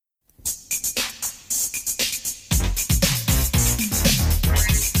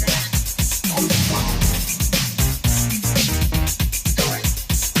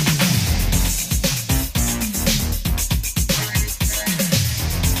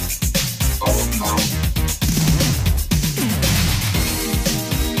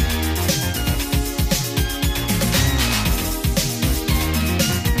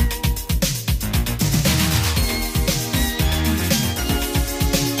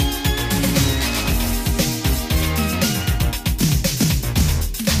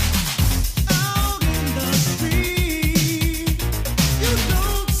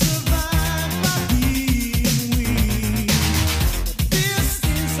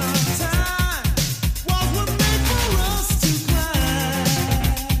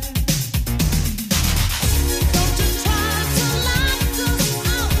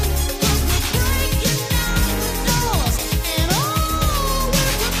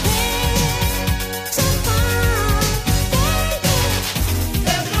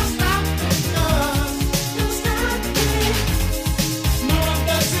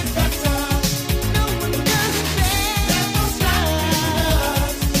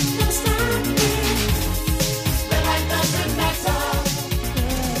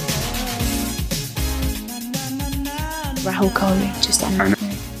Rahul Kohli just on. I know.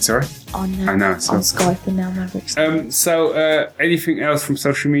 Sorry? I know. So. On Skype and now Mavericks. Anything else from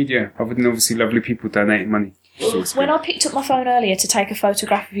social media other than obviously lovely people donating money? When I picked up my phone earlier to take a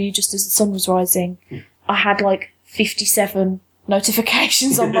photograph of you just as the sun was rising, I had like 57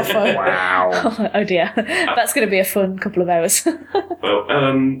 notifications on my phone. Wow. Oh dear. That's going to be a fun couple of hours.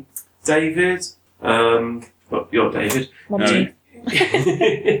 Well, David, well, you're David. Monty.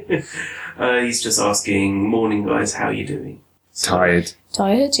 He's just asking, morning guys, how you doing? Tired.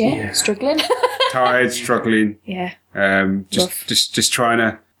 Tired, yeah. Yeah. Struggling. Tired, struggling. Yeah. Just trying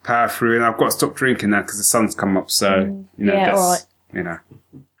to power through, and I've got to stop drinking now because the sun's come up. So yeah, all right. And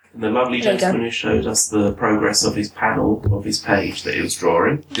the lovely gentleman who showed us the progress of his panel, of his page that he was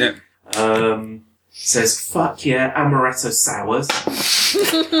drawing. Yeah. Says, fuck yeah, amaretto sours.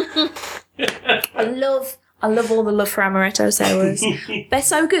 I love all the love for amaretto sours. They're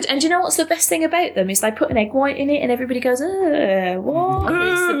so good. And do you know what's the best thing about them? Is they put an egg white in it and everybody goes, what?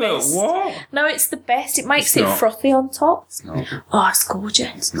 It's the best. What? No, it's the best. It makes It's it not. frothy on top. It's not. Oh, it's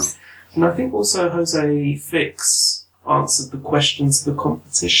gorgeous. It's not. And I think also Jose Fix answered the questions of the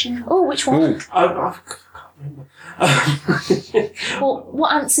competition. Oh, which one? Ooh. I can't remember. Well,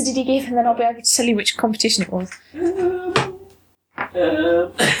 what answer did he give? And then I'll be able to tell you which competition it was.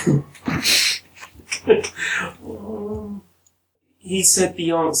 He said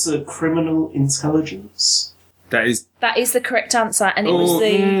the answer criminal intelligence. That is. That is the correct answer, and it was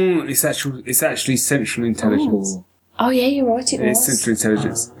the... It's actually central intelligence. Ooh. Oh, yeah, you're right, it It's was. central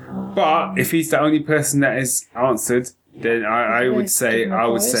intelligence. But if he's the only person that has answered, then I would say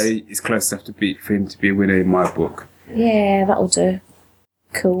it's close enough for him to be a winner in my book. Yeah, that'll do.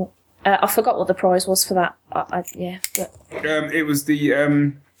 Cool. I forgot what the prize was for that. But It was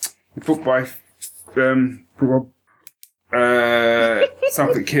the book by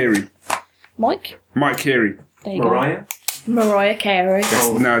something Carey. Mike Carey. there you Mariah? go. Mariah Carey.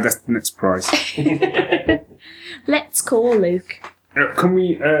 No, that's the next prize. Let's call Luke.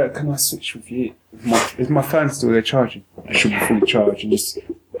 Can I switch with you? Is my phone still there charging? It should be fully charged and just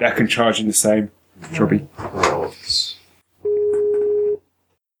that can charge in the same jobby.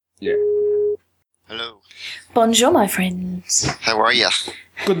 Yeah. Hello. Bonjour, my friends. How are ya?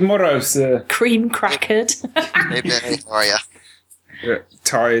 Good morrow, sir. Cream crackered. Hey, Barry. How are ya?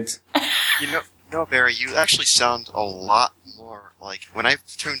 Tired. You know, Barry, you actually sound a lot more like... When I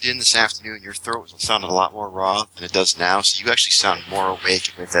tuned in this afternoon, your throat sounded a lot more raw than it does now, so you actually sound more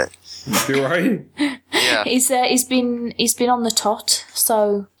awake with it. Do I? Yeah. He's been on the tot,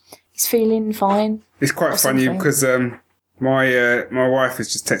 so he's feeling fine. It's quite funny because my wife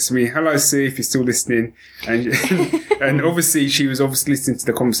has just texted me, "Hello, Sue, if you're still listening," and and obviously she was listening to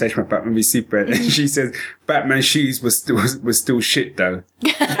the conversation about Batman v Superman, and she says Batman shoes was still shit though.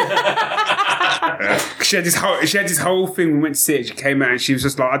 She had this whole thing. We went to see it. She came out and she was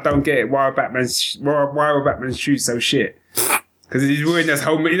just like, "I don't get it. Why were Batman's shoes so shit?" Because he's wearing this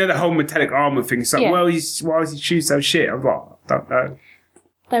whole, the whole metallic armor thing. It's like, Yeah. why was his shoes so shit? I'm like, I don't know.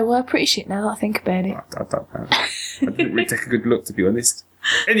 They were pretty shit now that I think about it. I don't know. I didn't really take a good look, to be honest.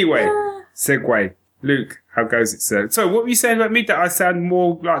 Anyway, segue. Luke, how goes it, sir? So, what were you saying about me? That I sound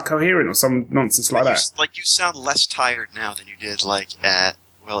more like coherent or some nonsense like that? You sound less tired now than you did at,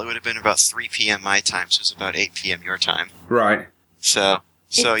 well, it would have been about 3 p.m. my time, so it's about 8 p.m. your time. Right. So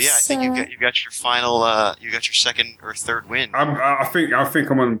yeah, I think you got your final, you got your second or third win. I think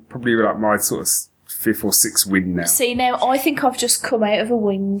I'm on probably like my sort of 5th or 6th win now. See, now I think I've just come out of a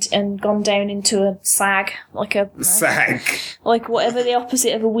wind and gone down into a sag, Sag. like whatever the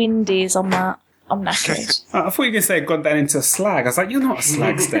opposite of a wind is on that. I'm knackered. I thought you were going to say gone down into a slag. I was like, you're not a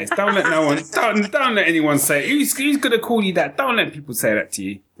slag, Stace. Don't let no one, don't let anyone say it. Who's going to call you that? Don't let people say that to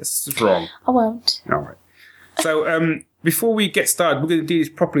you. That's just wrong. I won't. All right. So, before we get started, we're going to do this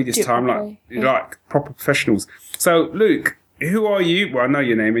properly this time, like proper professionals. So, Luke, who are you? Well, I know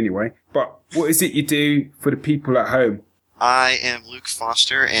your name anyway, but what is it you do for the people at home? I am Luke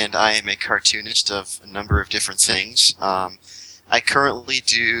Foster, and I am a cartoonist of a number of different things. I currently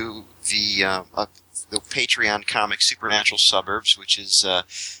do the Patreon comic Supernatural Suburbs, which is a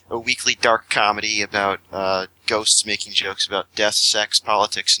weekly dark comedy about ghosts making jokes about death, sex,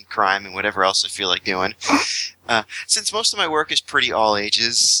 politics, and crime, and whatever else I feel like doing. Since most of my work is pretty all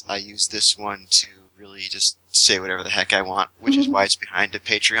ages, I use this one to really just say whatever the heck I want, which is why it's behind a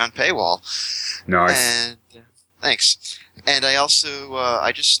Patreon paywall. Nice. And thanks. And I also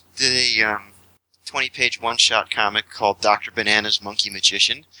I just did a 20-page one-shot comic called Dr. Banana's Monkey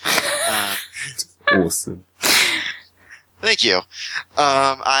Magician. Awesome. Thank you.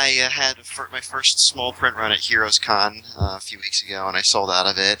 I had my first small print run at Heroes Con a few weeks ago, and I sold out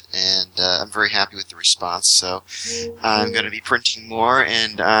of it, and I'm very happy with the response. So I'm going to be printing more,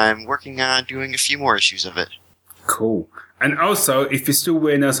 and I'm working on doing a few more issues of it. Cool. And also, if you're still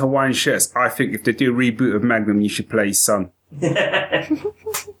wearing those Hawaiian shirts, I think if they do a reboot of Magnum, you should play his son.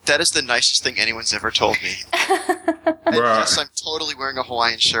 That is the nicest thing anyone's ever told me. And yes, I'm totally wearing a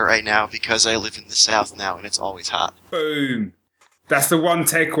Hawaiian shirt right now because I live in the South now, and it's always hot. Boom. That's the one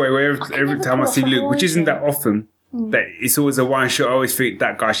takeaway where every time I see Luke, which isn't that often, that it's always a Hawaiian shirt. I always think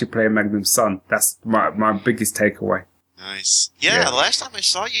that guy should play Magnum's son. That's my biggest takeaway. Nice. Yeah, the last time I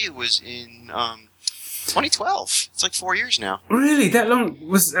saw you was in 2012. It's like 4 years now. Really? That long?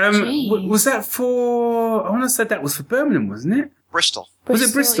 Was that for... I want to say that was for Birmingham, wasn't it? Bristol. Was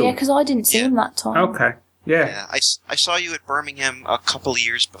it Bristol? Yeah, because I didn't see him that time. Okay. Yeah. I saw you at Birmingham a couple of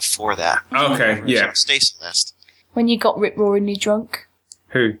years before that. Okay, yeah. Stacy list. When you got rip-roaringly drunk.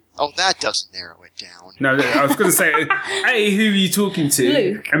 Who? Oh, that doesn't narrow it down. No, I was going to say, hey, who are you talking to?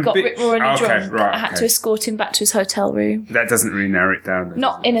 Luke got rip-roaringly drunk. Right, I had to escort him back to his hotel room. That doesn't really narrow it down.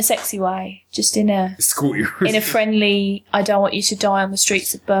 Not in a sexy way, just in a... Escort you. in a friendly, I don't want you to die on the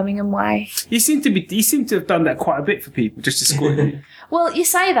streets of Birmingham way. You seem to have done that quite a bit for people, just escorting you. Well, you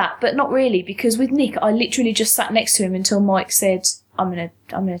say that, but not really, because with Nick, I literally just sat next to him until Mike said, I'm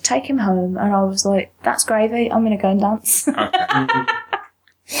gonna take him home, and I was like, that's gravy, I'm gonna go and dance. Okay.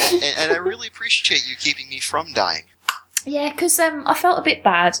 And I really appreciate you keeping me from dying. Yeah, because I felt a bit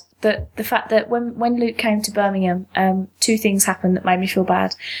bad that the fact that when Luke came to Birmingham, two things happened that made me feel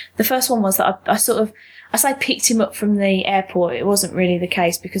bad. The first one was that I say picked him up from the airport. It wasn't really the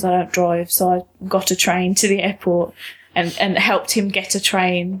case because I don't drive, so I got a train to the airport and helped him get a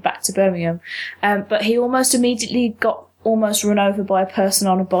train back to Birmingham. But he almost immediately got almost run over by a person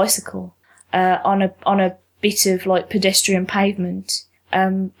on a bicycle on a bit of like pedestrian pavement.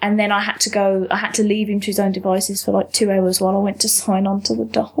 And then I had to leave him to his own devices for like 2 hours while I went to sign on to the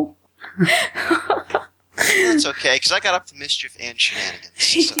doll. That's okay, because I got up to mischief and shenanigans.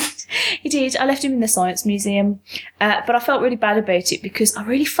 So. He did. I left him in the Science Museum. But I felt really bad about it because I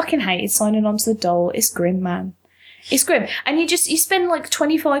really fucking hated signing on to the doll. It's grim, man. It's grim. And you spend like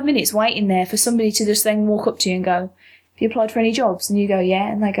 25 minutes waiting there for somebody to just then walk up to you and go, have you applied for any jobs? And you go,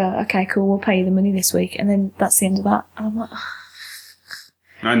 yeah. And they go, okay, cool, we'll pay you the money this week. And then that's the end of that. And I'm like...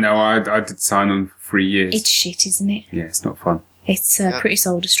 I know, I did sign on for 3 years. It's shit, isn't it? Yeah, it's not fun. It's pretty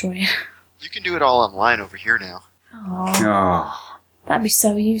soul destroyer. You can do it all online over here now. Oh, that'd be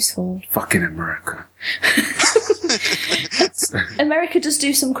so useful. fucking America. America does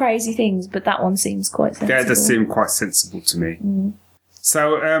do some crazy things, but that one seems quite sensible. Yeah, it does seem quite sensible to me. Mm.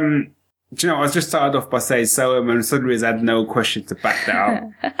 So, do you know, I just started off by saying and suddenly I had no question to back that up.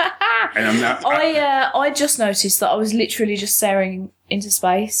 And I'm now, I just noticed that I was literally just staring into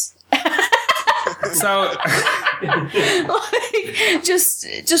space. So, like,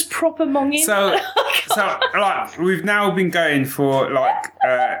 just proper monging. So like we've now been going for like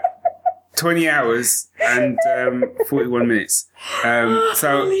 20 hours and 41 minutes.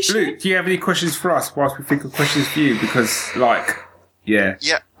 So, Luke, do you have any questions for us whilst we think of questions for you? Because, like, yeah.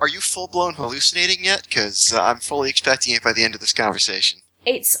 Yeah, are you full-blown hallucinating yet? Because I'm fully expecting it by the end of this conversation.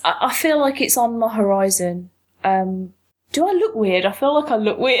 I feel like it's on my horizon. Do I look weird? I feel like I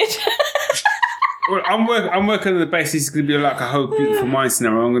look weird. Well, I'm working on the basis it's going to be like a whole beautiful mind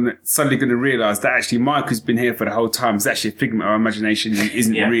scenario. I'm suddenly going to realise that actually Mike, who's been here for the whole time, is actually a figment of our imagination and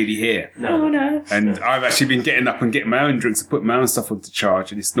isn't really here. No. Oh, no. And I've actually been getting up and getting my own drinks and putting my own stuff onto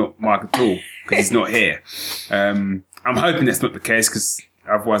charge, and it's not Mike at all because he's not here. I'm hoping that's not the case because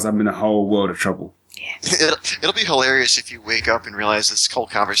otherwise I'm in a whole world of trouble. Yeah. It'll be hilarious if you wake up and realize this whole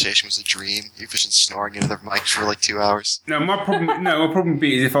conversation was a dream. You've just been snoring into the mics for like 2 hours. No, my problem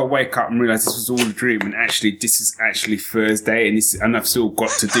be is if I wake up and realise this was all a dream and actually this is actually Thursday and I've still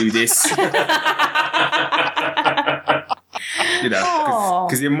got to do this. You know,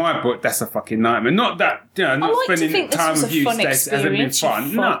 because in my book that's a fucking nightmare. Not that, you know, not spending time with you today hasn't been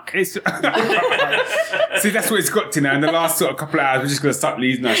fun. No, it's see, that's what it's got to now. In the last sort of couple of hours, we're just going to start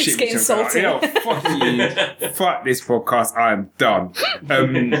losing our shit. It's getting salty. You know, fuck you, fuck this podcast. I'm done.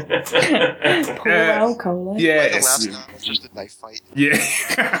 Poor alcohol. Yeah, the last time was just a knife fight. Yeah,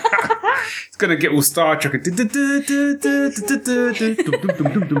 it's gonna get all Star Trek.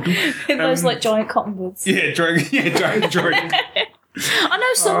 Those like giant cotton buds. Yeah, giant. I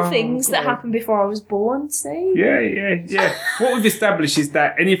know some things that happened before I was born, see? Yeah. What we've established is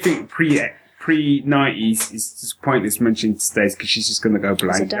that anything pre-90s is just pointless mentioning today because she's just going to go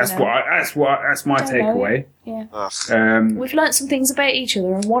blank. That's my takeaway. Yeah. We've learnt some things about each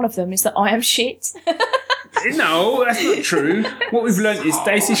other, and one of them is that I am shit. No, that's not true. What we've learnt is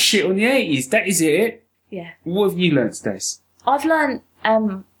Stace is shit on the 80s. That is it. Yeah. What have you learnt, Stace? I've learnt, I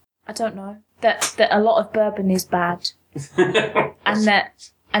don't know, that a lot of bourbon is bad. and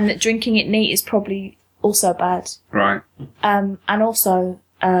that drinking it neat is probably also bad. Right. And also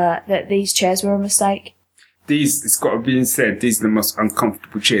that these chairs were a mistake. It's got to be said, these are the most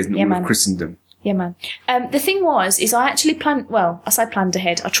uncomfortable chairs in all of Christendom. Yeah, man. The thing is I actually planned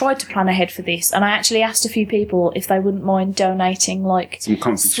ahead. I tried to plan ahead for this, and I actually asked a few people if they wouldn't mind donating, like, some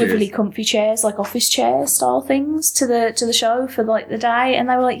comfy chairs, like office chair style things to the show for, like, the day, and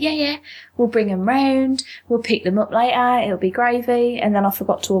they were like, yeah, we'll bring them round, we'll pick them up later, it'll be gravy, and then I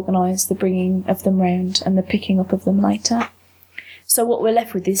forgot to organise the bringing of them round and the picking up of them later. So what we're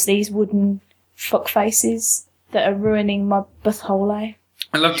left with is these wooden fuck faces that are ruining my butthole.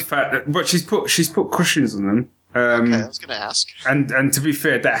 I love the fact that, but she's put cushions on them. Okay, I was going to ask. And to be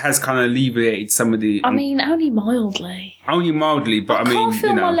fair, that has kind of alleviated some of the. I mean, only mildly. Only mildly, but I mean, can't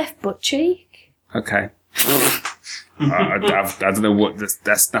feel my left butt cheek. Okay. I don't know what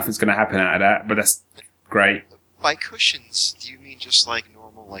that's nothing's going to happen out of that, but that's great. By cushions, do you mean just like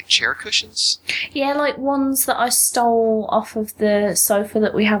normal, like chair cushions? Yeah, like ones that I stole off of the sofa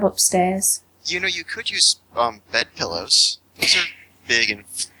that we have upstairs. You know, you could use bed pillows. Those are big and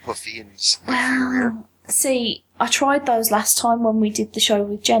puffy and well, see, I tried those last time when we did the show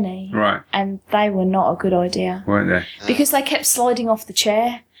with Jenny. Right. And they were not a good idea. Weren't they? Because they kept sliding off the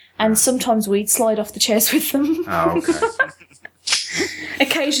chair, and sometimes we'd slide off the chairs with them. Oh, okay.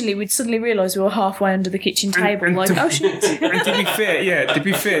 Occasionally we'd suddenly realise we were halfway under the kitchen table, oh shit. And to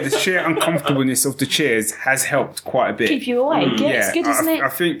be fair, the sheer uncomfortableness of the chairs has helped quite a bit. Keep you awake, yeah, it's good, isn't it? I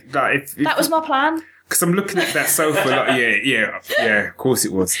think that if that was my plan. Because I'm looking at that sofa, like, yeah, of course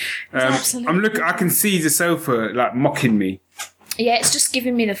it was. Absolutely. I can see the sofa, like, mocking me. Yeah, it's just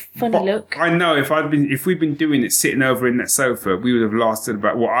giving me the funny look. I know if we'd been doing it sitting over in that sofa, I would have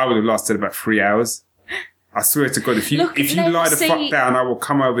lasted about 3 hours. I swear to God, if you lie the fuck down, I will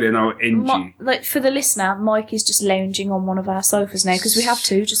come over there and I will end you. Like, for the listener, Mike is just lounging on one of our sofas now, because we have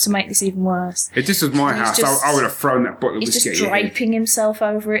to, just to make this even worse. If this was my house, I would have thrown that bottle of whiskey. He's just draping himself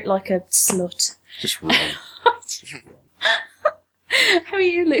over it like a slut. Just wrong. How are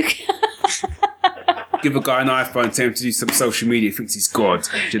you, Luke? Give a guy an iPhone, tell him to do some social media, thinks he's God.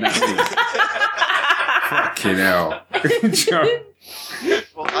 Do you know what I mean? Fucking hell.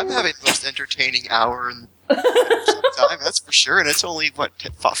 Well, I'm having the most entertaining hour in time, that's for sure. And it's only,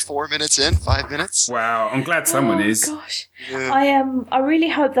 4 minutes in? 5 minutes? Wow, I'm glad someone is. Gosh. Yeah. I really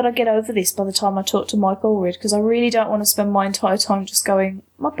hope that I get over this by the time I talk to Mike Allred, because I really don't want to spend my entire time just going,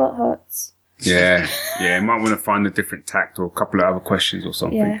 my butt hurts. Yeah, might want to find a different tact or a couple of other questions or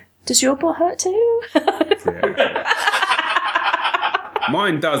something. Yeah. Does your butt hurt too? Yeah.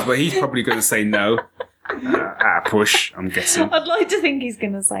 Mine does, but he's probably going to say no. At a push, I'm guessing. I'd like to think he's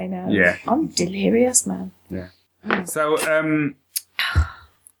going to say no. Yeah. I'm delirious, man. Yeah. So,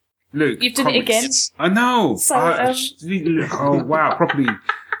 Luke. You've done it again. I know. So, oh, wow, properly.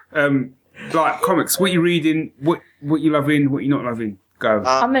 Like comics, what you reading, what you loving, what you not loving? Go.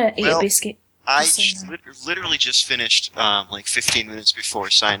 I'm going to eat a biscuit. I literally just finished, 15 minutes before I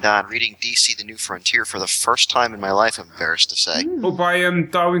signed on, reading DC The New Frontier for the first time in my life, I'm embarrassed to say. Oh, by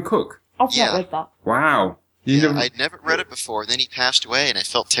Darwin Cook? I've not read that. Wow. I'd never read it before. Then he passed away, and I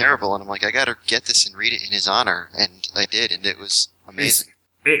felt terrible. And I'm like, I got to get this and read it in his honor. And I did, and it was amazing.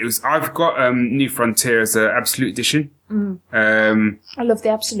 I've got New Frontier as an Absolute Edition. I love the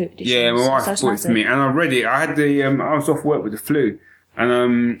Absolute Edition. Yeah, my wife bought it for me, and I read it. I had I was off work with the flu,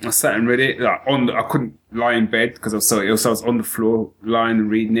 and I sat and read it. Like I couldn't lie in bed because I was so ill, so I was on the floor lying and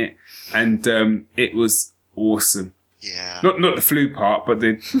reading it, and it was awesome. Yeah. Not the flu part, but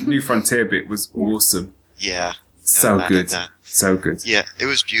the New Frontier bit was awesome. Yeah. So good. So good. Yeah, it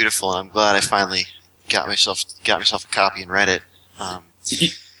was beautiful, and I'm glad I finally got myself a copy and read it.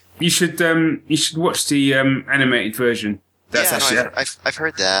 You should watch the animated version. I've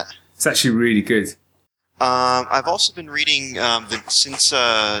heard that. It's actually really good. I've also been reading since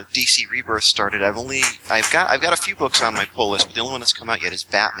DC Rebirth started. I've got a few books on my pull list, but the only one that's come out yet is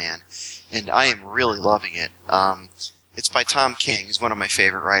Batman, and I am really loving it. It's by Tom King. He's one of my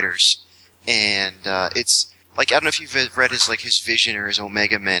favorite writers, and it's like, I don't know if you've read his Vision or his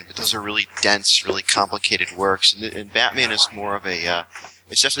Omega Men, but those are really dense, really complicated works, and Batman is more of a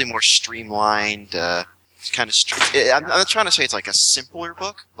it's definitely more streamlined. It's kind of I'm not trying to say it's like a simpler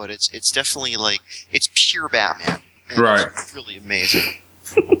book, but it's definitely like it's pure Batman. And right. It's really amazing.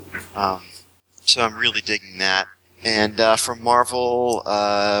 So I'm really digging that. And from Marvel,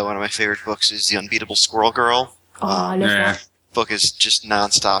 one of my favorite books is The Unbeatable Squirrel. I love that. book is just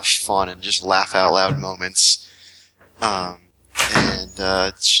nonstop fun and just laugh out loud moments. I'm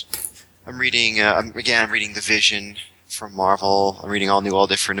reading. I'm reading The Vision from Marvel. I'm reading All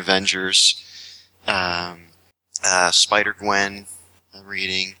Different Avengers. Spider-Gwen. I'm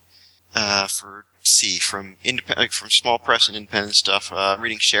reading from small press and independent stuff. I'm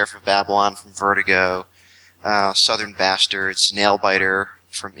reading Sheriff of Babylon from Vertigo. Southern Bastards, Nailbiter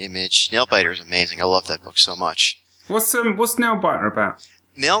from Image. Nailbiter is amazing. I love that book so much. What's Nailbiter about?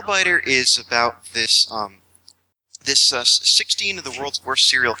 Nailbiter is about this 16 of the world's worst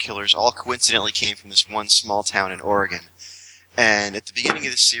serial killers all coincidentally came from this one small town in Oregon. And at the beginning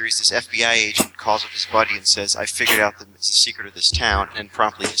of this series, this FBI agent calls up his buddy and says, I figured out the secret of this town, and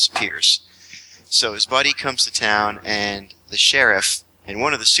promptly disappears. So his buddy comes to town, and the sheriff and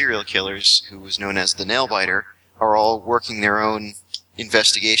one of the serial killers, who was known as the Nailbiter, are all working their own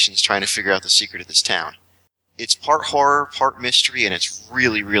investigations trying to figure out the secret of this town. It's part horror, part mystery, and it's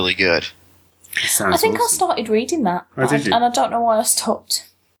really, really good. I think awesome. I started reading that, and I don't know why I stopped.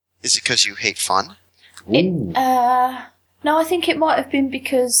 Is it because you hate fun? No, I think it might have been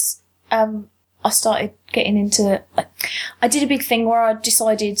because I started getting into... I did a big thing where I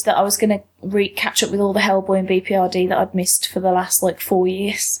decided that I was going to catch up with all the Hellboy and BPRD that I'd missed for the last 4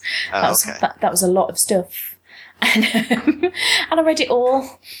 years. That was a lot of stuff. And I read it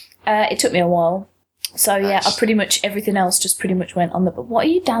all. It took me a while. So nice. Yeah, I pretty much, everything else just pretty much went on the... But what are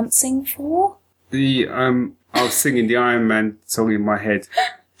you dancing for? I was singing the Iron Man song in my head.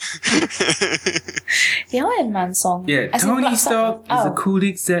 The Iron Man song? Yeah, Tony Stark is a cool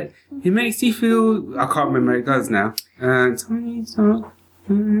exec. He makes you feel... I can't remember how it goes now. Tony Stark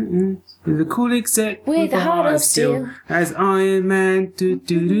is a cool exec with a heart of steel. As Iron Man.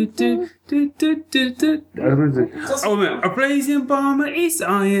 Oh, man. A blazing bomber is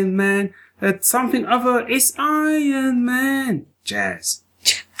Iron Man. Something other is Iron Man. Jazz.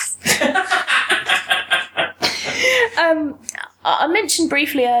 I mentioned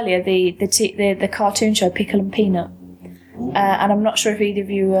briefly earlier the cartoon show Pickle and Peanut, and I'm not sure if either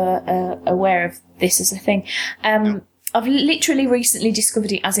of you are aware of this as a thing. I've literally recently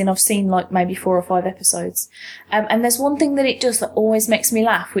discovered it, as in I've seen maybe 4 or 5 episodes. And there's one thing that it does that always makes me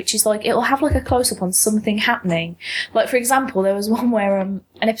laugh, which is it'll have a close-up on something happening. For example, there was one where, an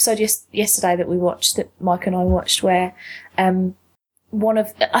episode yesterday that we watched, that Mike and I watched, where,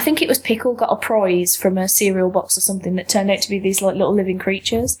 I think it was Pickle, got a prize from a cereal box or something that turned out to be these little living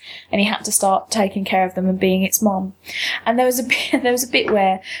creatures, and he had to start taking care of them and being its mom. And there was a bit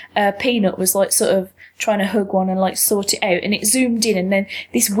where Peanut was sort of trying to hug one and sort it out, and it zoomed in, and then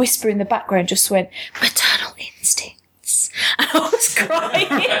this whisper in the background just went, maternal instincts. And I was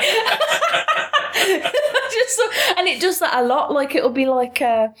crying. And it does that a lot. It'll be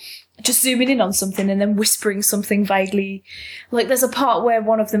just zooming in on something and then whispering something vaguely. There's a part where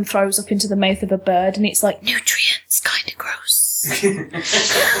one of them throws up into the mouth of a bird, and it's nutrients, kind of gross. Wow.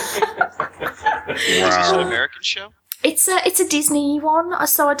 Is this an American show? It's a Disney one,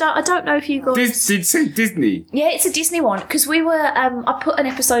 so I don't know if you guys... Did you say Disney? Yeah, it's a Disney one, because we were... I put an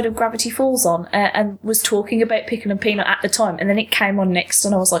episode of Gravity Falls on and was talking about Pickle and Peanut at the time, and then it came on next,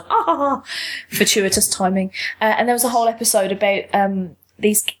 and I was like, fortuitous timing. And there was a whole episode about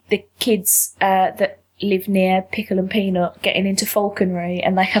the kids that live near Pickle and Peanut getting into falconry,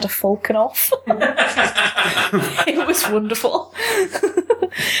 and they had a falcon off. It was wonderful.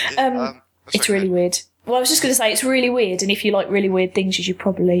 It's really weird. Well, I was just going to say, it's really weird, and if you like really weird things, you should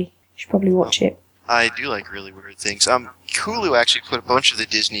probably watch it. I do like really weird things. Hulu actually put a bunch of the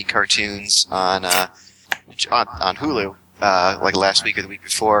Disney cartoons on Hulu, last week or the week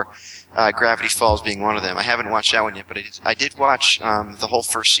before. Gravity Falls being one of them. I haven't watched that one yet, but I did watch the whole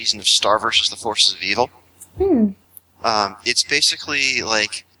first season of Star vs. the Forces of Evil. It's basically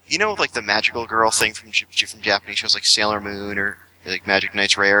the magical girl thing from Japanese shows like Sailor Moon or Magic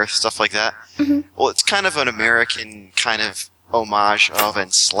Knights Rare, stuff like that. Mm-hmm. Well, it's kind of an American kind of homage of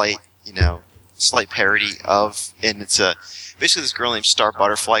and slight parody of, and it's basically this girl named Star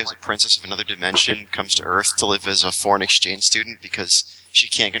Butterfly, who's a princess of another dimension, comes to Earth to live as a foreign exchange student because she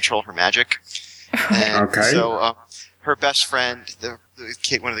can't control her magic. And okay. So her best friend, one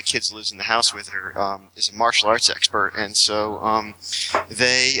of the kids who lives in the house with her, is a martial arts expert, and so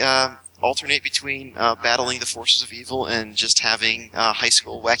they alternate between battling the forces of evil and just having high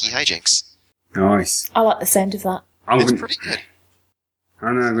school wacky hijinks. Nice. I like the sound of that. It's pretty good.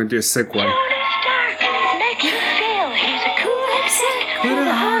 I know I'm going to do a segue. Tony Stark makes you feel he's a cool exec With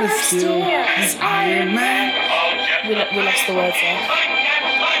a heart of steel, he's Iron Man. We lost the words there.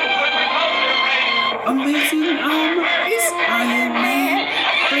 Amazing armor is Iron Man.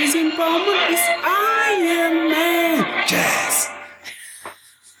 Blazing bomber is Iron Man. Jazz.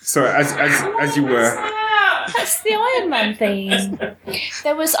 So as you were. That's the Iron Man theme.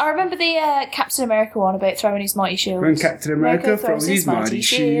 I remember the Captain America one about throwing his mighty shield. When Captain America throws his mighty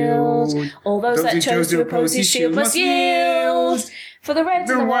shield, all those that chose to oppose his shield must yield. For the red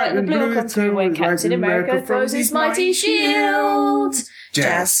and the white and the blue come through when Captain America throws his mighty shield.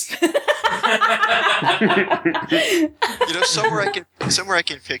 Jazz. Somewhere I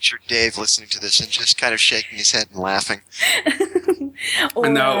can picture Dave listening to this and just kind of shaking his head and laughing. Or,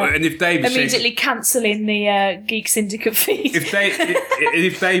 and if Dave is immediately cancelling the Geek Syndicate feed.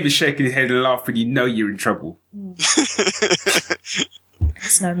 if Dave is shaking his head and laughing, you're in trouble. There's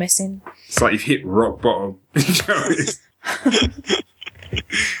no missing. It's like you've hit rock bottom.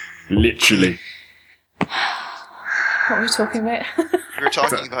 Literally. What were we talking about? We were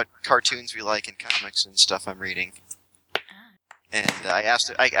talking about cartoons we like and comics and stuff I'm reading. And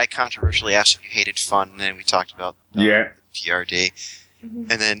I controversially asked if you hated fun, and then we talked about PRD.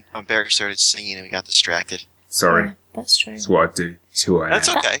 Mm-hmm. And then Barry started singing and we got distracted. Sorry. Yeah, that's true. That's what I do. It's who I am. That's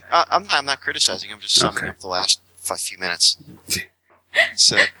okay. I'm not criticizing. I'm just summing up the last few minutes.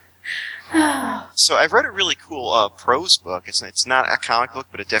 So I've read a really cool prose book. It's not a comic book,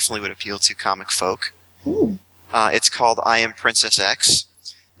 but it definitely would appeal to comic folk. Ooh. It's called I Am Princess X.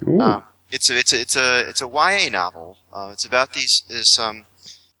 It's a YA novel. It's about these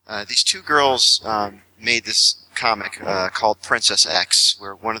two girls made this comic called Princess X,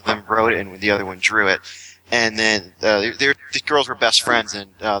 where one of them wrote it and the other one drew it. And then the girls were best friends,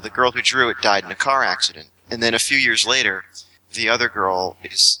 and the girl who drew it died in a car accident. And then a few years later, the other girl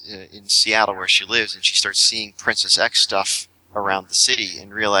is in Seattle where she lives, and she starts seeing Princess X stuff around the city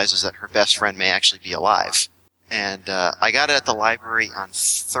and realizes that her best friend may actually be alive. And I got it at the library on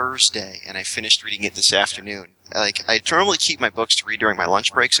Thursday, and I finished reading it this afternoon. I normally keep my books to read during my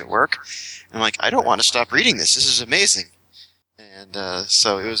lunch breaks at work. And I'm like, I don't want to stop reading this. This is amazing. And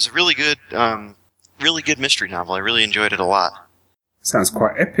so it was a really good mystery novel. I really enjoyed it a lot. Sounds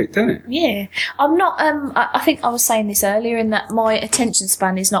quite epic, doesn't it? Yeah. I'm not, I think I was saying this earlier in that my attention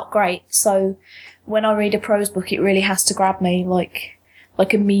span is not great. So when I read a prose book, it really has to grab me, like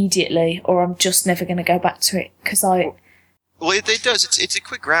immediately, or I'm just never going to go back to it because Well, it does. It's a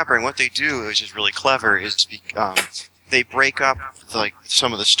quick grabber, and what they do, which is really clever, is they break up like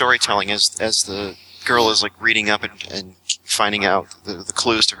some of the storytelling as the girl is like reading up and finding out the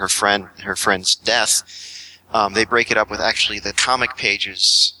clues to her friend's death. They break it up with actually the comic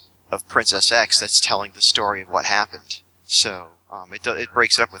pages of Princess X that's telling the story of what happened. So it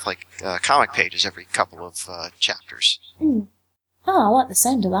breaks it up with like comic pages every couple of chapters. Mm. Oh, I like the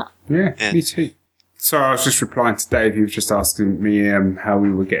sound of that. Yeah, me too. So I was just replying to Dave. He was just asking me how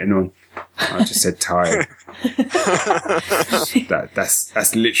we were getting on. I just said tired.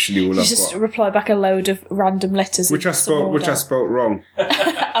 That's literally all I've got. You just reply back a load of random letters. Which I spelt wrong.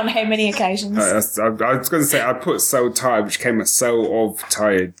 On how many occasions? I was going to say I put so tired, which came as so of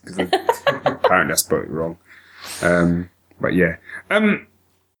tired because apparently I spelt it wrong. But yeah.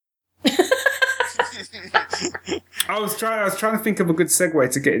 I was trying to think of a good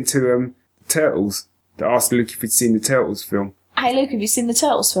segue to get into Turtles. To ask Luke if he'd seen the Turtles film. Hey Luke, have you seen the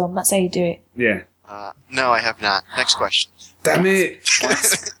Turtles film? That's how you do it. Yeah. No, I have not. Next question. Damn it!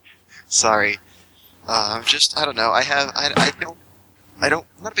 Sorry. I don't know. I'm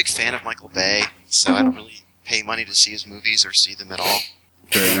not a big fan of Michael Bay, so I don't really pay money to see his movies or see them at all.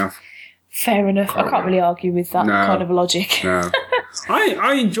 Fair enough. Fair enough. I can't really argue with that kind of logic. No.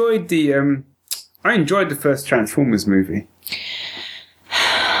 I enjoyed the first Transformers movie.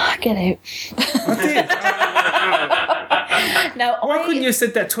 Get out. I did. No, why couldn't you have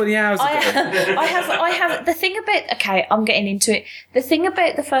said that 20 hours ago? I have. The thing about, okay, I'm getting into it. The thing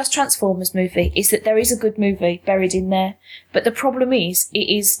about the first Transformers movie is that there is a good movie buried in there, but the problem is it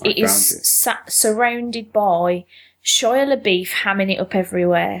is surrounded by Shia LaBeouf hamming it up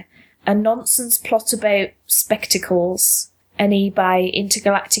everywhere, a nonsense plot about spectacles, an eBay,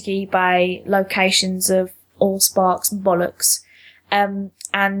 intergalactic eBay, locations of Allsparks and bollocks.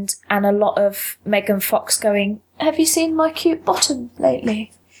 And a lot of Megan Fox going, have you seen my cute bottom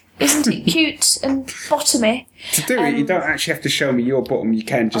lately? Isn't it cute and bottomy? To do it, you don't actually have to show me your bottom. You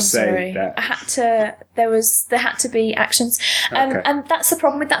can just say that. There had to be actions. Okay. And that's the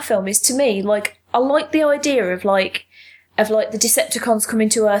problem with that film is, to me, like, I like the idea of the Decepticons coming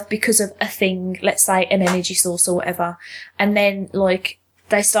to Earth because of a thing, let's say an energy source or whatever. And then, like,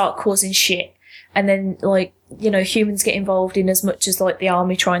 they start causing shit. And then, like, you know, humans get involved in as much as, like, the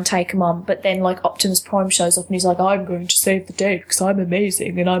army try and take them on. But then, like, Optimus Prime shows up and he's like, I'm going to save the day because I'm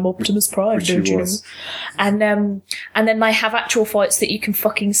amazing and I'm Optimus Prime, don't you know? And then they have actual fights that you can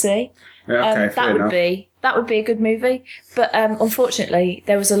fucking see. Yeah, okay, that would enough. be That would be a good movie. But unfortunately,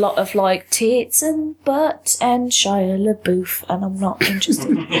 there was a lot of like tits and butt and Shia LaBeouf, and I'm not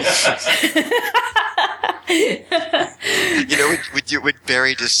interested. You know, when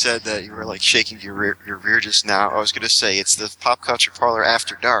Barry just said that you were like shaking your rear just now, I was going to say it's the Pop Culture Parlor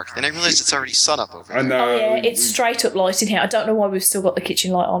After Dark. Then I realized it's already sun up over there. I know. Oh yeah, it's straight up light in here. I don't know why we've still got the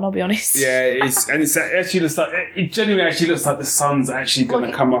kitchen light on. I'll be honest. Yeah, it actually looks like it genuinely actually looks like the sun's actually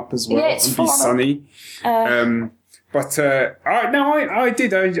going to come up as well Yeah, it's and be sunny. I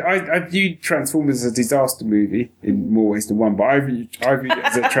did. I viewed Transformers as a disaster movie in more ways than one, but I viewed it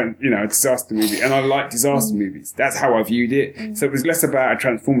as a disaster movie, and I like disaster movies. That's how I viewed it. So it was less about a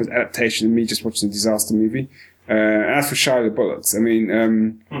Transformers adaptation and me just watching a disaster movie. And as for Shia LaBeouf, I mean,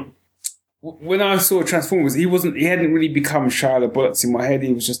 when I saw Transformers, he hadn't really become Shia LaBeouf in my head.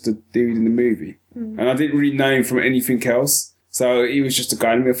 He was just a dude in the movie, and I didn't really know him from anything else. So he was just a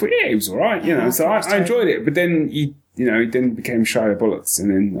guy, and I thought, yeah, he was all right, you know. So I enjoyed it, but then he then became Shia LaBeouf,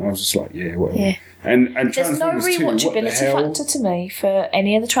 and then I was just like, yeah, whatever. Yeah. And there's no Transformers 2, rewatchability factor to me for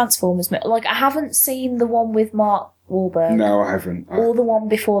any of the Transformers. Like, I haven't seen the one with Mark Wahlberg. No, I haven't. Or the one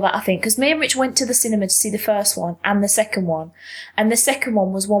before that, I think. Because me and Rich went to the cinema to see the first one and the second one. And the second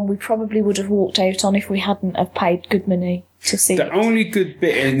one was one we probably would have walked out on if we hadn't have paid good money to see The it. only good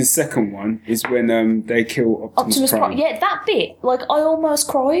bit in the second one is when they kill Optimus Prime. Yeah, that bit. Like, I almost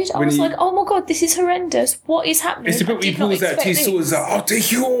cried. I was like, oh my God, this is horrendous. What is happening? It's the bit where he pulls out two swords like, I'll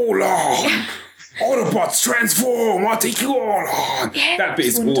take you all on. Autobots transform, I'll take you all on. Yeah, that bit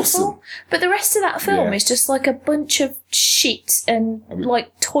is wonderful. awesome. But the rest of that film is just like a bunch of shit and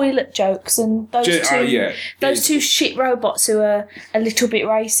like toilet jokes and those two shit robots who are a little bit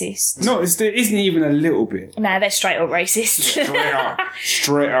racist. No, it isn't even a little bit. No, they're straight up racist.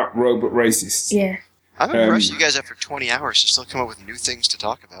 straight up robot racist. Yeah. I'm impressed you guys after 20 hours to still come up with new things to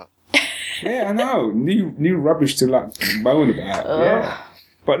talk about. Yeah, I know. New rubbish to like moan about. Yeah.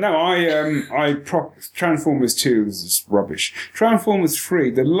 But no, Transformers 2 is just rubbish. Transformers 3,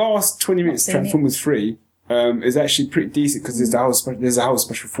 the last 20 minutes of Transformers 3 is actually pretty decent because there's a whole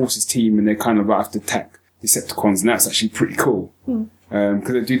special forces team and they kind of have to attack Decepticons, and that's actually pretty cool.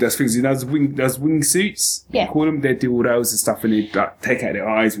 Because they do those things, those wing suits, yeah. They call them, they do all those and stuff, and they like take out their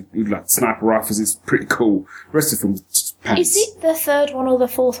eyes with like sniper rifles. It's pretty cool. The rest of them just pants. Is it the third one or the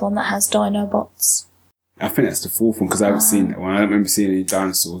fourth one that has Dinobots? I think that's the fourth one because I haven't seen that one. I don't remember seeing any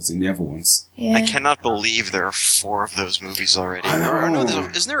dinosaurs in the other ones. Yeah. I cannot believe there are 4 of those movies already.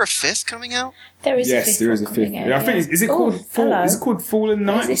 Isn't there a 5th coming out? There is a 5th. Yes, there is a 5th. Yeah, I think is it called Fallen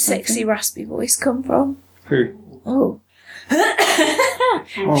Night? Where's this sexy raspy voice come from? Who? Oh.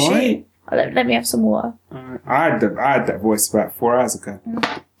 All right. Let me have some water. I had that voice about 4 hours ago.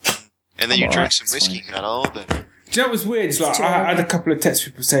 And then you drank some whiskey and got all better. Do you know what's weird? It's like I had a couple of texts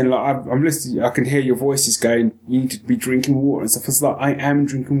people saying like I'm listening, I can hear your voices going, you need to be drinking water and stuff. I was like, I am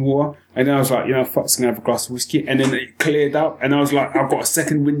drinking water, and then I was like, fuck, I'm gonna have a glass of whiskey, and then it cleared up, and I was like, I've got a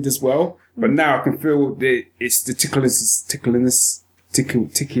second wind as well, but now I can feel it's the tickliness,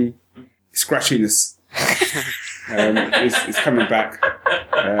 scratchiness. It's coming back.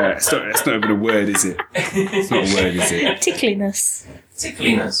 It's not even a word, is it? It's not a word, is it? Tickliness.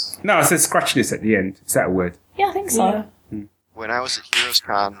 No, I said scratchiness at the end. Is that a word? Yeah, I think so. Yeah. When I was at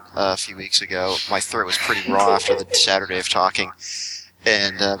HeroesCon a few weeks ago, my throat was pretty raw after the Saturday of talking.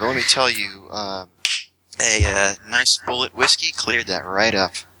 And but let me tell you, a nice bullet whiskey cleared that right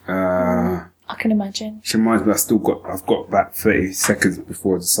up. I can imagine. She reminds me, I've got about 30 seconds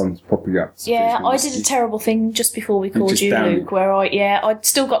before the sun's popping up. Yeah, I did a terrible thing just before we called you, Luke, where I'd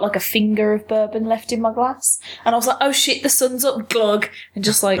still got like a finger of bourbon left in my glass. And I was like, oh shit, the sun's up, glug. And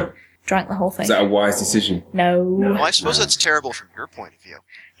just like drank the whole thing. Is that a wise decision? No. Well, I suppose that's terrible from your point of view.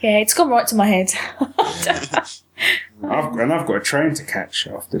 Yeah, it's gone right to my head. I've got a train to catch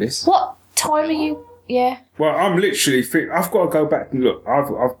after this. What time are you? Yeah. Well, I'm literally... I've got to go back and look.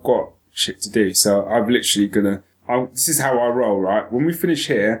 I've got shit to do, so I'm literally gonna... this is how I roll, right? When we finish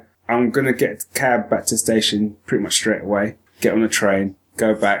here, I'm gonna get a cab back to the station pretty much straight away, get on a train,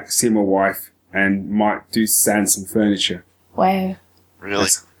 go back, see my wife, and might sand some furniture. Wow. Really?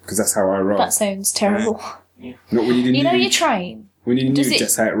 Because that's how I roll. That sounds terrible. Yeah. Not when you know your train? When you knew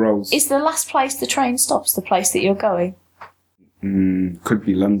just how it rolls. Is the last place the train stops the place that you're going? Could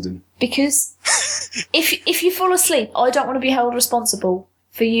be London. Because if you fall asleep, I don't want to be held responsible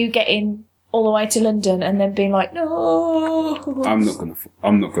for you getting all the way to London and then being like, no. I'm not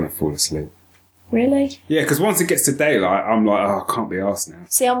gonna fall asleep. Really? Yeah, because once it gets to daylight, I'm like, I can't be arsed now.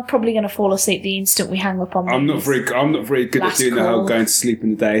 See, I'm probably going to fall asleep the instant we hang up on these. I'm not very good at doing the whole going to sleep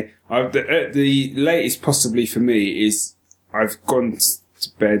in the day. The latest possibly for me is I've gone to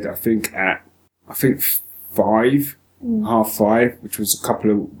bed. I think 5, half 5, which was a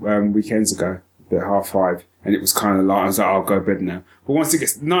couple of weekends ago, at 5:30. And it was kind of like, I was like, I'll go to bed now. But once it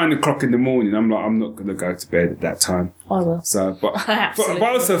gets 9 o'clock in the morning, I'm like, I'm not going to go to bed at that time. I will. So, but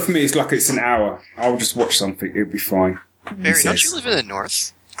also for me, it's like it's an hour. I'll just watch something. It'll be fine. Barry, don't you live in the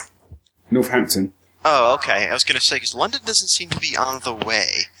north? Northampton. Oh, okay. I was going to say, because London doesn't seem to be on the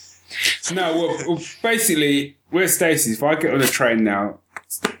way. No, well, basically, we're Stacey. If I get on a train now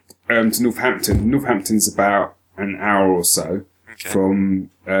to Northampton's about an hour or so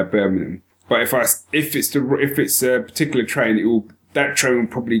from Birmingham. But if it's a particular train, that train will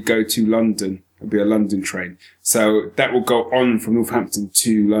probably go to London. It'll be a London train, so that will go on from Northampton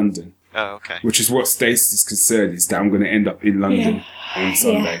to London. Oh, okay. Which is what Stacey's concern is, that I'm going to end up in London on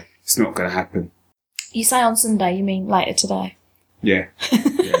Sunday. Yeah. It's not going to happen. You say on Sunday, you mean later today? Yeah.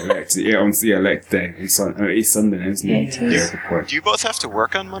 Later today. Later today. It's Sunday now, isn't it? Yeah, it is. Yeah, do you both have to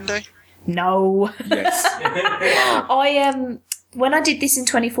work on Monday? No. Yes. When I did this in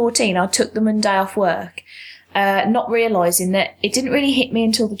 2014, I took the Monday off work, not realising that it didn't really hit me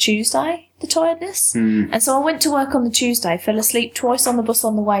until the Tuesday, the tiredness. And so I went to work on the Tuesday, fell asleep twice on the bus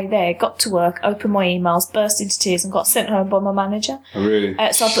on the way there, got to work, opened my emails, burst into tears and got sent home by my manager. Oh, really?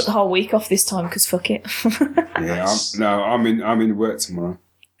 So I put the whole week off this time because fuck it. Yeah, I'm in work tomorrow.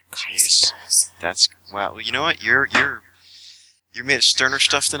 Jeez. That's, wow. You know what? You're made of sterner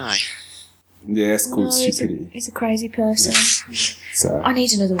stuff than I. Yeah, it's called stupidity. He's a crazy person. So, I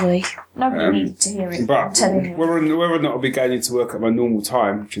need another week. Nobody needed to hear it. But I'm telling you. whether or not I'll be going into work at my normal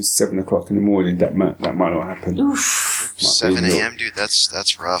time, which is 7 o'clock in the morning, that might not happen. Oof. 7 a.m., dude.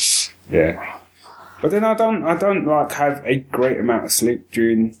 That's rough. Yeah. But then I don't like have a great amount of sleep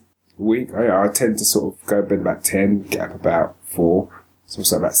during the week. I tend to sort of go to bed about 10, get up about 4, so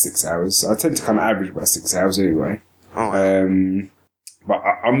it's about 6 hours. I tend to kind of average about 6 hours anyway. Oh. But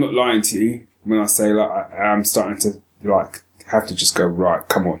I'm not lying to you when I say like I'm starting to like have to just go, right,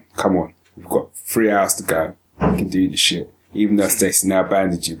 come on. We've got 3 hours to go. We can do this shit. Even though Stacey now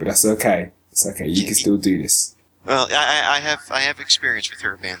abandoned you, but that's okay. It's okay. You can still do this. Well, I have experience with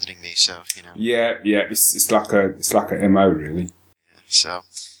her abandoning me, so you know. Yeah. It's like a MO really. So,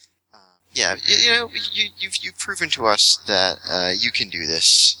 yeah, you know, you've proven to us that you can do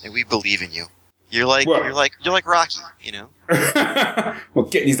this, and we believe in you. You're like Rocky, you know. Well,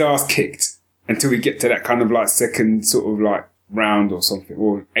 getting his ass kicked until we get to that kind of like second sort of like round or something,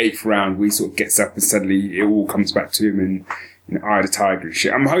 or 8th round, we sort of gets up and suddenly it all comes back to him and Eye of the Tiger and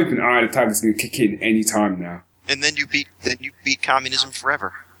shit. I'm hoping Eye of the Tiger's going to kick in any time now. And then you beat communism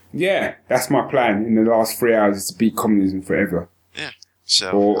forever. Yeah, that's my plan in the last 3 hours, is to beat communism forever. Yeah.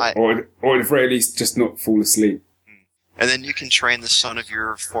 So or at the very least, just not fall asleep. And then you can train the son of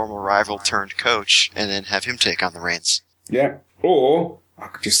your former rival turned coach, and then have him take on the reins. Yeah. Or I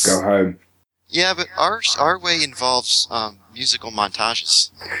could just go home. Yeah, but our way involves musical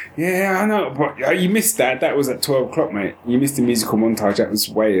montages. Yeah, I know, but you missed that. That was at 12 o'clock, mate. You missed the musical montage. That was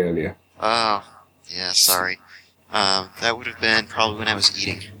way earlier. Oh, yeah, sorry. That would have been probably when I was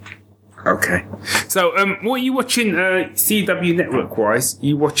eating. Okay. So, what are you watching CW network-wise?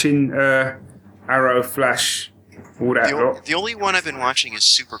 You watching Arrow, Flash, all that lot? The only one I've been watching is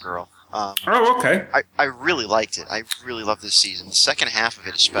Supergirl. Oh, okay. I really liked it. I really loved this season. The second half of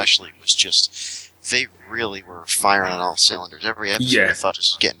it especially was just... They really were firing on all cylinders. Every episode I thought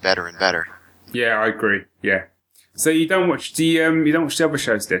was getting better and better. Yeah, I agree. Yeah. So you don't watch the other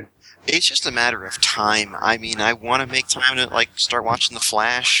shows then? It's just a matter of time. I mean, I want to make time to like start watching The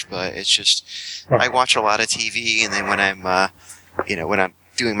Flash, but it's just I watch a lot of TV, and then when I'm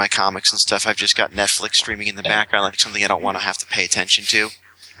doing my comics and stuff, I've just got Netflix streaming in the background, like something I don't want to have to pay attention to.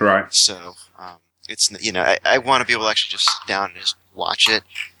 Right. So it's I want to be able to actually just sit down and just watch it.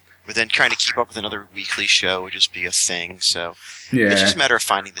 But then trying to keep up with another weekly show would just be a thing. So it's just a matter of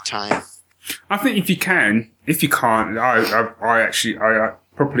finding the time. I think if you can't, I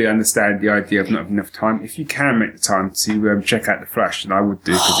properly understand the idea of not having enough time. If you can make the time to check out The Flash, then I would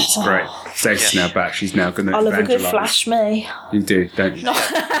do, because it's great. Stacey's now back. She's now going to I love a good Flash, me. You do, don't you? Not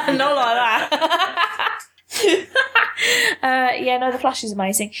like that. The Flash is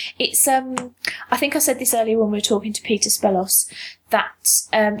amazing. It's I think I said this earlier when we were talking to Peter Spellos, that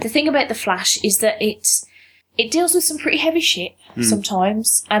the thing about The Flash is that it deals with some pretty heavy shit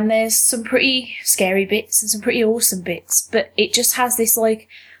sometimes, and there's some pretty scary bits and some pretty awesome bits, but it just has this like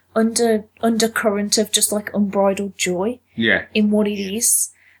undercurrent of just like unbridled joy in what it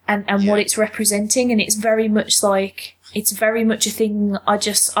is. and what it's representing, and it's very much a thing.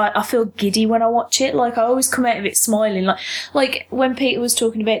 I feel giddy when I watch it. Like, I always come out of it smiling. Like when Peter was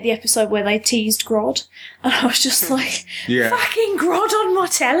talking about the episode where they teased Grodd, and I was just like, fucking Grodd on my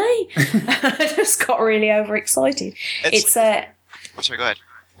telly. I just got really overexcited. I'm sorry, go ahead.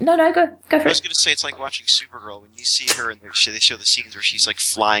 No, go for it. I was going to say, it's like watching Supergirl when you see her and they show the scenes where she's like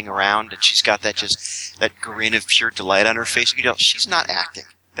flying around and she's got that grin of pure delight on her face. You can tell she's not acting.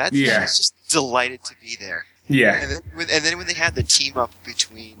 She's just delighted to be there. Yeah. And then when they had the team up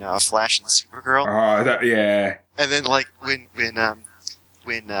between Flash and Supergirl. And then like when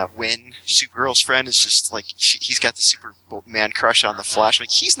Supergirl's friend is just like he's got the Superman crush on the Flash,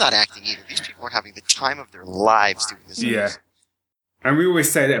 like he's not acting either. These people are having the time of their lives doing this. Yeah. And we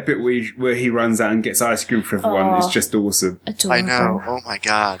always say that bit where he runs out and gets ice cream for everyone is just awesome. Adorable. I know. Oh my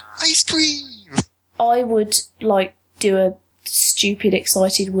god. Ice cream! I would, like, do a stupid,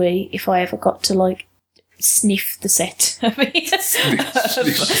 excited wee if I ever got to, like, sniff the set of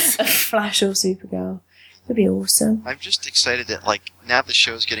Flash or Supergirl. It'd be awesome. I'm just excited that, like, now the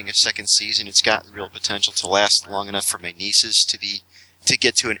show's getting a second season, it's got real potential to last long enough for my nieces to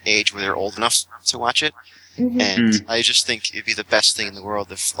get to an age where they're old enough to watch it. Mm-hmm. And I just think it'd be the best thing in the world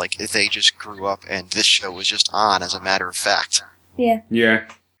if they just grew up and this show was just on as a matter of fact. Yeah. Yeah.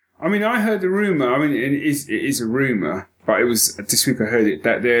 I mean, I heard a rumour. I mean, it is a rumour, but it was this week I heard it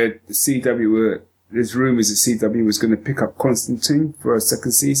that there's rumours that CW was going to pick up Constantine for a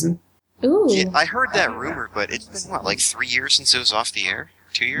second season. Ooh. Yeah, I heard that rumour, but it's been like 3 years since it was off the air?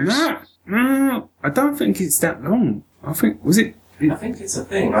 2 years? No, I don't think it's that long. I think I think it's a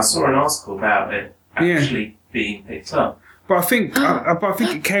thing. I saw an article about it actually being picked up. But I think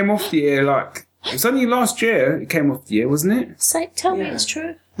it came off the air like it was only last year. It came off the air, wasn't it? Tell me it's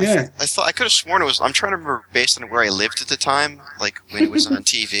true. Yeah. I could have sworn it was. I'm trying to remember based on where I lived at the time, like when it was on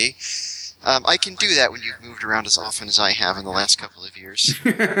TV. I can do that when you've moved around as often as I have in the last couple of years.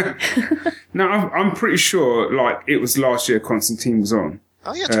 No, I'm pretty sure like it was last year Constantine was on.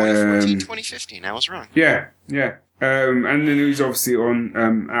 Oh yeah, 2014, 2015. I was wrong. Yeah. And then he was obviously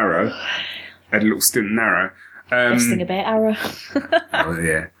on Arrow. Had a little stint in Arrow. Best thing about Arrow. Oh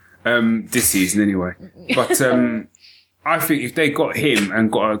yeah. This season anyway. But I think if they got him and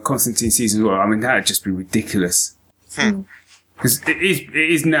got a Constantine season as well, I mean that'd just be ridiculous. Because it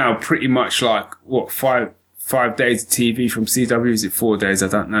is now pretty much like what 5 days of TV from CW. Is it 4 days? I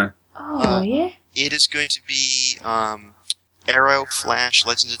don't know. Oh yeah. It is going to be Arrow, Flash,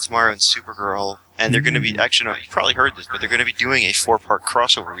 Legends of Tomorrow, and Supergirl, and they're going to be actually. No, you probably heard this, but they're going to be doing a 4-part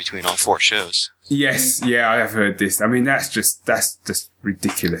crossover between all 4 shows. Yes, I have heard this. I mean, that's just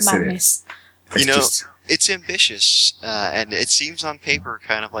ridiculous, Madness. Isn't it? It's ambitious, and it seems on paper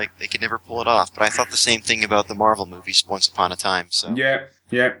kind of like they could never pull it off. But I thought the same thing about the Marvel movies Once Upon a Time. So yeah,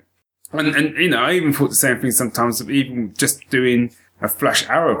 and I even thought the same thing sometimes. Even just doing a Flash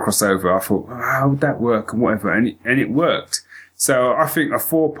Arrow crossover, I thought, how would that work and whatever, and it worked. So I think a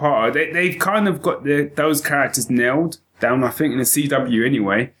 4-parter, they've kind of got those characters nailed down. I think in the CW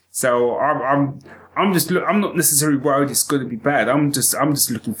anyway. So I'm not necessarily worried it's going to be bad. I'm just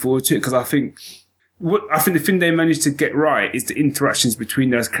looking forward to it because I think the thing they managed to get right is the interactions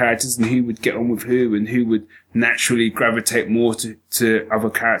between those characters and who would get on with who and who would naturally gravitate more to other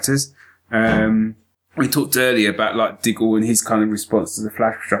characters. We talked earlier about like Diggle and his kind of response to the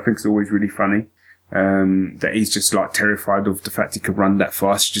Flash, which I think is always really funny. That he's just like terrified of the fact he could run that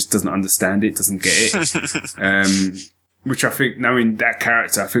fast. He just doesn't understand it, doesn't get it. Which I think, knowing that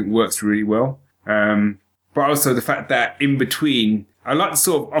character, I think works really well. But also the fact that in between, I like the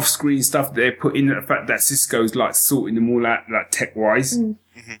sort of off-screen stuff that they put in, the fact that Cisco's like sorting them all out, like tech-wise.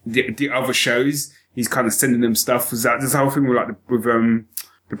 The other shows, he's kind of sending them stuff. There's the whole thing with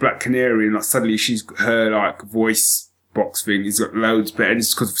the Black Canary, and like suddenly her like voice box thing has got loads better, and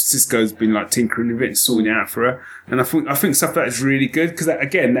it's because Cisco's been like tinkering with it and sorting it out for her. And I think stuff that is really good because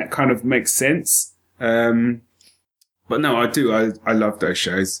that kind of makes sense. But no, I love those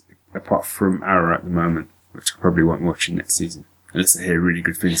shows apart from Arrow at the moment, which I probably won't watch watching next season unless I hear really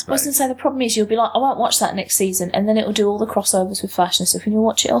good things about it. I was going to say, the problem is you'll be like, I won't watch that next season, and then it'll do all the crossovers with Flash and stuff, and you'll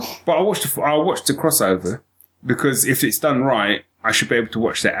watch it all. But I'll watch the crossover because if it's done right, I should be able to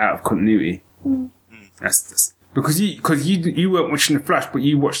watch that out of continuity. That's because you weren't watching the Flash, but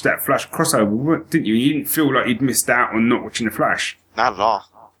you watched that Flash crossover, didn't you? You didn't feel like you'd missed out on not watching the Flash. Not at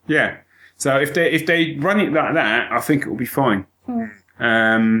all. Yeah. So if they run it like that, I think it will be fine.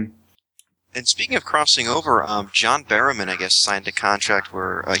 And speaking of crossing over, John Barrowman, I guess, signed a contract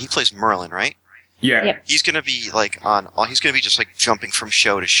where he plays Merlin, right? Yeah. Yep. He's going to be he's going to be just like jumping from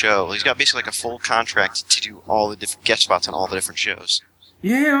show to show. He's got basically like a full contract to do all the different guest spots on all the different shows.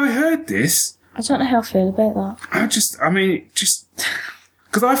 Yeah, I heard this. I don't know how I feel about that.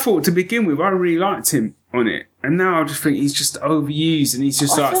 Because I thought to begin with, I really liked him on it. And now I just think he's just overused and he's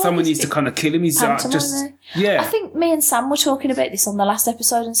just I like, feel like someone he's needs to kind of kill him. He's like, pantomime just, there. yeah. I think me and Sam were talking about this on the last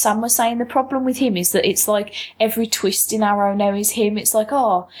episode, and Sam was saying the problem with him is that it's like every twist in Arrow now is him. It's like,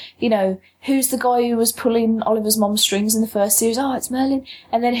 oh, you know, who's the guy who was pulling Oliver's mom's strings in the first series? Oh, it's Merlin.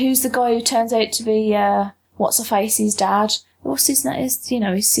 And then who's the guy who turns out to be, what's-her-face, dad? What's his name? Is, you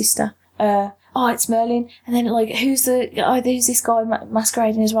know, his sister. Oh, it's Merlin. And then, like, who's this guy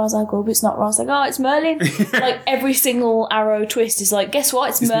masquerading as Ra's al Ghul, but it's not Ra's. Like, oh, it's Merlin. Like, every single Arrow twist is like, guess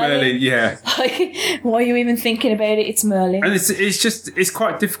what? It's Merlin. Yeah. Like, why are you even thinking about it? It's Merlin. And it's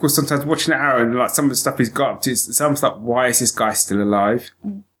quite difficult sometimes watching that Arrow and like some of the stuff he's got up to. It's almost like, why is this guy still alive?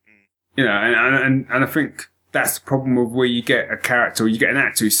 You know, and I think that's the problem of where you get a character or you get an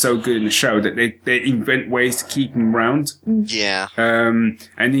actor who's so good in the show that they invent ways to keep him around. Yeah. And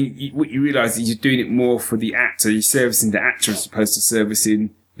what you realise is you're doing it more for the actor. You're servicing the actor as opposed to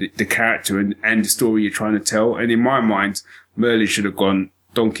servicing the character and the story you're trying to tell. And in my mind, Merlin should have gone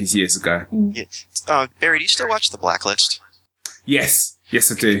donkeys years ago. Yeah. Barry, do you still watch The Blacklist? Yes, I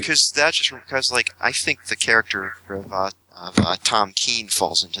do. Because like, I think the character of Tom Keene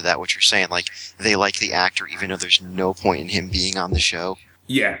falls into that, what you're saying. Like, they like the actor even though there's no point in him being on the show.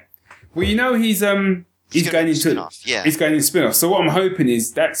 Yeah. Well, you know, he's going into spin-off. Yeah. He's going into spin-off. So what I'm hoping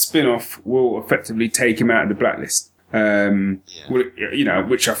is that spin-off will effectively take him out of the blacklist. Well, you know,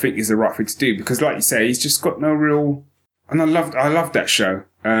 which I think is the right thing to do because, like you say, he's just got no real. And I loved that show.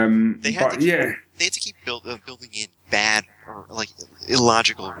 They had to keep building in bad or like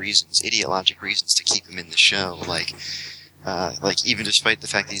illogical reasons, ideologic reasons to keep him in the show. Like even despite the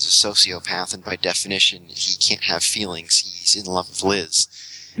fact that he's a sociopath and by definition he can't have feelings, he's in love with Liz.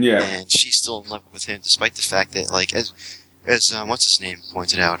 Yeah. And she's still in love with him despite the fact that, like, as what's his name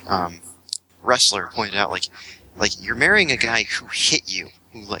pointed out, Wrestler pointed out, like you're marrying a guy who hit you,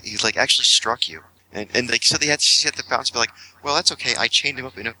 who like actually struck you. And like, so she had to bounce and be like, well, that's okay, I chained him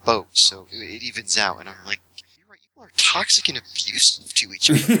up in a boat, so it evens out. And I'm like, you're right, you are toxic and abusive to each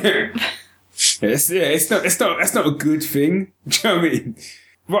other. It's not a good thing. Do you know what I mean?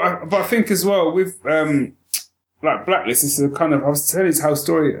 But I think as well with like Blacklist, it's a kind of, I was telling this whole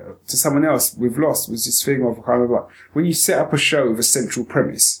story to someone else with Lost, was this thing of kind of like when you set up a show with a central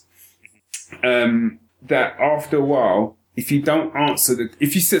premise, that after a while, if you don't answer I'll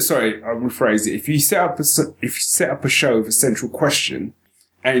rephrase it. If you set up a show with a central question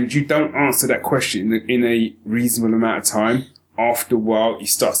and you don't answer that question in a reasonable amount of time, after a while, it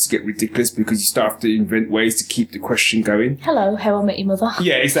starts to get ridiculous because you start to invent ways to keep the question going. Hello, How I Met Your Mother.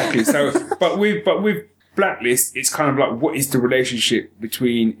 Yeah, exactly. So, but with Blacklist, it's kind of like, what is the relationship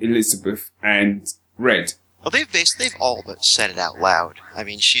between Elizabeth and Red? Well, they've all but said it out loud. I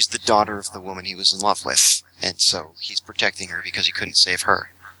mean, she's the daughter of the woman he was in love with, and so he's protecting her because he couldn't save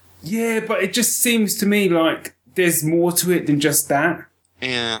her. Yeah, but it just seems to me like there's more to it than just that.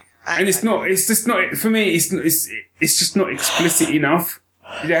 Yeah. And it's just not, for me, it's just not explicit enough.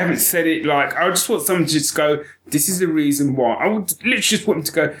 They haven't said it like, I just want someone to just go, this is the reason why. I would literally just want them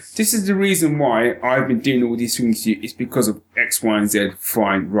to go, this is the reason why I've been doing all these things to you. It's because of X, Y, and Z.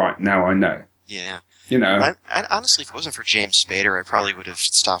 Fine, right, now I know. Yeah. You know? I honestly, if it wasn't for James Spader, I probably would have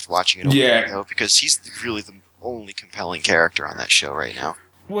stopped watching it a while ago because he's really the only compelling character on that show right now.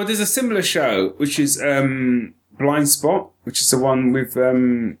 Well, there's a similar show, which is Blind Spot, which is the one with...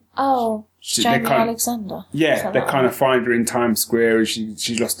 Jamie Alexander. Yeah, they kind of find her in Times Square and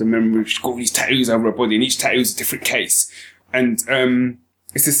she's lost her memory. She's got all these tattoos over her body and each tattoo is a different case. And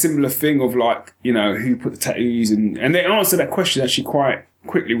it's a similar thing of like, you know, who put the tattoos and they answer that question actually quite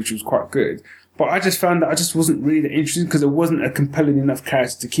quickly, which was quite good. But I just found that I just wasn't really that interested because there wasn't a compelling enough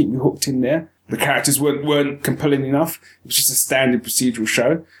character to keep me hooked in there. The characters weren't compelling enough. It was just a standard procedural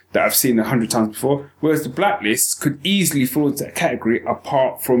show that I've seen 100 times before. Whereas The Blacklist could easily fall into that category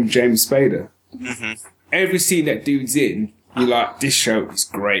apart from James Spader. Mm-hmm. Every scene that dude's in, you're like, this show is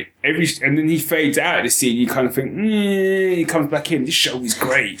great. And then he fades out of the scene, you kind of think, he comes back in, this show is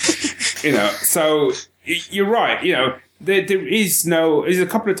great. You know, so you're right, you know, there's a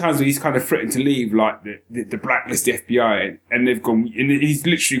couple of times where he's kind of threatened to leave, like the Blacklist, the FBI, and they've gone, and he's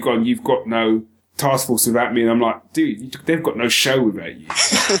literally gone, you've got no task force without me, and I'm like, dude, they've got no show without you.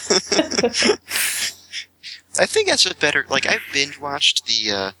 I think that's a better, like, I binge watched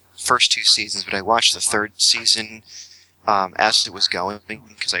the first 2 seasons, but I watched the 3rd season as it was going,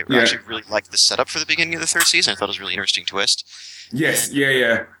 because I actually really liked the setup for the beginning of the 3rd season. I thought it was a really interesting twist. Yes,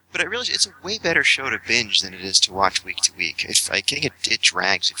 yeah. But I realized it's a way better show to binge than it is to watch week to week. I think it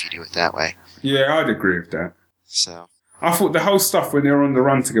drags if you do it that way. Yeah, I'd agree with that. So I thought the whole stuff when they were on the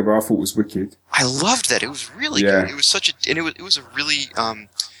run together, I thought was wicked. I loved that. It was really Yeah. good. It was such a, and it was a really,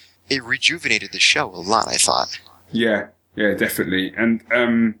 it rejuvenated the show a lot, I thought. Yeah, definitely. And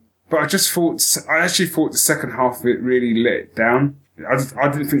but I actually thought the second half of it really let it down. I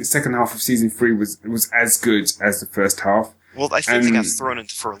didn't think the second half of season 3 was as good as the first half. Well, I think they got thrown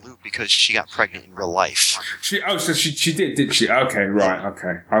into for a loop because she got pregnant in real life. So she did she? Okay, right,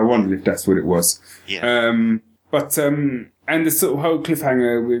 okay. I wondered if that's what it was. Yeah. But and the sort of whole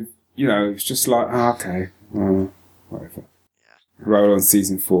cliffhanger with, it's just like, okay, whatever. Yeah. Roll on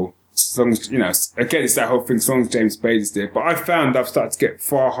season 4. As long as, again, it's that whole thing, as long as James Spader's there. But I found I've started to get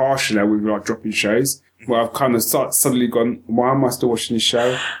far harsher now with like dropping shows, where I've kind of suddenly gone, why am I still watching this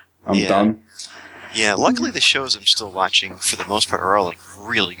show? I'm done. Yeah, luckily the shows I'm still watching, for the most part, are all like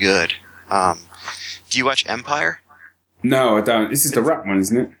really good. Do you watch Empire? No, I don't. This is the rap one,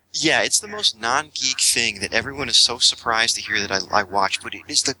 isn't it? Yeah, it's the most non-geek thing that everyone is so surprised to hear that I watched, but it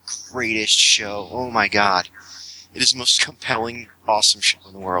is the greatest show. Oh my god. It is the most compelling, awesome show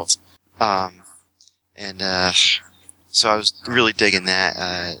in the world. So I was really digging that.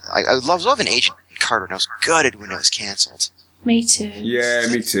 I was loving Agent Carter, and I was gutted when it was canceled. Me too. Yeah,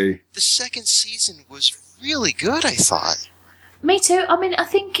 me too. The second season was really good, I thought. Me too. I mean, I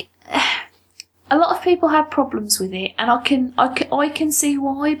think a lot of people had problems with it, and I can see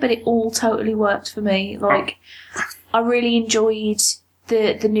why, but it all totally worked for me. Like, I really enjoyed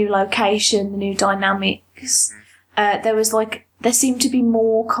the new location, the new dynamics. There seemed to be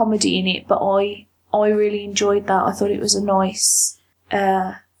more comedy in it, but I really enjoyed that. I thought it was a nice.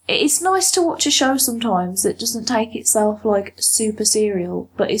 It's nice to watch a show sometimes that doesn't take itself like super serial,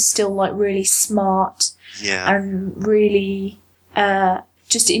 but is still like really smart. Yeah. And really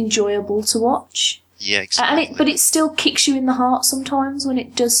just enjoyable to watch. Yeah, exactly. But it still kicks you in the heart sometimes when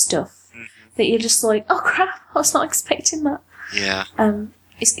it does stuff that you're just like, oh crap, I was not expecting that. Yeah.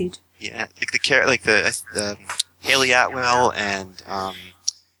 It's good. Yeah, the Haley Atwell and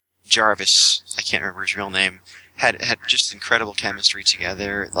Jarvis, I can't remember his real name, had just incredible chemistry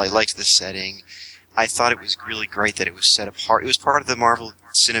together. I liked the setting. I thought it was really great that it was set apart. It was part of the Marvel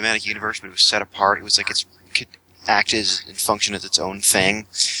Cinematic Universe, but it was set apart. It was like it could act as and function as its own thing.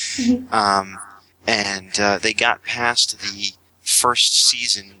 Mm-hmm. They got past the first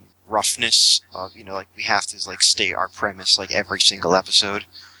season roughness of, like, we have to like state our premise like every single episode.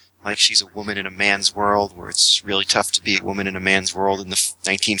 Like, she's a woman in a man's world, where it's really tough to be a woman in a man's world in the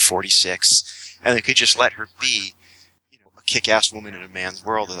 1946, and they could just let her be, a kick-ass woman in a man's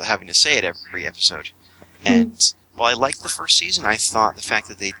world without having to say it every episode. And while I liked the first season, I thought the fact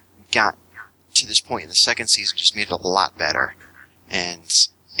that they got to this point in the second season just made it a lot better. And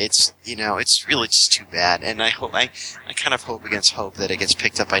it's really just too bad. And I kind of hope against hope that it gets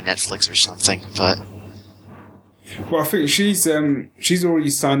picked up by Netflix or something, but. Well, I think she's already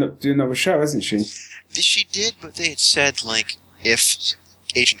signed up to do another show, hasn't she? She did, but they had said, like, if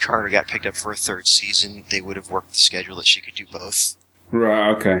Agent Carter got picked up for a third season, they would have worked the schedule that she could do both. Right,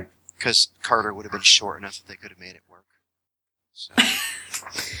 okay. Because Carter would have been short enough that they could have made it work. So.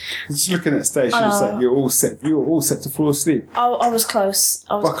 Just looking at the stage, it's like you're all set to fall asleep. I was close.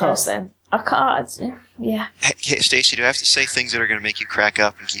 Then. I can't. Yeah. Hey, Stacey, do I have to say things that are going to make you crack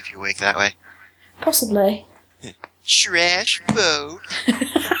up and keep you awake that way? Possibly. Trash boat.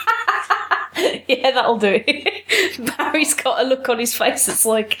 Yeah, that'll do it. Barry's got a look on his face that's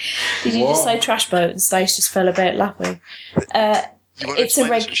like, did you just say trash boat? And Stace just fell about laughing. You want to explain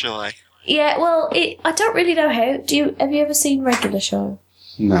this, or shall I? Yeah, well, I don't really know how. Have you ever seen Regular Show?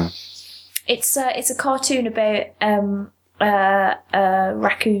 No. It's a cartoon about a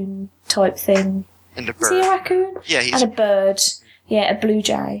raccoon type thing. And a bird. Is he a raccoon? Yeah, and a bird. Yeah, a blue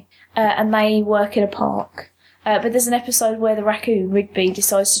jay. And they work in a park. But there's an episode where the raccoon, Rigby,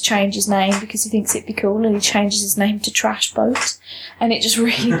 decides to change his name because he thinks it'd be cool, and he changes his name to Trash Boat. And it just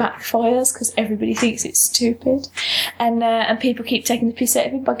really backfires because everybody thinks it's stupid. And people keep taking the piss out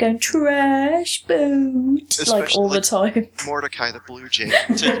of him by going, Trash Boat, especially, like all the time. Mordecai the Blue Jay,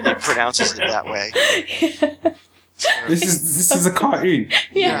 he pronounces it that way. Yeah. This is a cartoon?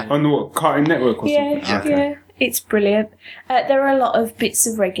 Yeah. On what, Cartoon Network or something? Yeah. It's brilliant. There are a lot of bits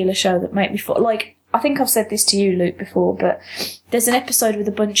of Regular Show that make me feel like, I think I've said this to you, Luke, before, but there's an episode with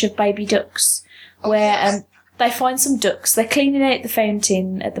a bunch of baby ducks where they find some ducks. They're cleaning out the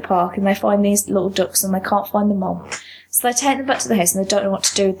fountain at the park, and they find these little ducks, and they can't find the mom. So they take them back to the house, and they don't know what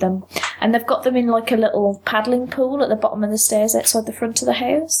to do with them. And they've got them in like a little paddling pool at the bottom of the stairs outside the front of the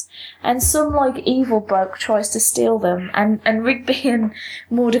house. And some like evil bloke tries to steal them, and Rigby and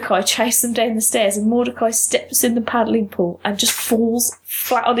Mordecai chase them down the stairs, and Mordecai steps in the paddling pool and just falls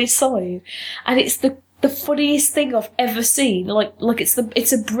flat on his side. And it's the the funniest thing I've ever seen. Like it's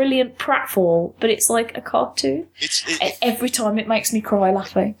a brilliant pratfall, but it's like a cartoon. Every time it makes me cry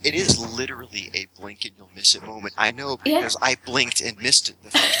laughing. It is literally a blink and you'll miss it moment. I know because I blinked and missed it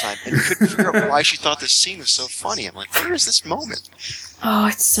the first time and couldn't figure out why she thought this scene was so funny. I'm like, where is this moment? Oh,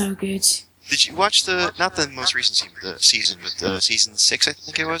 it's so good. Did you watch not the most recent season, but season 6, I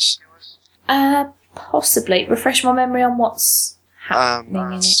think it was? Possibly. Refresh my memory on what's happening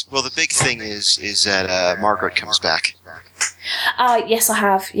in it. Well, the big thing is that Margaret comes back. Yes, I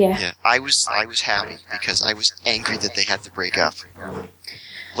have. Yeah. Yeah, I was happy because I was angry that they had to break up.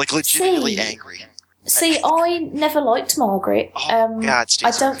 Like legitimately angry. See, I never liked Margaret. Oh God,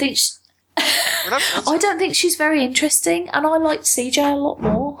 I don't think. I don't think she's very interesting, and I liked CJ a lot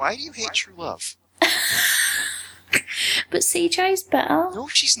more. Why do you hate True Love? But CJ's better. No,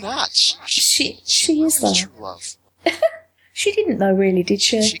 she's not. She is though. True Love. She didn't though, really, did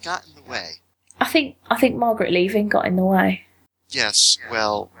she? She got in the way. I think Margaret leaving got in the way. Yes.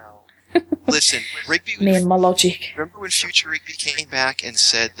 Well, listen, Rigby. Me and my logic. Remember when Future Rigby came back and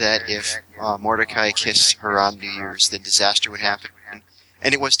said that if Mordecai kissed her on New Year's, then disaster would happen?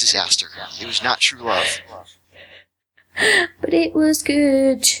 And it was disaster. It was not true love. But it was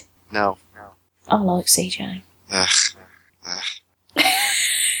good. No. I like CJ. Ugh.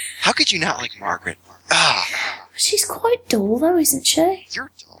 How could you not like Margaret? Ah. She's quite dull, though, isn't she?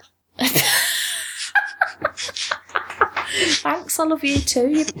 You're dull. Thanks, I love you too,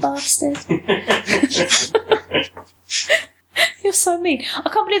 you bastard. You're so mean. I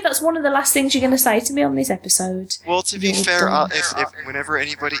can't believe that's one of the last things you're going to say to me on this episode. Well, to be fair, if whenever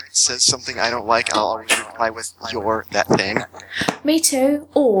anybody says something I don't like, I'll always reply with "your that thing." Me too.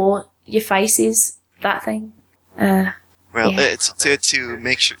 Or your face is that thing. Well, yeah. it's to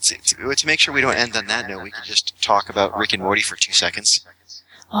make sure we don't end on that note. We can just talk about Rick and Morty for 2 seconds.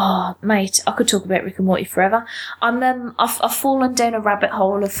 Oh, mate, I could talk about Rick and Morty forever. I've fallen down a rabbit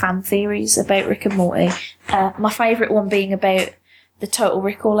hole of fan theories about Rick and Morty. My favourite one being about the Total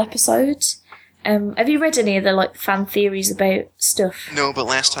Recall episode. Have you read any of the fan theories about stuff? No, but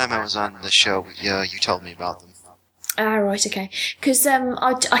last time I was on the show, you told me about them. Ah, right, okay. Because I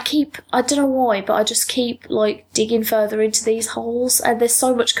don't know why, but I just keep digging further into these holes, and there's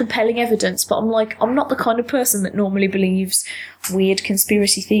so much compelling evidence. But I'm not the kind of person that normally believes weird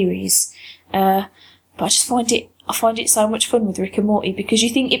conspiracy theories. But I just find it so much fun with Rick and Morty because you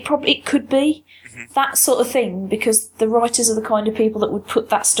think it could be that sort of thing because the writers are the kind of people that would put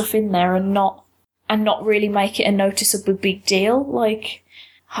that stuff in there and not really make it a noticeable big deal.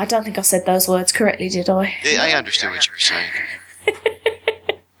 I don't think I said those words correctly, did I? I understood what you were saying.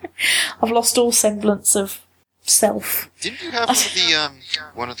 I've lost all semblance of self. Didn't you have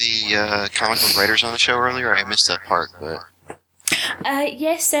one of the comic book writers on the show earlier? I missed that part, but...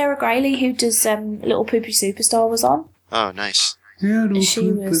 Yes, Sarah Grayley, who does Little Poopy Superstar, was on. Oh, nice. Little she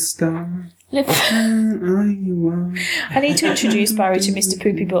superstar. I need to introduce Barry to Mr.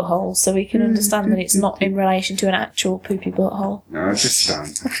 Poopy Butthole so he can understand that it's not in relation to an actual poopy butthole. No, just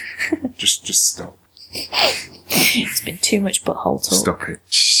stand. just stop. It's been too much butthole talk. Stop it.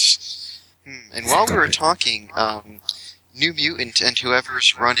 And while we were talking, New Mutant and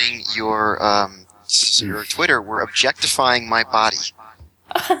whoever's running your Twitter were objectifying my body.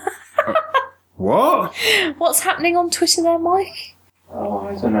 What? What's happening on Twitter there, Mike? Oh,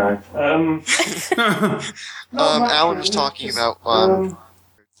 I don't know. Alan was talking about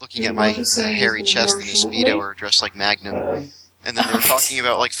looking at my hairy chest in a Speedo or dressed like Magnum. And then they were talking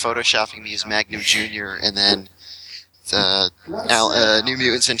about photoshopping me as Magnum Jr. And then New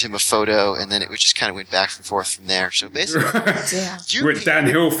Mutant sent him a photo, and then it just kind of went back and forth from there. So basically, went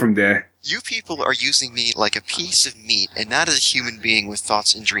downhill from there. You people are using me like a piece of meat, and not as a human being with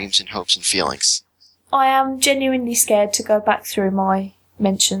thoughts and dreams and hopes and feelings. I am genuinely scared to go back through my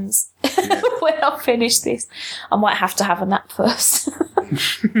mentions when I finish this. I might have to have a nap first.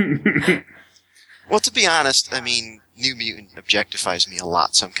 Well, to be honest, I mean, New Mutant objectifies me a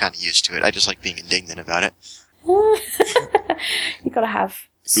lot, so I'm kind of used to it. I just like being indignant about it. You gotta have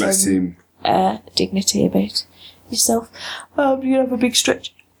some dignity about yourself. You have a big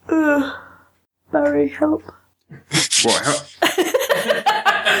stretch. Barry, help. What? Help?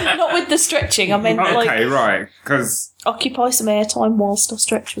 Not with the stretching. I meant okay, right. Because occupy some airtime whilst I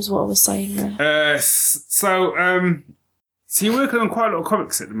stretch was what I was saying there. So you're working on quite a lot of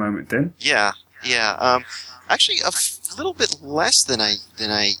comics at the moment, then? Yeah. Actually, a little bit less than I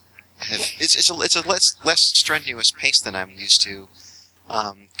have. It's a less strenuous pace than I'm used to.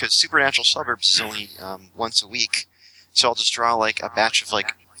 Because Supernatural Suburbs is only once a week, so I'll just draw a batch of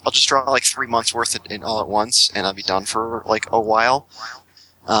I'll just draw 3 months worth in all at once, and I'll be done for a while.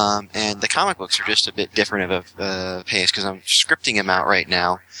 And the comic books are just a bit different of a pace because I'm scripting them out right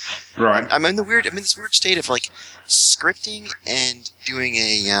now. Right. I'm in this weird state of like scripting and doing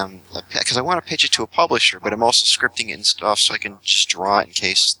because I want to pitch it to a publisher, but I'm also scripting it and stuff so I can just draw it in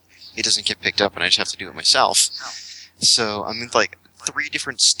case it doesn't get picked up and I just have to do it myself. So I'm in like 3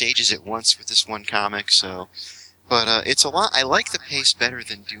 different stages at once with this one comic. So, but it's a lot. I like the pace better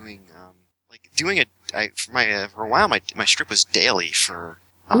than doing for a while my strip was daily for.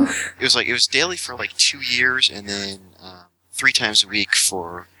 It was daily for like 2 years, and then 3 times a week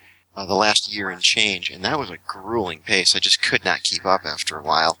for the last year and change, and that was a grueling pace. I just could not keep up after a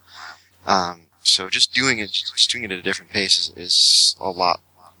while. So just doing it at a different pace is a lot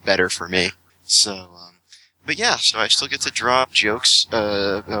better for me. So, but yeah, so I still get to draw jokes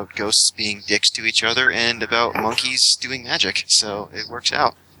about ghosts being dicks to each other and about monkeys doing magic. So it works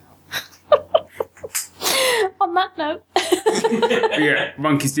out. On that note. Yeah,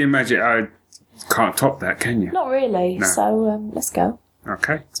 monkeys doing magic. I can't top that, can you? Not really. No. So let's go.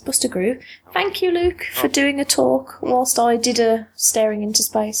 Okay. Let's bust a groove. Thank you, Luke, for doing a talk whilst I did a staring into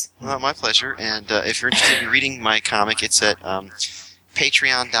space. Well, my pleasure. And if you're interested in reading my comic, it's at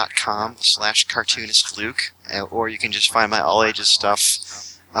patreon.com/cartoonistluke, or you can just find my all ages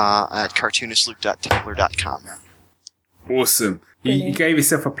stuff at cartoonistluke.tumblr.com. Awesome. You gave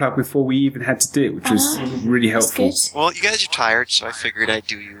yourself a plug before we even had to do it, which was really helpful. That's good. Well, you guys are tired, so I figured I'd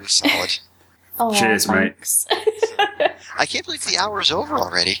do you a solid. Oh, Cheers, thanks. I can't believe the hour is over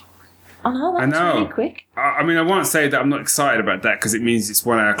already. I know, that was really quick. I mean, I won't say that I'm not excited about that because it means it's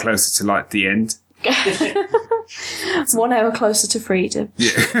 1 hour closer to like the end. 1 hour closer to freedom.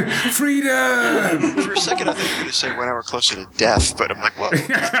 Yeah. Freedom! For a second, I thought you were going to say 1 hour closer to death, but I'm like, whoa.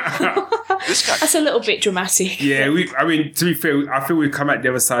 This guy. That's a little bit dramatic. Yeah, I mean, to be fair, I feel we've come out the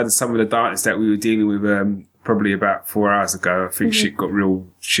other side of some of the darkness that we were dealing with probably about 4 hours ago. I think shit got real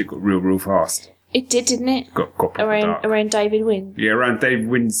fast. It did, didn't it? Got proper dark. Around David Wynn. Yeah, around David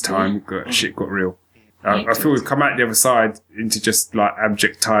Wynn's time, shit got real. I feel we've come out the other side into just like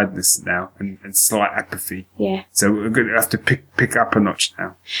abject tiredness now and slight apathy. Yeah. So we're going to have to pick up a notch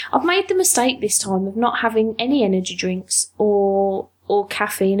now. I've made the mistake this time of not having any energy drinks or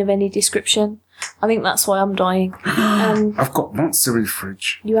caffeine of any description. I think that's why I'm dying. I've got Monster in the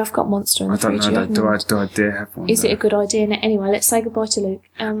fridge. You have got Monster in the fridge. I don't know. Do I dare have one? Is it a good idea? Anyway, let's say goodbye to Luke.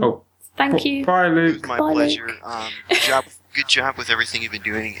 Thank you. Bye, Luke. My Bye, pleasure. Luke. Good job with everything you've been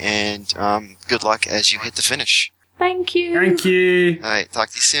doing, and good luck as you hit the finish. Thank you. Thank you. All right, talk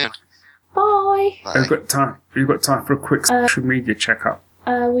to you soon. Bye. Bye. We've got time for a quick social media checkup.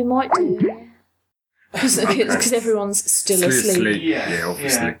 We might do. Because everyone's still asleep. Yeah,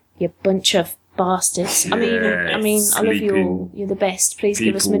 obviously. Yeah. You bunch of bastards. I mean, I love you sleeping all. You're the best. Please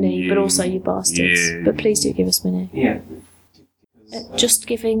give us people, money, but also you bastards. yeah. But please do give us money. Yeah. At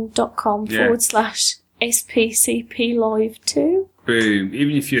justgiving.com/SPCP Live 2. Boom.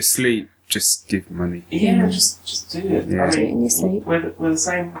 Even if you're asleep, just give money. Yeah, just do it. Yeah. Do it in your sleep. We're the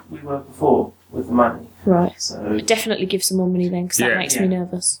same we were before with the money. Right. So, Definitely give some more money then, because that Yeah. makes me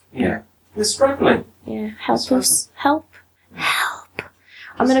nervous. yeah. We're struggling. Yeah, help us. Help.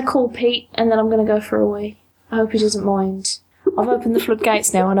 I'm going to call Pete and then I'm going to go for a wee. I hope he doesn't mind. I've opened the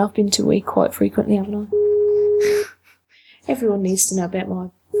floodgates now and I've been to wee quite frequently, haven't I? Everyone needs to know about my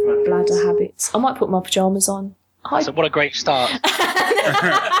bladder habits. I might put my pyjamas on. Hi. So what a great start.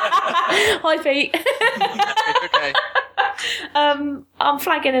 Hi, Pete. Okay. I'm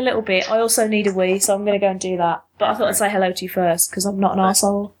flagging a little bit. I also need a wee, so I'm going to go and do that. But I thought I'd say hello to you first because I'm not an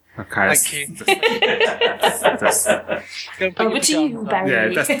arsehole. Okay. Thank you. That's, Go and put Over your to you, pajamas on.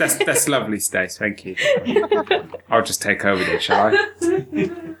 Barry. yeah, that's lovely, Stace. Thank you. I'll just take over then, shall I?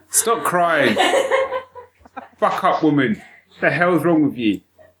 Stop crying. Fuck up, woman. The hell's wrong with you?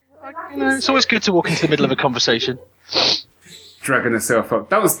 You know, it's always good to walk into the middle of a conversation. Dragging herself up.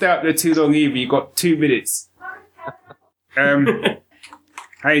 Don't stay up there too long either. You got 2 minutes. How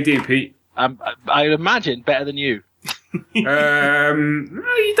you doing, Pete? I imagine better than you. No,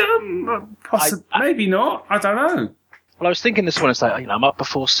 you don't. Maybe not. I don't know. Well, I was thinking this morning, it's like, I'm up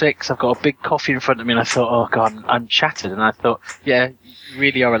before 6, I've got a big coffee in front of me, and I thought, oh, God, I'm shattered. And I thought, yeah, you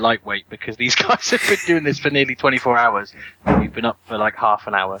really are a lightweight, because these guys have been doing this for nearly 24 hours, and you've been up for like half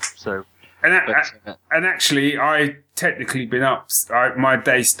an hour, so... And actually, I technically been up. My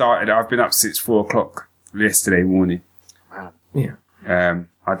day started. I've been up since 4 o'clock yesterday morning. Wow. Yeah.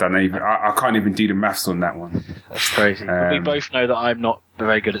 I don't even. I can't even do the maths on that one. That's crazy. But we both know that I'm not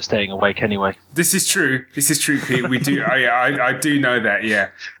very good at staying awake anyway. This is true, Pete. We do. I do know that. Yeah,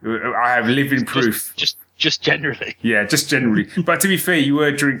 I have living proof. Just generally. Yeah, just generally. But to be fair, you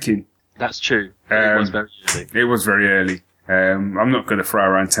were drinking. That's true. It was very early. It was very early. I'm not going to throw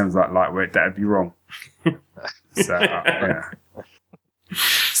around terms like lightweight. That'd be wrong. So, yeah.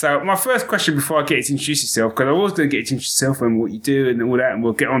 So my first question before I get you to introduce yourself, because I was going to get you to introduce yourself and what you do and all that, and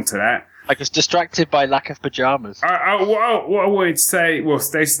we'll get on to that. I was distracted by lack of pajamas. What I wanted to say, well,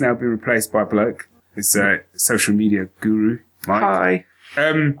 Stacey's now been replaced by a bloke. It's a social media guru, Mike.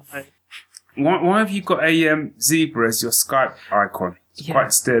 Hi. Why have you got a zebra as your Skype icon? It's quite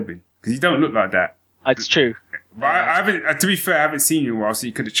disturbing, because you don't look like that. It's true. But I haven't, to be fair, I haven't seen you in a while, so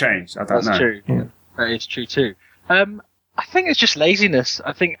you could have changed. I don't know. That's true. Yeah. That is true too. I think it's just laziness.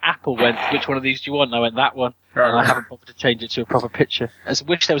 I think Apple went, which one of these do you want? And I went, that one. And I haven't bothered to change it to a proper picture. I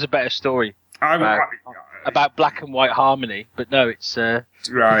wish there was a better story about black and white harmony, but no, it's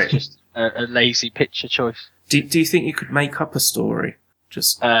just a lazy picture choice. Do you think you could make up a story?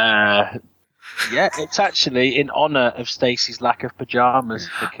 Just Yeah, it's actually in honour of Stacey's lack of pajamas,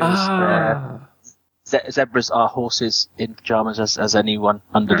 because zebras are horses in pajamas, as anyone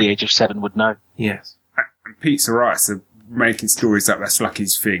under the age of 7 would know. yes. And Pete's alright, so making stories up, that's like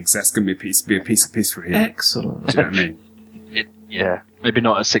his thing, so that's going to be a piece of piss for him. Excellent. Do you know what I mean? Yeah, maybe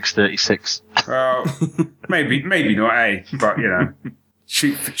not at 6:36. Well, maybe not, but, you know,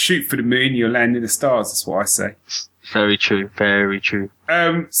 shoot for the moon, you'll land in the stars, that's what I say. Very true, very true.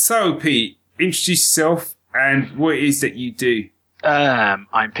 So, Pete, introduce yourself and what it is that you do.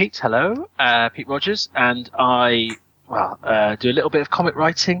 I'm Pete, hello, Pete Rogers, and I do a little bit of comic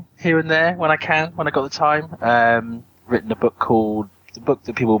writing here and there when I got the time. Written a book called, the book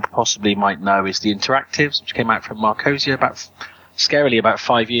that people possibly might know is The Interactives, which came out from Marcosia scarily about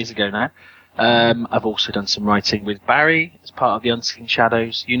 5 years ago now. I've also done some writing with Barry as part of the Unseen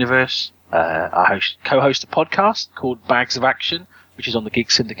Shadows universe. I co-host a podcast called Bags of Action, which is on the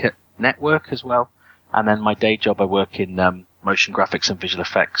Geek Syndicate network as well. And then my day job, I work in motion graphics and visual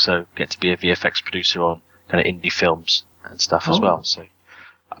effects, so get to be a VFX producer on kind of indie films and stuff as well. So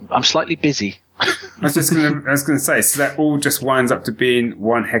I'm slightly busy. I was going to say, so that all just winds up to being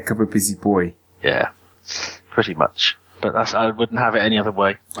one heck of a busy boy. Yeah, pretty much. But I wouldn't have it any other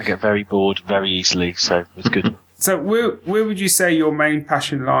way. I get very bored very easily, so it's good. So where would you say your main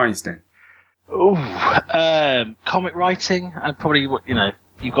passion lies then? Comic writing, and probably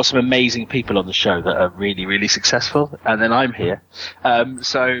you've got some amazing people on the show that are really, really successful, and then I'm here.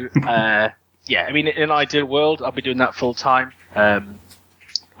 Yeah, I mean, in an ideal world, I'll be doing that full time.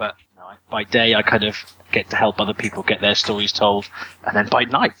 But by day, I kind of get to help other people get their stories told, and then by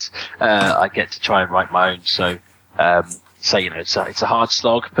night, I get to try and write my own. So, it's a hard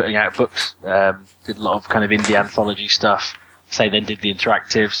slog putting out books. Did a lot of kind of indie anthology stuff. Then did the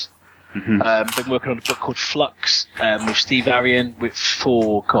interactives. Mm-hmm. Been working on a book called Flux with Steve Arian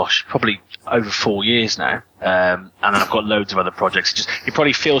for probably over 4 years now. And then I've got loads of other projects. It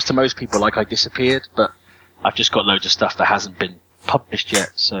probably feels to most people like I disappeared, but I've just got loads of stuff that hasn't been published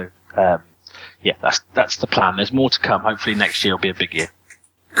yet. So, that's the plan. There's more to come. Hopefully next year will be a big year.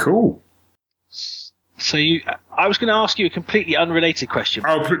 Cool. So I was going to ask you a completely unrelated question.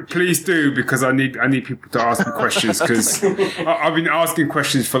 Oh, please do, because I need people to ask me questions, because I've been asking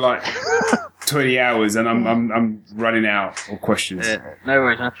questions for like 20 hours and I'm running out of questions. No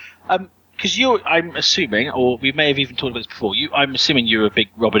worries. Because I'm assuming, or we may have even talked about this before. I'm assuming you were a big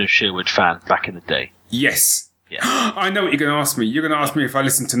Robin of Sherwood fan back in the day. Yes. Yeah. I know what you're going to ask me. You're going to ask me if I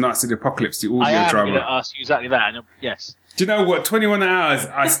listened to Knights of the Apocalypse, the audio drama. I'm going to ask you exactly that. And yes. Do you know what? 21 hours,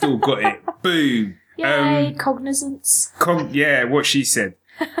 I still got it. Boom. Yay, cognizance. What she said.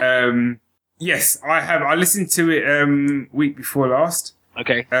 Yes, I have. I listened to it week before last.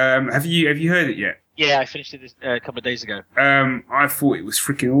 Okay. Have you heard it yet? Yeah, I finished it a couple of days ago. I thought it was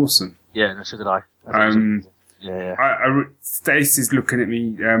freaking awesome. Yeah, no, so did I. Stacey's looking at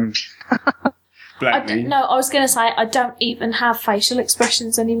me blankly. I was going to say, I don't even have facial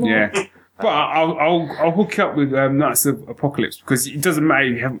expressions anymore. Yeah. But I'll hook you up with Knights of Apocalypse, because it doesn't matter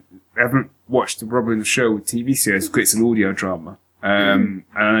if you haven't watched the Robin of Sherwood TV series, because it's an audio drama. And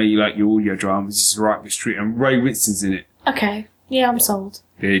I know you like your audio dramas. It's right up the street, and Ray Winston's in it. Okay. Yeah, I'm sold.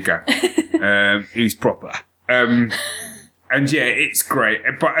 There you go. He's proper. And yeah, it's great.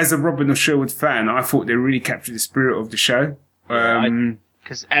 But as a Robin of Sherwood fan, I thought they really captured the spirit of the show.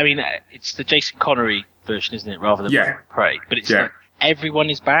 Because, it's the Jason Connery version, isn't it, rather than Prey? But it's like everyone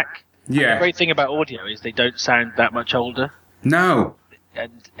is back. Yeah. And the great thing about audio is they don't sound that much older. No.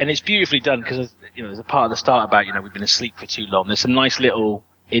 And it's beautifully done, because there's a part at the start about we've been asleep for too long. There's some nice little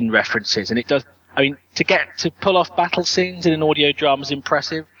in references, and it does. To pull off battle scenes in an audio drama is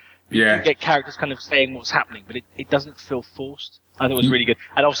impressive. Yeah. You get characters kind of saying what's happening, but it doesn't feel forced. I thought it was really good,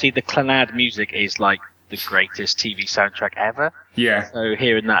 and obviously the Clannad music is like the greatest TV soundtrack ever. Yeah. So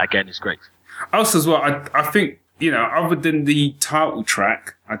hearing that again is great. Also, as well, I think other than the title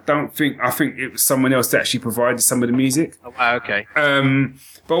track, I think it was someone else that actually provided some of the music. Oh, wow, okay.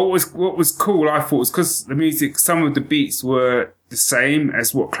 But what was cool, I thought, was because the music, some of the beats were the same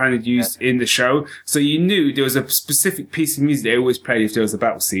as what Clan had used in the show. So you knew there was a specific piece of music they always played if there was a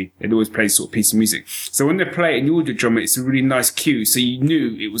battle scene. They'd always play sort of piece of music. So when they play it in the audio drama, it's a really nice cue. So you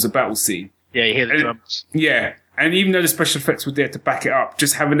knew it was a battle scene. Yeah, you hear the drums. Yeah. And even though the special effects were there to back it up,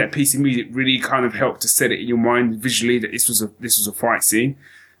 just having that piece of music really kind of helped to set it in your mind visually that this was a fight scene.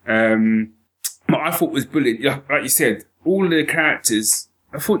 What I thought was brilliant. Like you said, all of the characters,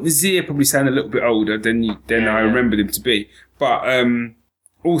 I thought Nazir probably sounded a little bit older than I remembered him to be. But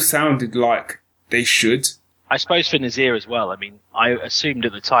all sounded like they should. I suppose for Nazir as well. I mean, I assumed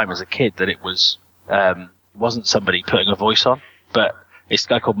at the time as a kid that it was wasn't somebody putting a voice on, but it's a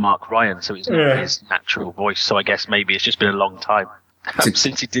guy called Mark Ryan, so it's not his natural voice. So I guess maybe it's just been a long time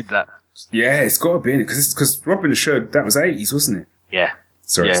since he did that. Yeah, it's got to be in it because Robin the Show, that was 80s, wasn't it? Yeah.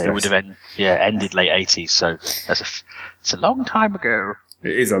 Sorry, yeah, it would have ended late 80s. So it's a long time ago.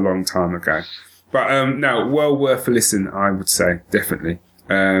 It is a long time ago. But no, well worth a listen, I would say, definitely.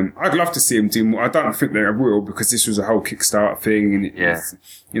 I'd love to see him do more. I don't think they will because this was a whole Kickstarter thing,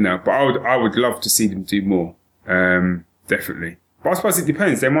 and but I would love to see them do more, definitely. But I suppose it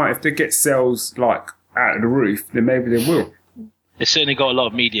depends. They might, if they get sales like out of the roof, then maybe they will. It's certainly got a lot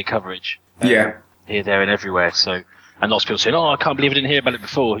of media coverage. Here, there, and everywhere. So, and lots of people saying, "Oh, I can't believe I didn't hear about it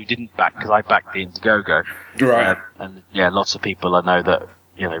before." Who didn't back? Because I backed the Indiegogo, right? And lots of people I know that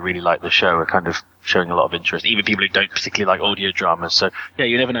really like the show are kind of showing a lot of interest. Even people who don't particularly like audio dramas. So,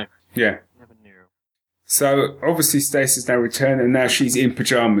 you never know. Yeah. Never knew. So obviously Stacey's now returned, and now she's in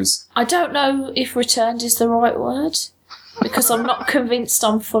pajamas. I don't know if returned is the right word because I'm not convinced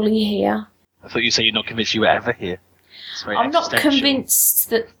I'm fully here. I thought you'd say you're not convinced you were ever here. I'm not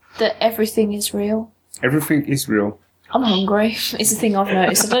convinced that everything is real. Everything is real. I'm hungry. It's the thing I've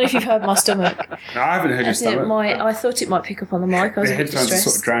noticed. I don't know if you've heard my stomach. No, I haven't heard your stomach. I thought it might pick up on the mic. I was the a bit headphones are distressed.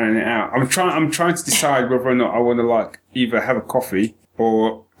 sort of drowning it out. I'm trying to decide whether or not I want to either have a coffee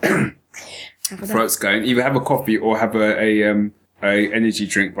or throat's going. Either have a coffee or have a energy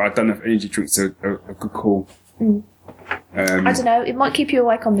drink. But I don't know if energy drinks are a good call. I don't know. It might keep you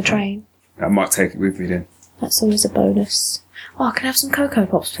awake on the train. I might take it with me then. That's always a bonus. Oh, can I have some Cocoa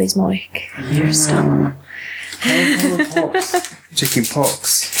Pops, please, Mike? You're a star. Chicken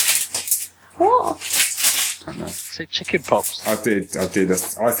pox. What? I don't know. Say chicken pops. I did. I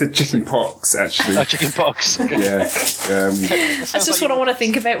said chicken pox, actually. Oh, chicken pox. Yeah. That's just what I want to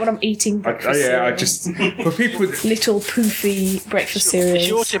think about when I'm eating breakfast cereal. For people... Little poofy breakfast cereals. It's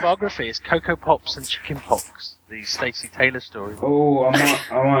your autobiography. It's Cocoa Pops and Chicken Pox. The Stacey Taylor story. Oh, I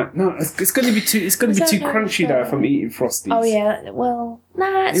might. No, it's going to be too crunchy though if I'm eating Frosties. Oh yeah. Well,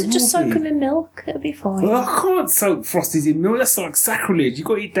 it's just soak them in milk. It'll be fine. Well, I can't soak Frosties in milk. That's like sacrilege. You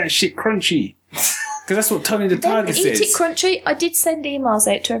got to eat that shit crunchy. Because that's what Tony the Tiger says. Eat it crunchy. I did send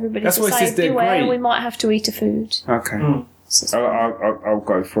emails out to everybody That's to why it say, says they're beware, great. we might have to eat a food. Okay. I'll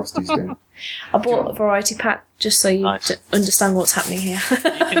go Frosties then. I bought a variety pack just so you understand what's happening here.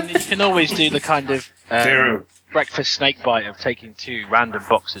 You can always do the kind of breakfast snake bite of taking two random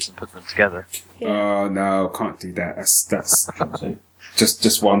boxes and putting them together. Oh no, can't do that. That's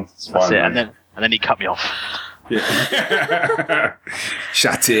just one. That's it. And then he cut me off. Yeah.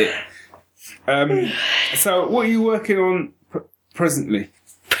 Shut it. So what are you working on presently?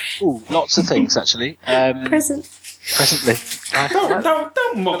 Ooh, lots of things actually. Presently.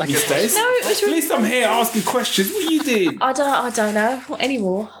 Don't mock me, Stace. No, it was At least I'm here asking questions. What you did? I don't know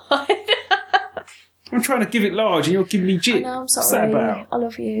anymore. I'm trying to give it large, and you're giving me jit. No, I'm What's that sorry. about? I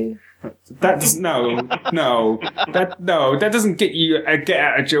love you. That doesn't. That doesn't get you a get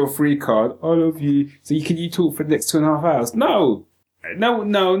out of jail free card. I love you. So you talk for the next 2.5 hours? No. Don't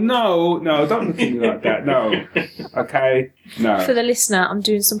look at me like that. No. Okay. No. For the listener, I'm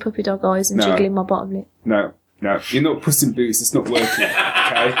doing some puppy dog eyes and jiggling my bottom lip. No. You're not Puss in Boots. It's not working.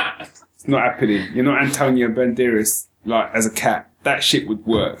 Okay. It's not happening. You're not Antonio Banderas as a cat. That shit would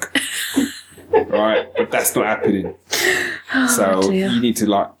work. Right, but that's not happening. So dear. you need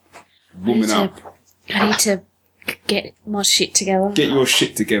to woman up. I need to get my shit together. Get your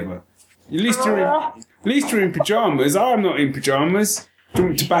shit together. At least you're in pajamas. I'm not in pajamas. Do you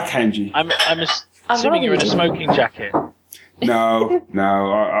want me to backhand you? I'm assuming you're in a smoking jacket. No.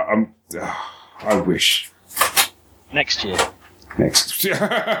 I wish. Next year. Next year.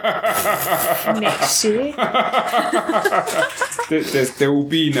 Next year. There will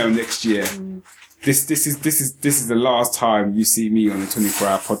be no next year. This is the last time you see me on a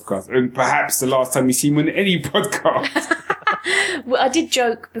 24-hour podcast, and perhaps the last time you see me on any podcast. Well, I did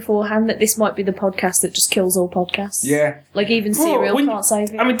joke beforehand that this might be the podcast that just kills all podcasts. Yeah. Like even Serial can't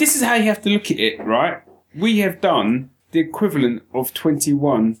save it. I mean, this is how you have to look at it, right? We have done the equivalent of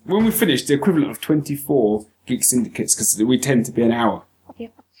 21. When we finish, the equivalent of 24 Geek Syndicates, because we tend to be an hour.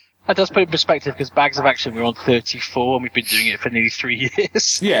 That does put it in perspective, because Bags of Action, we're on 34, and we've been doing it for nearly 3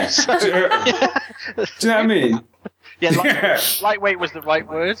 years. Yeah. Do you know what I mean? Yeah, lightweight was the right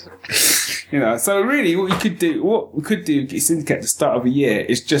word. You know, so really, what we could do, Geek Syndicate at the start of a year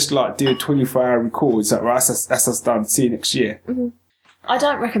is just like do a 24-hour record. It's like, right, that's us done. See you next year. Mm-hmm. I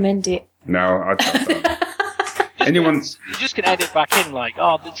don't recommend it. No, I don't. Anyone? You just can edit back in like,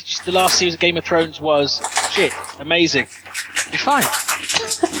 oh, the last season of Game of Thrones was shit, amazing. You're fine.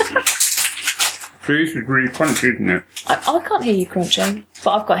 This is really crunchy, isn't it? I can't hear you crunching,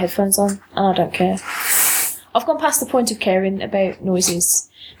 but I've got headphones on and I don't care. I've gone past the point of caring about noises.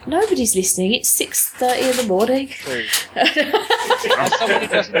 Nobody's listening. It's 6:30 in the morning. As someone who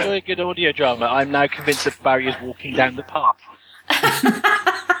does enjoy a good audio drama, I'm now convinced that Barry is walking down the path.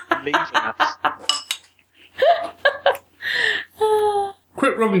 Leaving us.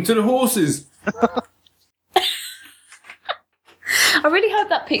 Quick, Robin, to the horses. I really hope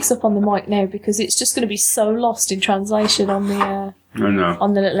that picks up on the mic now, because it's just going to be so lost in translation on the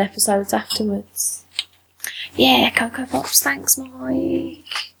on the little episodes afterwards. Yeah, Cocoa Pops, thanks, Mike.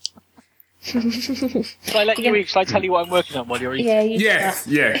 Shall I let you eat? Shall I tell you what I'm working on while you're eating? Yeah,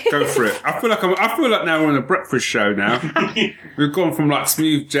 you go for it. I feel like now we're on a breakfast show now. We've gone from like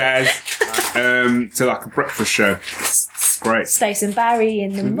smooth jazz to like a breakfast show. It's great. Stace and Barry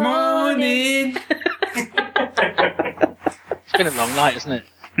in the morning. It's been a long night, isn't it?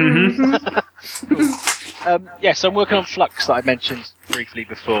 Mm-hmm. So I'm working on Flux that I mentioned briefly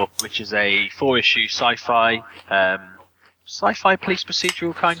before, which is a 4-issue sci-fi police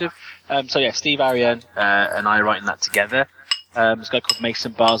procedural kind of. Steve Arian and I are writing that together. There's a guy called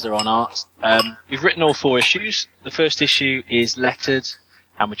Mason Barza on art. We've written all 4 issues. The first issue is lettered,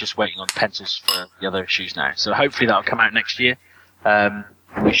 and we're just waiting on pencils for the other issues now. So hopefully that'll come out next year.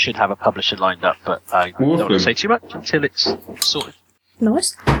 We should have a publisher lined up, but I don't want to say too much until it's sorted.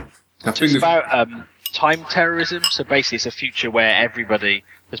 Nice. It's about time terrorism. So basically it's a future where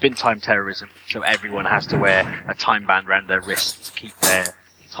there's been time terrorism, so everyone has to wear a time band around their wrist to keep their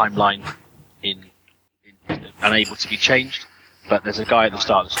timeline unable to be changed. But there's a guy at the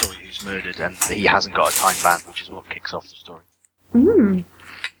start of the story who's murdered, and he hasn't got a time band, which is what kicks off the story.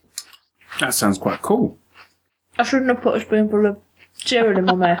 That sounds quite cool. I shouldn't have put a spoonful of cereal in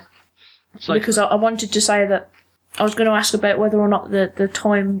my mouth. Because I wanted to say that I was going to ask about whether or not the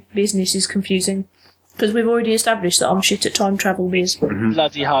time business is confusing. Because we've already established that I'm shit at time travel biz.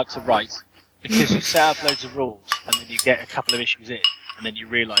 Bloody hard to write. Because you set up loads of rules, and then you get a couple of issues in, and then you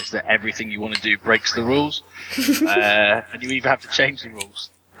realise that everything you want to do breaks the rules. And you either have to change the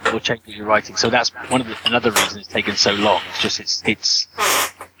rules or change what you're writing. So that's another reason it's taken so long. It's just it's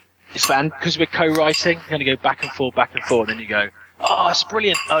fun because we're co-writing. You're going to go back and forth, and then you go, oh, it's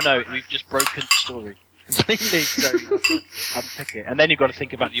brilliant. Oh no, we've just broken the story completely. So unpick it, and then you've got to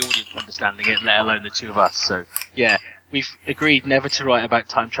think about the audience understanding it, let alone the two of us. So yeah, we've agreed never to write about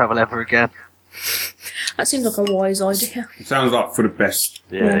time travel ever again. That seems like a wise idea. It sounds like for the best.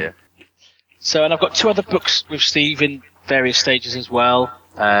 Yeah. So, and I've got 2 other books with Steve in various stages as well,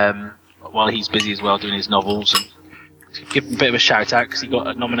 while he's busy as well doing his novels. And give him a bit of a shout out because he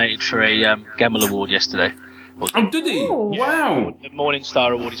got nominated for a Gemmell Award yesterday. Oh, did he? Oh. Wow. The Morning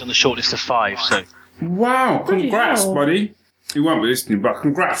Star Award. He's on the shortlist of 5. So. Wow. Congrats, buddy. He won't be listening, but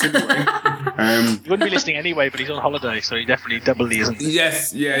congrats anyway. He wouldn't be listening anyway, but he's on holiday, so he definitely doubly isn't.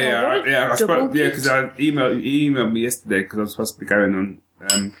 Yes, yeah. Because he emailed me yesterday because I was supposed to be going on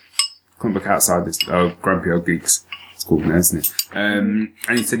Comic Book Outside this Grumpy Old Geeks. It's called now, isn't it? And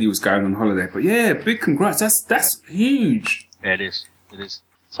he said he was going on holiday. But yeah, big congrats. That's huge. Yeah, it is.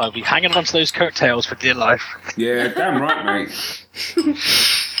 So I'll be hanging on to those coattails for dear life. Yeah, damn right, mate.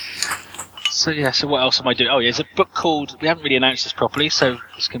 So what else am I doing? Oh, yeah, there's a book called, we haven't really announced this properly, so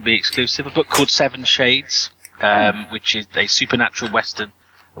this can be exclusive, a book called Seven Shades, which is a supernatural western,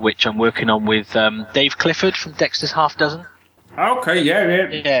 which I'm working on with Dave Clifford from Dexter's Half Dozen. Okay, yeah.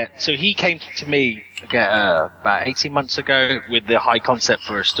 Yeah, so he came to me about 18 months ago with the high concept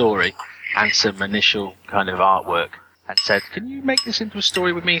for a story and some initial kind of artwork and said, can you make this into a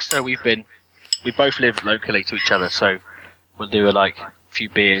story with me? So we both live locally to each other, so we'll do a few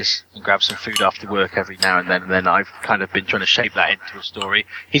beers and grab some food after work every now and then I've kind of been trying to shape that into a story.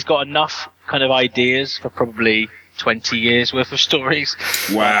 He's got enough kind of ideas for probably 20 years worth of stories.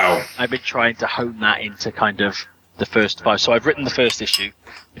 Wow. I've been trying to hone that into kind of the first 5. So I've written the first issue.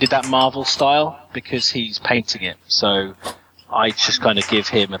 We did that Marvel style because he's painting it. So I just kind of give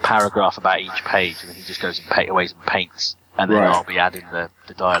him a paragraph about each page, and then he just goes and paints, and then Right. I'll be adding the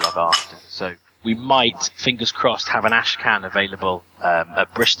dialogue after. So we might, fingers crossed, have an Ashcan available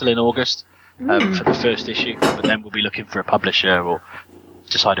at Bristol in August for the first issue, but then we'll be looking for a publisher or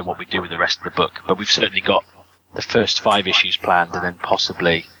deciding what we do with the rest of the book. But we've certainly got the first 5 issues planned, and then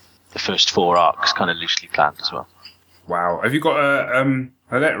possibly the first 4 arcs kind of loosely planned as well. Wow. Have you got a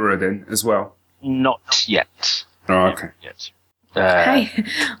letterer then as well? Not yet. Oh, okay. Yet. Hey,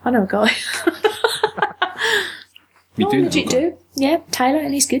 I know a guy. You do. Legit do. Yeah, Taylor,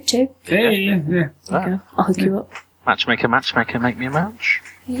 and he's good too. Yeah. There you go. I'll hook you up. Matchmaker, make me a match.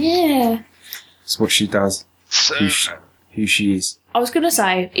 Yeah. That's what she does. So, Who she is. I was going to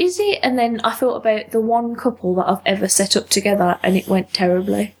say, is it? And then I thought about the one couple that I've ever set up together, and it went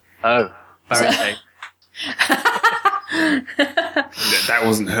terribly. oh, okay. That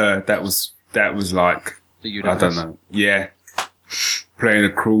wasn't her. That was like, The I universe. don't know. Yeah. Playing a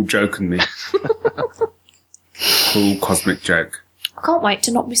cruel joke on me. Cruel cosmic joke. I can't wait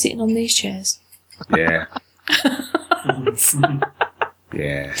to not be sitting on these chairs. Yeah.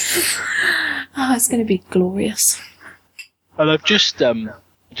 Yeah. Oh, it's going to be glorious. And I've just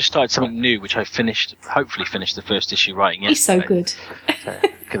started something new, which I hopefully finished the first issue writing He's so yesterday. good. So,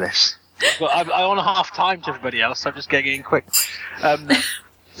 look at this. Well, I'm on a half time to everybody else, so I'm just getting in quick.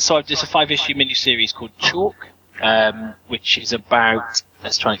 So it's a 5-issue miniseries called Chalk, which is about,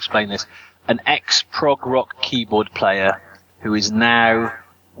 let's try and explain this, an ex-prog rock keyboard player who is now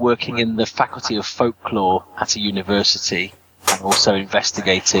working in the faculty of folklore at a university and also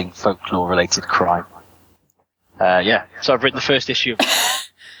investigating folklore-related crime. So I've written the first issue of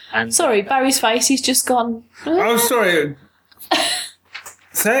and Sorry, Barry's face, he's just gone. Oh, sorry.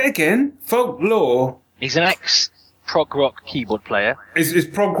 Say it again. Folklore. he's an ex-prog rock keyboard player. It's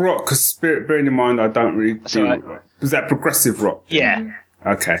prog rock, because bearing in mind I don't really do... alright. Was that progressive rock? Yeah.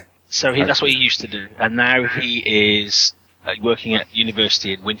 Okay. So that's what he used to do, and now he is working at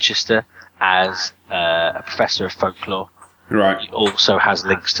university in Winchester as a professor of folklore. Right. He also has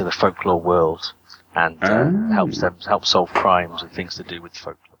links to the folklore world and helps solve crimes and things to do with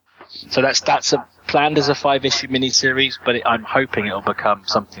folklore. So that's planned as a 5-issue miniseries, but I'm hoping it'll become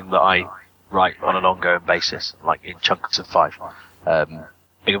something that I write on an ongoing basis, like in chunks of 5.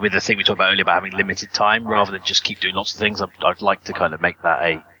 With the thing we talked about earlier about having limited time, rather than just keep doing lots of things, I'd like to kind of make that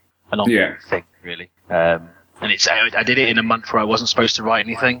an ongoing thing, really. And I did it in a month where I wasn't supposed to write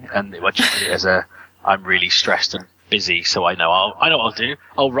anything, and I just did it as I'm really stressed and busy, so I know what I'll do.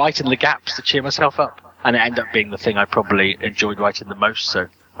 I'll write in the gaps to cheer myself up, and it ended up being the thing I probably enjoyed writing the most. So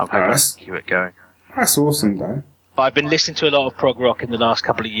I'm hoping to keep it going. That's awesome, though. I've been listening to a lot of prog rock in the last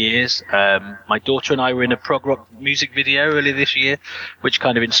couple of years. My daughter and I were in a prog rock music video earlier this year, which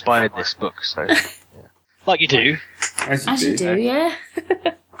kind of inspired this book. So, yeah. Like you do. As you do, yeah.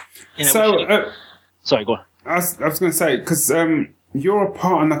 You know, So, sorry, go on. I was going to say, because you're a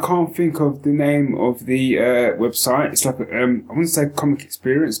part, and I can't think of the name of the website. It's like, I want to say Comic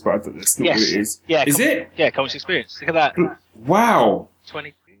Experience, but that's not what it is. Yeah, is it? Yeah, Comics Experience. Look at that. Wow.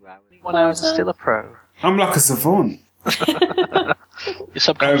 21 hours and still a pro. I'm like a savant. Your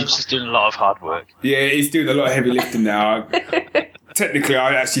subconscious is doing a lot of hard work. Yeah, he's doing a lot of heavy lifting now. Technically,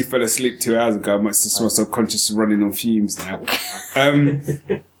 I actually fell asleep 2 hours ago. My subconscious is running on fumes now.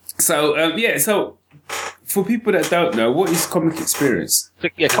 So for people that don't know, what is Comic Experience? So,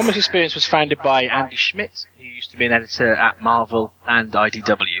 Comics Experience was founded by Andy Schmidt, who used to be an editor at Marvel and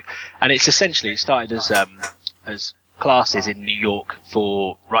IDW, and it started as classes in New York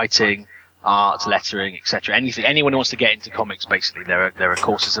for writing, art, lettering, etc. Anyone who wants to get into comics, basically, there are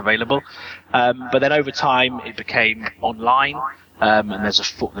courses available. But then over time, it became online, and there's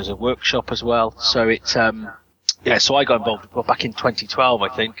a workshop as well. So so I got involved back in 2012, I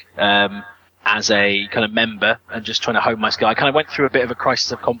think. As a kind of member and just trying to hone my skill. I kind of went through a bit of a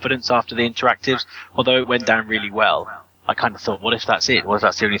crisis of confidence after the interactives, although it went down really well. I kind of thought, what if that's it? What if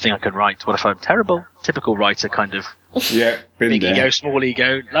that's the only thing I can write? What if I'm terrible? Typical writer kind of Yeah, big ego, small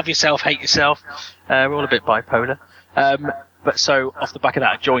ego, love yourself, hate yourself. We're all a bit bipolar. But so off the back of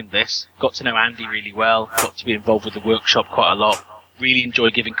that, I joined this, got to know Andy really well, got to be involved with the workshop quite a lot. Really enjoy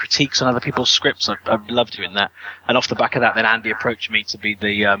giving critiques on other people's scripts. I love doing that. And off the back of that, then Andy approached me to be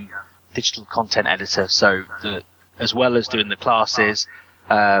the digital content editor. So as well as doing the classes,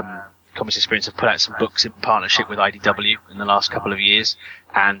 Comics Experience have put out some books in partnership with IDW in the last couple of years,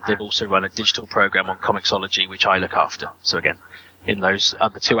 and they've also run a digital program on Comixology, which I look after. So again, in those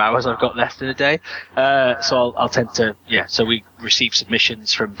other 2 hours I've got left in the day. So I'll tend to, so we receive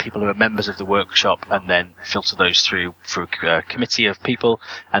submissions from people who are members of the workshop and then filter those through a committee of people,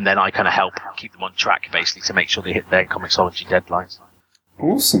 and then I kind of help keep them on track, basically, to make sure they hit their Comixology deadlines.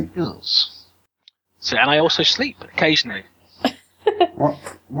 Awesome. Yes. So, and I also sleep occasionally. What?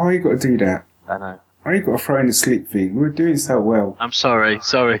 Why you got to do that? I know. Why you got to throw in the sleep thing? We were doing so well. I'm sorry.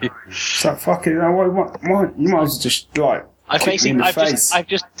 It's like, fucking, you might as well just, like, I've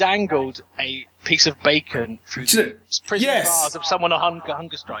just dangled a piece of bacon through the prison bars of someone on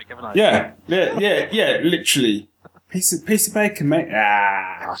hunger strike, haven't I? Yeah, literally. Piece of bacon, mate.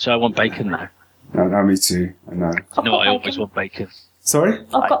 So I want bacon now. No, me too. I know. I always want bacon. Sorry?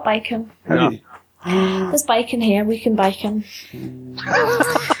 I've got bacon. Have you? There's bacon here. We can bacon.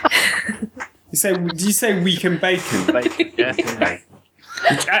 Did you say weekend bacon? Bacon, yeah.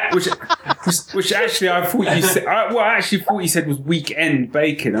 Which actually I thought you said. I actually thought you said was weekend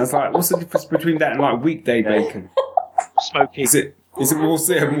bacon. I was like, what's the difference between that and like weekday bacon? Smoky. Is it more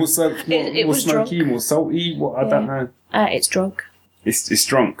smoky, more salty? What I don't know. It's drunk. It's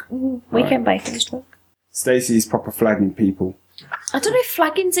drunk. Weekend bacon is drunk. Stacey's proper flagging people. I don't know if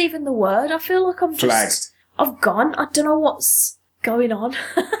flagging's even the word. I feel like I'm just flagged. I've gone. I don't know what's going on.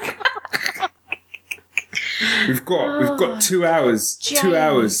 We've got 2 hours. James. 2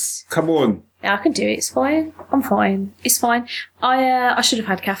 hours. Come on. Yeah, I can do it. It's fine. I'm fine. It's fine. I should have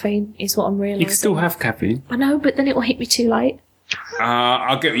had caffeine. Is what I'm realising. You can still have caffeine. I know, but then it will hit me too late.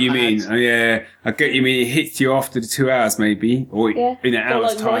 I get what you mean. Yeah, I get what you mean. It hits you after the 2 hours, maybe, or in an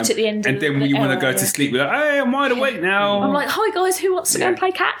hour's time. Right at the end, and then when you want to go to sleep, you're like, "Hey, I'm wide awake now." I'm like, "Hi guys, who wants to go and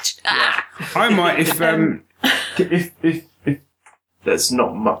play catch?" I might if There's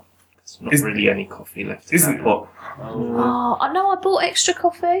not much. There's not really any coffee left in that pot. Oh, I know. I bought extra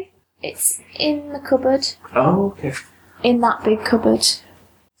coffee. It's in the cupboard. Oh, okay. In that big cupboard.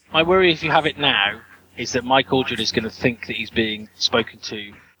 My worry, if you have it now, is that Mike Aldred is going to think that he's being spoken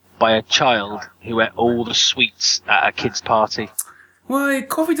to by a child who ate all the sweets at a kid's party. Well,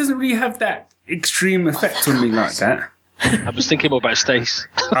 coffee doesn't really have that extreme effect on me like that. I was thinking more about Stace.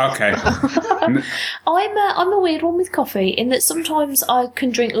 Okay. I'm a weird one with coffee in that sometimes I can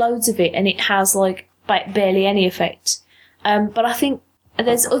drink loads of it and it has like barely any effect. But I think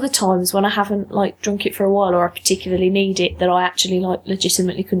there's other times when I haven't like drunk it for a while or I particularly need it that I actually like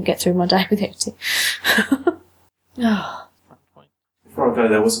legitimately couldn't get through my day without it. Before I go,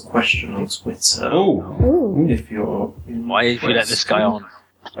 there was a question on Twitter. Oh. If you're Why have you let this guy on?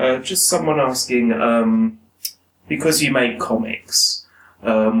 Just someone asking, because you make comics,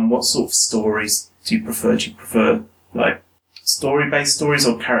 what sort of stories do you prefer? Do you prefer like story-based stories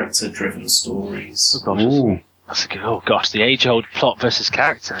or character-driven stories? Oh gosh, that's a good. Oh gosh, the age-old plot versus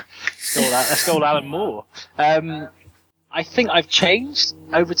character. Let's go Alan Moore. I think I've changed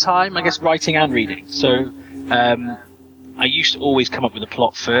over time. I guess writing and reading. So I used to always come up with a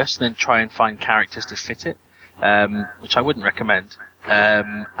plot first, then try and find characters to fit it, which I wouldn't recommend.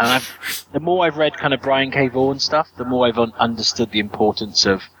 And the more I've read kind of Brian K. Vaughan stuff, the more I've understood the importance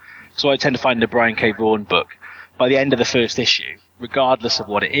of. So I tend to find the Brian K. Vaughan book. By the end of the first issue, regardless of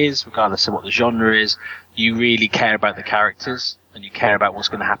what it is, regardless of what the genre is, you really care about the characters and you care about what's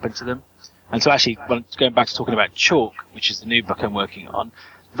going to happen to them. And so actually, going back to talking about Chalk, which is the new book I'm working on,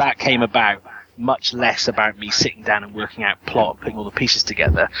 that came about much less about me sitting down and working out plot, putting all the pieces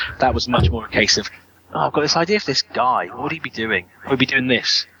together. That was much more a case of, I've got this idea for this guy. What would he be doing? Would he be doing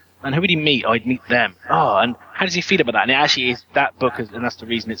this? And who would he meet? I'd meet them. And how does he feel about that? And it actually is that book, and that's the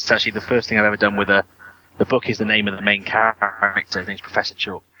reason it's actually the first thing I've ever done with the book is the name of the main character. His name's Professor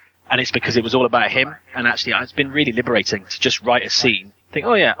Chalk. And it's because it was all about him. And actually, it's been really liberating to just write a scene. Think,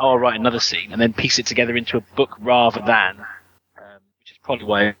 I'll write another scene. And then piece it together into a book rather than, which is probably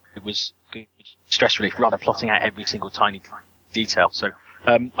why it was good stress relief, rather plotting out every single tiny detail. So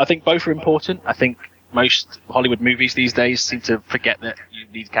I think both are important. I think most Hollywood movies these days seem to forget that you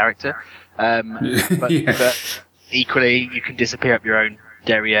need character. But equally, you can disappear up your own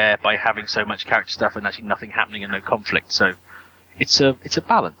derriere by having so much character stuff and actually nothing happening and no conflict. So it's a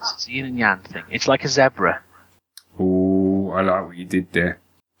balance. It's a yin and yang thing. It's like a zebra. Oh, I like what you did there.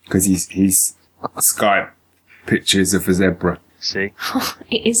 Because he's Skype pictures of a zebra. See?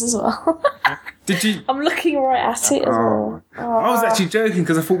 It is as well. Did you? I'm looking right at it as well. I was actually joking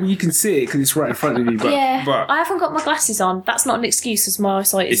because I thought, you can see it because it's right in front of you. But, but I haven't got my glasses on. That's not an excuse as my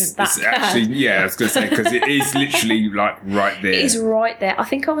eyesight isn't that bad. Actually, I was going to say, because it is literally like right there. It is right there. I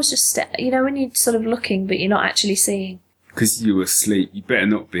think I was just, when you're sort of looking but you're not actually seeing. Because you were asleep. You better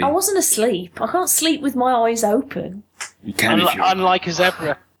not be. I wasn't asleep. I can't sleep with my eyes open. You can if you're... Unlike a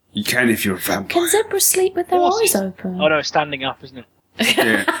zebra. You can if you're a Can vampire. zebras sleep with their Horses. eyes open? Oh no, it's standing up, isn't it?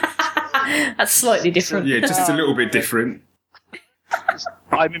 Yeah, That's slightly different. yeah, just a little bit different.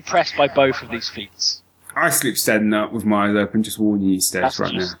 I'm impressed by both of these feats. I sleep standing up with my eyes open, just warning you, Steph,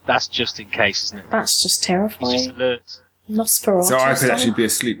 right now. That's just in case, isn't it? That's just It's just terrifying. alert. Nosferatu. So I could style. actually be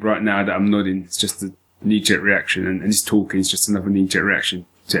asleep right now that I'm nodding. It's just a knee-jerk reaction, and just talking is just another knee-jerk reaction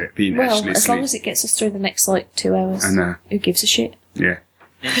to it being Well, actually as asleep. long as it gets us through the next 2 hours. I know. Who gives a shit? Yeah.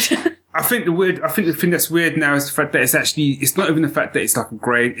 I think the thing that's weird now is the fact that it's not even the fact that it's like a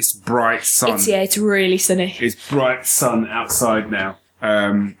grey, it's bright sun. It's really sunny. It's bright sun outside now.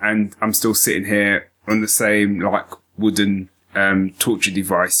 And I'm still sitting here on the same, like, wooden, torture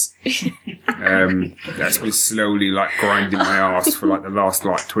device. That's been slowly, like, grinding my ass for, like, the last,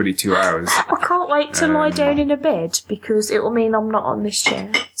 22 hours. I can't wait to lie down in a bed because it will mean I'm not on this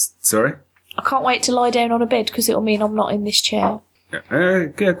chair. Sorry? I can't wait to lie down on a bed because it will mean I'm not in this chair. Yeah,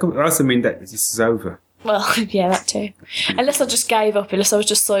 I also mean that this is over. Well, yeah, that too. Unless I just gave up, unless I was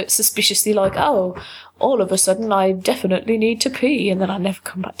just so suspiciously like, oh, all of a sudden I definitely need to pee, and then I never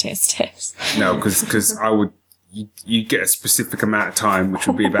come back downstairs. No, because I would. You get a specific amount of time, which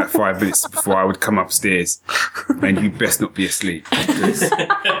would be about 5 minutes before I would come upstairs, and you best not be asleep because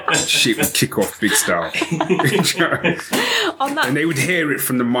shit would kick off big style. On that, And they would hear it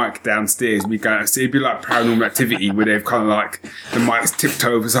from the mic downstairs. We go, so it'd be like Paranormal Activity, where they've kind of like the mic's tipped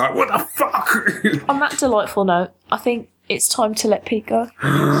over. It's like, what the fuck? on that delightful note, I think it's time to let Pete go.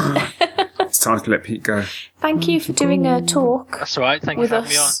 It's time to let Pete go. Thank you for doing a talk. That's all right. Thank you With for having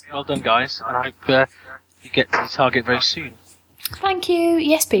me on. us. Well done, guys. And I hope you get to the target very soon. Thank you.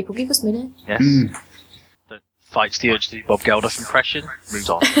 Yes, people, give us minutes. Yes. That fights the urge to do Bob Geldof impression. Moves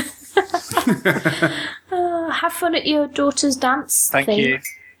on. Have fun at your daughter's dance Thank thing. you.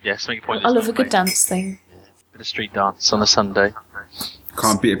 Yes, make a point. I love a good dance thing. Bit of street dance on a Sunday.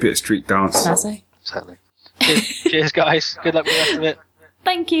 Can't beat a bit of street dance. Snazzy. Totally. Cheers, cheers, guys. Good luck with the rest of it.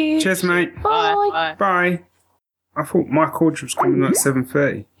 Thank you. Cheers, mate. Bye. Bye. Bye. I thought my call was coming at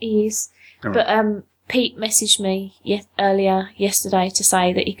 7:30. He is. Oh. But Pete messaged me earlier yesterday to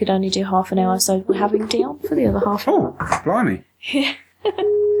say that he could only do half an hour, so we're having Dion for the other half hour. Oh, blimey. Yeah.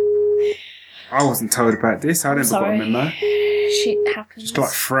 I wasn't told about this. I never got a Sorry. memo. Shit happens. Just like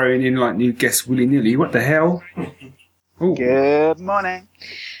throwing in like new guests willy-nilly. What the hell? Oh, Good morning.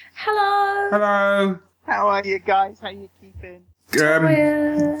 Hello. hello. How are you guys? How you keeping?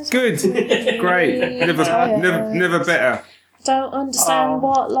 Tired. Good. Great. Never better. Don't understand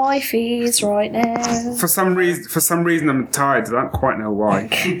what life is right now. For some reason, I'm tired. I don't quite know why.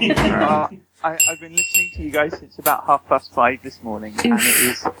 I've been listening to you guys since about 5:30 this morning, and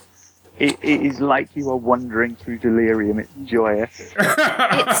it is like you are wandering through delirium. It's joyous.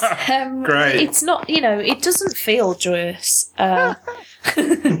 It's Great. It's not. It doesn't feel joyous. What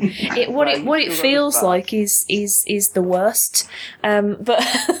it feels like is the worst. But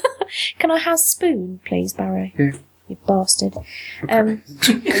can I have a spoon, please, Barry? Yeah. You bastard. Are you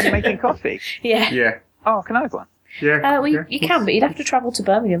making coffee? Yeah. Yeah. Oh, can I have one? Yeah. Well, yeah. you can, but you'd have to travel to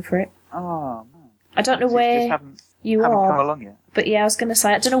Birmingham for it. Oh, man. I don't know Just where haven't you come are, along yet. but yeah, I was going to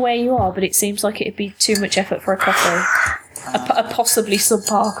say I don't know where you are, but it seems like it'd be too much effort for a coffee, a possibly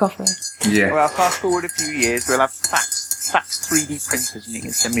subpar coffee. Yeah. Well, fast forward a few years, we'll have fax 3D printers, and you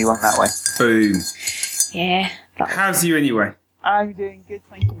can send me one that way. Boom. Yeah. How's you anyway? I'm doing good,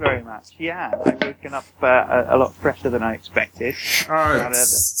 thank you very much. Yeah, I've woken up a lot fresher than I expected. Oh,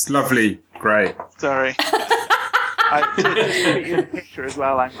 it's lovely. Great. Sorry. Just to put you in the picture as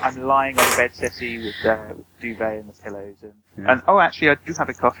well, I'm lying on a bed settee with duvet and the pillows, and oh, actually, I do have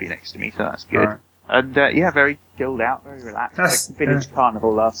a coffee next to me, so that's good. Right. And yeah, very chilled out, very relaxed. That's- Like village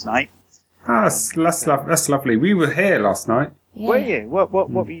carnival last night. Oh, that's lovely. We were here last night. Yeah. Were you? What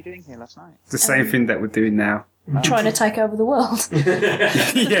were you doing here last night? The same thing that we're doing now. Trying to take over the world.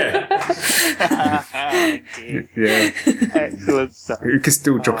 Yeah. Indeed. Yeah. Excellent stuff. We could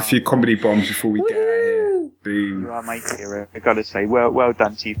still drop a few comedy bombs before we get out of here. Boom. You are my hero. I gotta say, well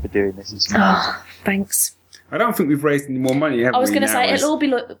done to you for doing this. It's amazing. Oh, thanks. I don't think we've raised any more money, have we? I was going to now, say is- it'll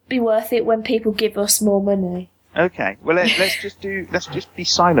all be worth it when people give us more money. Okay, well let's just be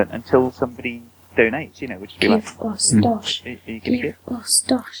silent until somebody donates. We'll just be like, Give us dosh. "Are you gonna Give us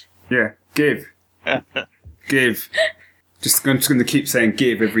dosh. Yeah, give. Give. Just going to keep saying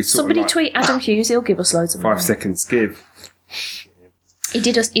give every sort Somebody of like tweet Adam Hughes. He'll give us loads of 5 money. seconds. Give. He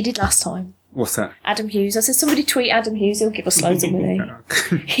did last time. What's that? Adam Hughes. I said somebody tweet Adam Hughes. He'll give us loads of money.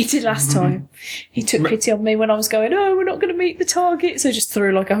 He did last time. He took pity on me when I was going, oh, we're not going to meet the target. So just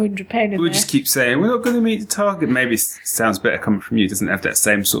threw like £100 in We there. just keep saying we're not going to meet the target. Maybe it sounds better coming from you. It doesn't have that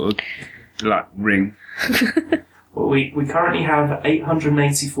same sort of like ring. Well, we currently have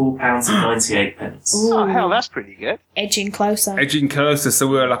 £884.98. Oh, hell, that's pretty good. Edging closer. Edging closer, so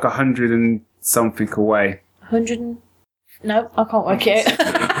we're like 100 and something away. 100 and... No, I can't work it.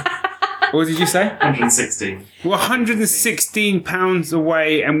 What did you say? 116. We're £116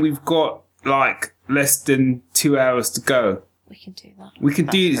 away, and we've got like less than 2 hours to go. We can do that. We can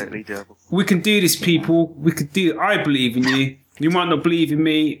do this. Totally doable. We can do this, people. We could do. I believe in you. You might not believe in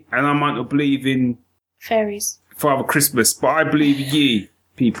me, and I might not believe in Fairies. Father Christmas, but I believe in you,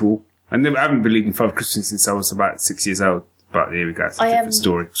 people. I haven't believed in Father Christmas since I was about 6 years old. But there we go. It's a different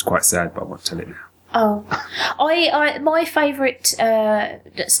story. It's quite sad, but I won't tell it now. Oh, my favourite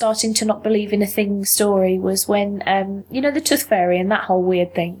starting to not believe in a thing story was when the Tooth Fairy and that whole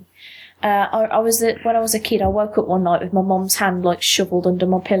weird thing. When I was a kid, I woke up one night with my mum's hand like shovelled under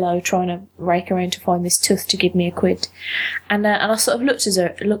my pillow, trying to rake around to find this tooth to give me a quid, and I sort of looked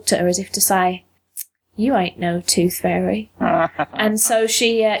at her as if to say, "You ain't no Tooth Fairy." And so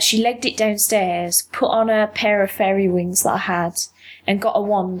she legged it downstairs, put on a pair of fairy wings that I had, and got a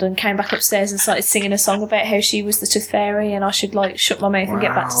wand and came back upstairs and started singing a song about how she was the Tooth Fairy and I should like shut my mouth and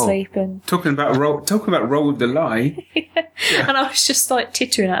get back to sleep. And talking about roll with the lie. And I was just like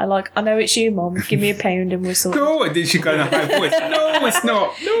tittering at her like, "I know it's you, Mum. Give me a pound and we'll sort." No, and then she go in a high voice. No, it's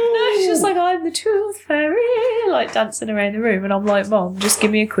not. No, she's just like, "I'm the Tooth Fairy," like dancing around the room, and I'm like, "Mum, just give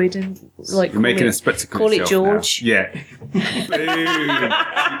me a quid and like." You're making a spectacle. Call it George. Now. Yeah. Boom.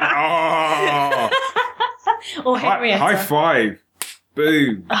 Oh. Or Henrietta. High five.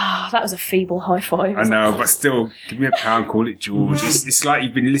 Boom. Ah, that was a feeble high five. I know, but still, give me a pound, call it George. It's like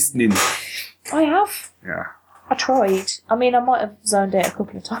you've been listening. I have. Yeah. I tried. I mean, I might have zoned out a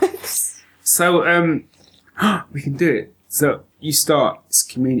couple of times. So, we can do it. So, you start. It's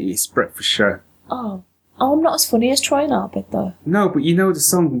community. It's breakfast show. Oh, I'm not as funny as Troy and Arbit, though. No, but you know the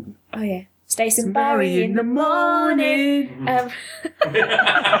song. Oh, yeah. Stacey and Barry in the morning.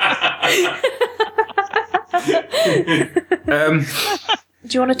 Do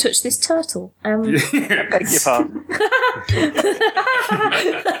you want to touch this turtle? Beg your pardon.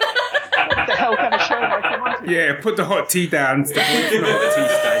 What the hell kind of show am I come on to? Yeah, put the hot tea down. Step away from the hot tea,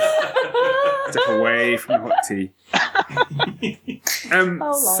 Stacey. Step away from the hot tea.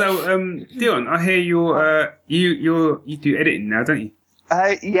 So, Dion, I hear you do editing now, don't you?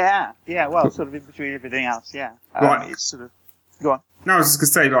 Yeah. Well, sort of in between everything else. Yeah. Right. It's sort of. Go on. No, I was just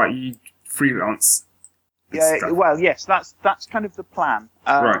gonna say, like, you freelance. Yeah. Well, yes. That's kind of the plan.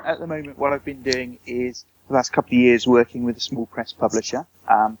 Right. At the moment, what I've been doing is the last couple of years working with a small press publisher,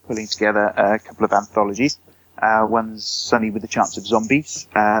 pulling together a couple of anthologies. One's Sunny with a Chance of Zombies.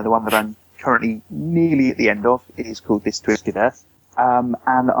 The one that I'm currently nearly at the end of is called This Twisted Earth. And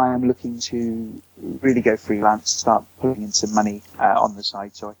I am looking to really go freelance, start putting in some money on the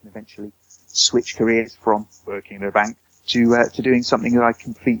side so I can eventually switch careers from working at a bank to doing something that I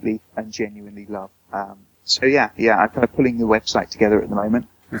completely and genuinely love. So I'm kind of pulling the website together at the moment.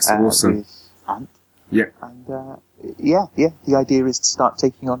 That's awesome. With Ant. Yeah. And the idea is to start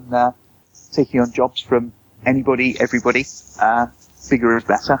taking on jobs from anybody, everybody. Bigger is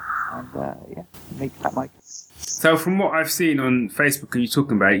better. And make that my. So from what I've seen on Facebook and you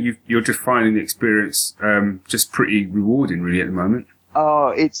talking about it, you're just finding the experience just pretty rewarding really at the moment. Oh,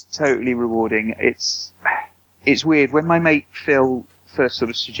 it's totally rewarding. It's weird. When my mate Phil first sort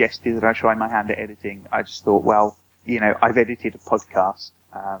of suggested that I try my hand at editing, I just thought, well, I've edited a podcast.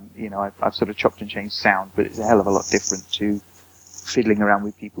 I've sort of chopped and changed sound, but it's a hell of a lot different to fiddling around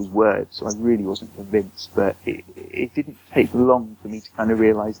with people's words. So I really wasn't convinced, but it didn't take long for me to kind of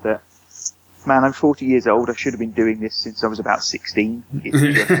realise that, man, I'm 40 years old. I should have been doing this since I was about 16.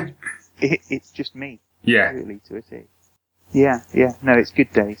 It's just me. Yeah. Really, to a T. Yeah. No, it's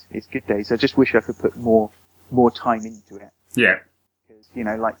good days. I just wish I could put more time into it. Yeah. Because,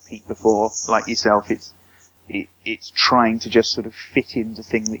 like Pete before, like yourself, it's trying to just sort of fit in the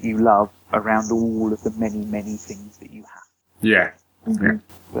thing that you love around all of the many, many things that you have. Yeah. Mm-hmm. Yeah.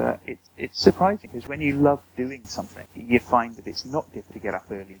 But it's surprising because when you love doing something, you find that it's not difficult to get up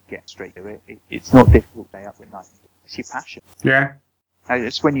early and get straight to it. It's not difficult to stay up at night. It's your passion. Yeah.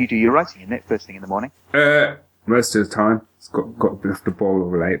 It's when you do your writing, isn't it? First thing in the morning. Most of the time, it's got a bit off the boil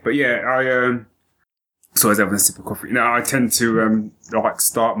or late. But yeah, I so I was having a sip of coffee. I tend to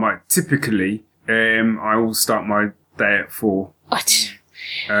start typically I will start my day at 4. What?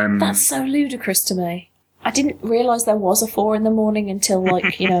 That's so ludicrous to me. I didn't realise there was a 4 in the morning until a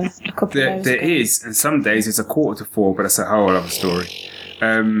couple of days There ago. is, and some days it's a 3:45, but that's a whole other story.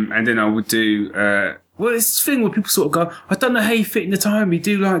 And then I would do it's this thing where people sort of go, I don't know how you fit in the time. You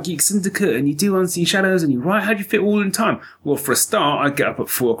do like Geek Syndicate and you do Unseen Shadows and you write. How do you fit all in time? Well, for a start, I get up at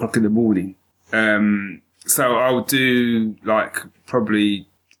 4 o'clock in the morning. So I'll do like probably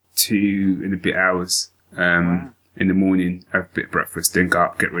 2 and a bit hours in the morning, have a bit of breakfast, then go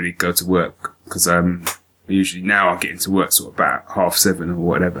up, get ready, go to work. Because usually now I get into work sort of about 7:30 or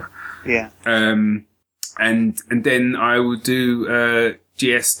whatever. Yeah. And then I will do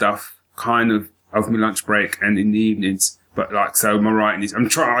GS stuff kind of over my lunch break and in the evenings. But like, so my writing is,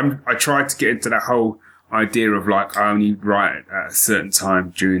 I try to get into that whole idea of like, I only write at a certain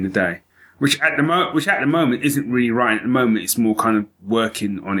time during the day, which at the moment isn't really writing. At the moment, it's more kind of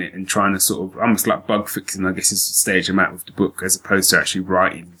working on it and trying to sort of, almost like bug fixing, I guess, is the stage I'm at with the book, as opposed to actually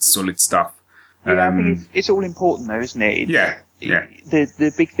writing solid stuff. Yeah, I think it's all important though, isn't it? Yeah.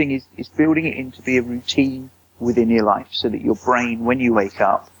 The big thing is building it in to be a routine within your life, so that your brain, when you wake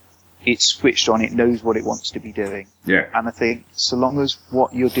up, it's switched on, it knows what it wants to be doing. Yeah. And I think so long as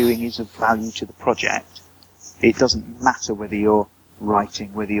what you're doing is of value to the project, it doesn't matter whether you're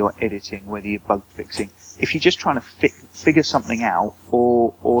writing, whether you're editing, whether you're bug fixing. If you're just trying to figure something out,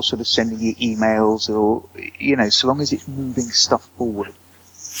 or sort of sending you emails, or, you know, so long as it's moving stuff forward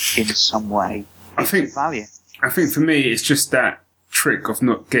in some way, it's of value. I think for me, it's just that trick of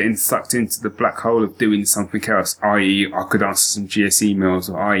not getting sucked into the black hole of doing something else, i.e. I could answer some GS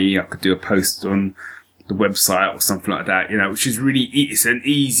emails, or i.e. I could do a post on the website or something like that, you know, which is really, it's an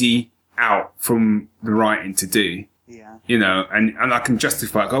easy out from the writing to do. Yeah. You know, and I can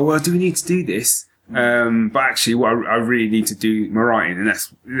justify, go, well, do we need to do this? But actually what I really need to do my writing,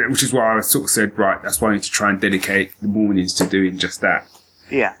 and which is why I sort of said, right, that's why I need to try and dedicate the mornings to doing just that.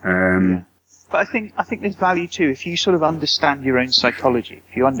 Yeah. But I think there's value too. If you sort of understand your own psychology,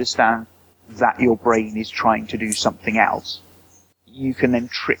 if you understand that your brain is trying to do something else, you can then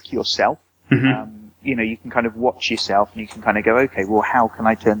trick yourself. Mm-hmm. You know, you can kind of watch yourself and you can kind of go, okay, well, how can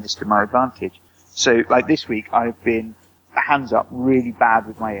I turn this to my advantage? So, like this week, I've been hands up really bad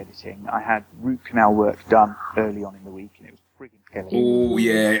with my editing. I had root canal work done early on in the week, and it was frigging killing. Oh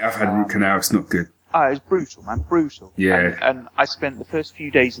yeah, I've had root canal. It's not good. Oh, it was brutal, man, brutal. Yeah. And I spent the first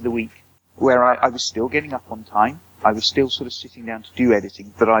few days of the week where I was still getting up on time. I was still sort of sitting down to do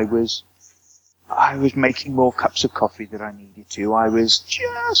editing, but I was making more cups of coffee than I needed to. I was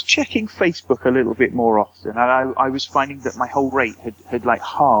just checking Facebook a little bit more often, and I was finding that my whole rate had like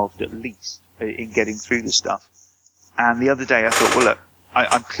halved at least in getting through the stuff. And the other day I thought, well, look,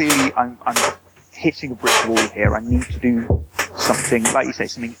 I'm hitting a brick wall here. I need to do something, like you say,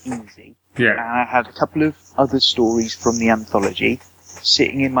 something easy. Yeah. And I had a couple of other stories from the anthology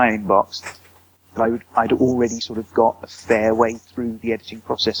sitting in my inbox that I'd already sort of got a fair way through the editing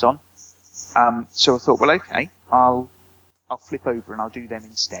process on. So I thought, well, okay, I'll flip over and I'll do them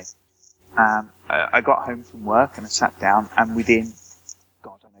instead. I got home from work and I sat down, and within,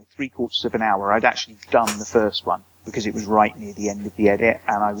 God, I don't know, 3/4 of an hour, I'd actually done the first one because it was right near the end of the edit,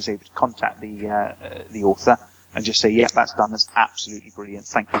 and I was able to contact the author and just say, yeah, that's done. That's absolutely brilliant.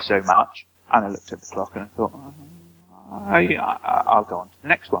 Thank you so much. And I looked at the clock and I thought, I'll go on to the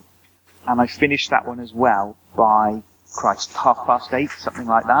next one. And I finished that one as well by, 8:30, something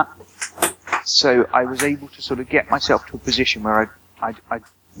like that. So I was able to sort of get myself to a position where I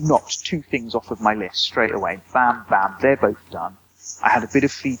knocked 2 things off of my list straight away. Bam, bam, they're both done. I had a bit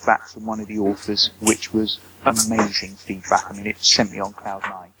of feedback from one of the authors, which was amazing feedback. I mean, it sent me on cloud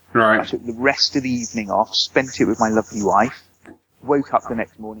 9. Right. I took the rest of the evening off, spent it with my lovely wife, woke up the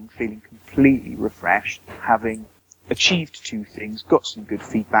next morning feeling completely refreshed, having achieved 2 things, got some good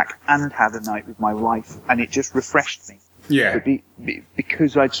feedback, and had a night with my wife, and it just refreshed me. Yeah. But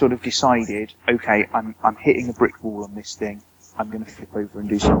because I'd sort of decided, okay, I'm hitting a brick wall on this thing, I'm going to flip over and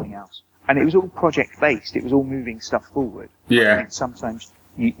do something else. And it was all project based. It was all moving stuff forward. Yeah. I think sometimes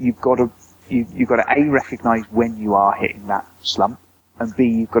you've got to A, recognise when you are hitting that slump, and B,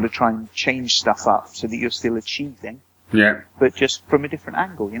 you've got to try and change stuff up so that you're still achieving. Yeah. But just from a different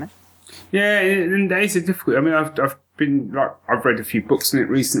angle, you know? Yeah, and that is a difficult. I mean, I've read a few books on it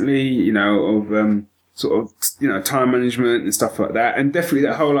recently, you know, of sort of, you know, time management and stuff like that, and definitely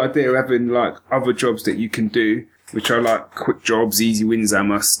that whole idea of having like other jobs that you can do, which are like quick jobs, easy wins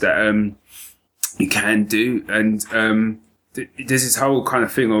almost, that you can do, and there's this whole kind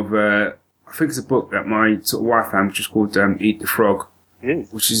of thing of I think it's a book that my sort of wife found, which is called Eat the Frog,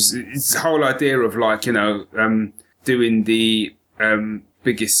 which is it's the whole idea of like, you know, doing the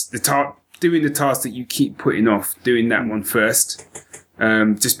doing the task that you keep putting off, doing that one first,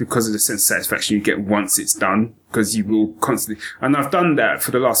 just because of the sense of satisfaction you get once it's done, because you will constantly, and I've done that for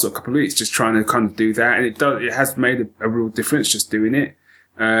the last sort of couple of weeks, just trying to kind of do that, and it has made a real difference just doing it,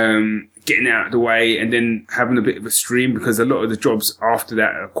 getting out of the way, and then having a bit of a stream, because a lot of the jobs after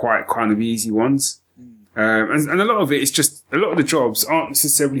that are quite kind of easy ones. And a lot of it is just, a lot of the jobs aren't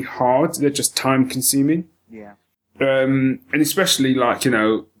necessarily hard, they're just time consuming. Yeah. And especially like,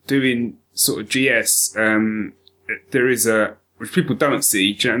 doing sort of GS, there is which people don't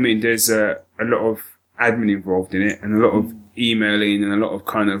see, do you know what I mean? There's a lot of admin involved in it and a lot of emailing and a lot of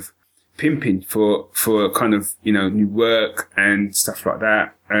kind of pimping for kind of, new work and stuff like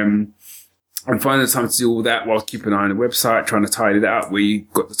that. And finding the time to do all that while keeping an eye on the website, trying to tidy that up where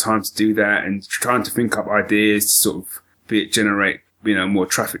you've got the time to do that and trying to think up ideas to sort of generate, more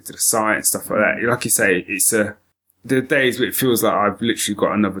traffic to the site and stuff like that. Like you say, it's the days where it feels like I've literally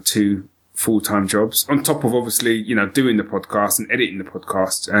got another 2 full-time jobs on top of obviously, doing the podcast and editing the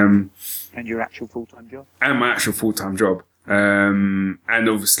podcast. And your actual full-time job? And my actual full-time job. And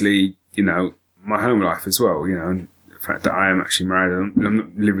obviously, my home life as well, and the fact that I am actually married and I'm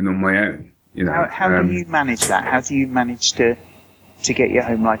not living on my own. How do you manage that? How do you manage to get your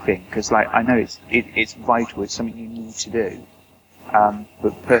home life in? Because I know it's vital. It's something you need to do.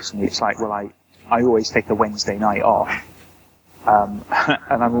 But personally, it's like, well, I always take a Wednesday night off, and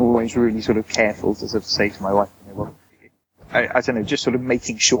I'm always really sort of careful to sort of say to my wife, I don't know, just sort of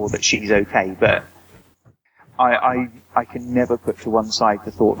making sure that she's okay. But I can never put to one side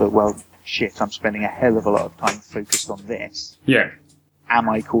the thought that, well, shit, I'm spending a hell of a lot of time focused on this. Yeah. Am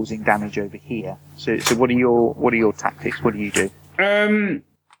I causing damage over here? So what are your tactics? What do you do?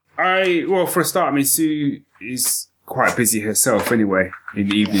 Well, for a start, Sue is quite busy herself anyway in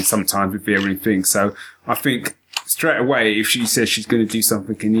the evening sometimes with varying things. So I think straight away, if she says she's going to do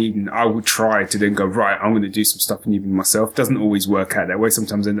something in the evening, I would try to then go, right, I'm going to do some stuff in the evening myself. Doesn't always work out that way.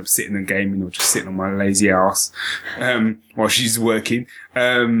 Sometimes I end up sitting and gaming or just sitting on my lazy ass while she's working.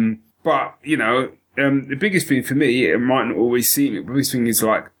 But, the biggest thing for me, it might not always seem it, but the biggest thing is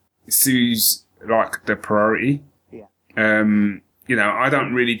like Sue's like the priority. Yeah. I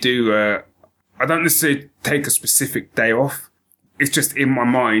don't really I don't necessarily take a specific day off. It's just in my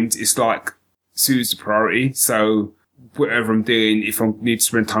mind, it's like Sue's the priority. So whatever I'm doing, if I need to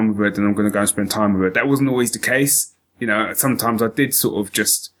spend time with her, then I'm going to go and spend time with her. That wasn't always the case. Sometimes I did sort of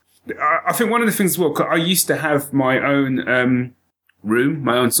just, I think one of the things as well, 'cause I used to have my own, room,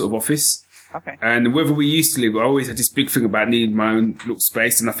 my own sort of office. Okay. And wherever we used to live, I always had this big thing about needing my own little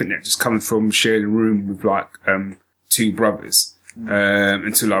space. And I think that just comes from sharing a room with like, 2 brothers,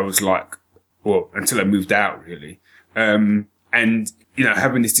 until I was like, until I moved out really. And,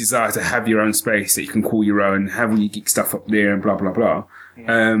 having this desire to have your own space that you can call your own, have all your geek stuff up there and blah, blah, blah.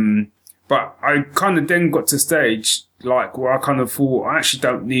 Yeah. But I kind of then got to a stage like where I kind of thought, I actually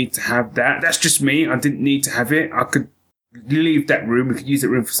don't need to have that. That's just me. I didn't need to have it. I could leave that room. We could use that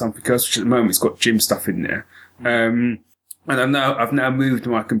room for something else, which at the moment it's got gym stuff in there. And I've now moved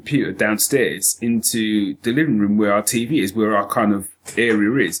my computer downstairs into the living room where our TV is, where our kind of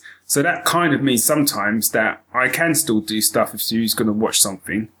area is. So that kind of means sometimes that I can still do stuff if Sue's going to watch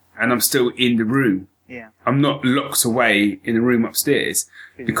something and I'm still in the room. Yeah. I'm not locked away in a room upstairs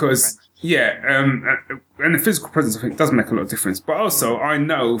because, and the physical presence, I think, does make a lot of difference. But also, I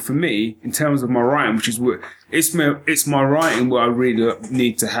know for me, in terms of my writing, which is what it's my writing where I really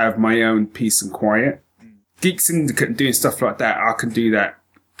need to have my own peace and quiet. Geek Syndicate and doing stuff like that, I can do that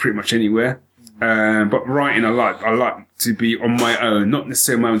pretty much anywhere. But writing, I like to be on my own, not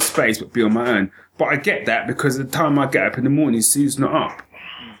necessarily my own space, but be on my own. But I get that because the time I get up in the morning, Sue's not up.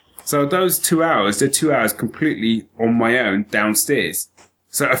 So those 2 hours, they're 2 hours completely on my own downstairs.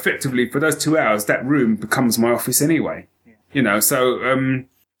 So effectively, for those 2 hours, that room becomes my office anyway. Yeah. So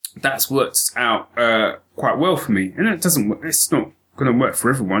that's worked out quite well for me. And it doesn't work. It's not going to work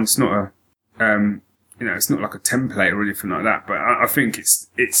for everyone. It's not it's not like a template or anything like that. But I think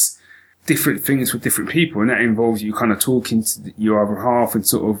it's different things for different people, and that involves you kind of talking to your other half and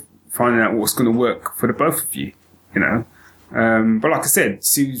sort of finding out what's going to work for the both of you. But like I said,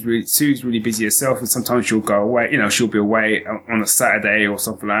 Sue's really busy herself, and sometimes she'll go away. She'll be away on a Saturday or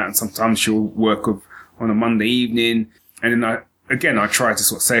something like that, and sometimes she'll work on a Monday evening. And then I try to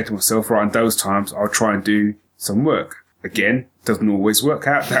sort of say to myself, right, in those times, I'll try and do some work. Again, doesn't always work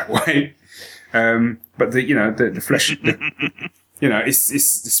out that way. But the flesh, it's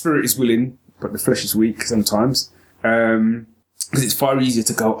the spirit is willing, but the flesh is weak sometimes. Because it's far easier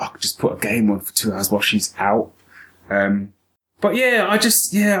to go, I could just put a game on for 2 hours while she's out. But I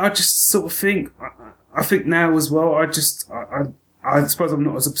just sort of think, I think now as well, I suppose I'm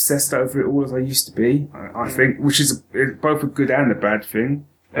not as obsessed over it all as I used to be. I think, which is both a good and a bad thing.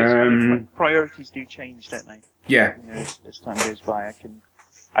 Priorities do change, don't they? Yeah. As time goes by,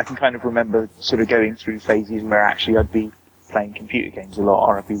 I can kind of remember sort of going through phases where actually I'd be playing computer games a lot,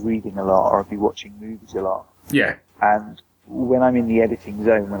 or I'd be reading a lot, or I'd be watching movies a lot. Yeah. And when I'm in the editing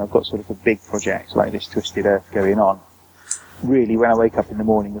zone, when I've got sort of a big project like this Twisted Earth going on, really when I wake up in the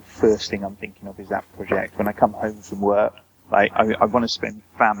morning, the first thing I'm thinking of is that project. When I come home from work, like I want to spend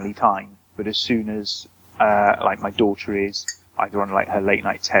family time, but as soon as like my daughter is either on like her late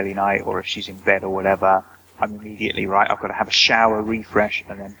night telly night or if she's in bed or whatever, I'm immediately right. I've got to have a shower, refresh,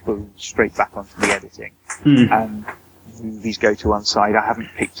 and then boom, straight back onto the editing. And movies go to one side. I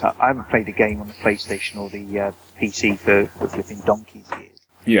haven't played a game on the PlayStation or the PC for flipping donkey's years.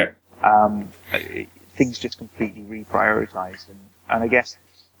 Yeah. Things just completely reprioritized, and I guess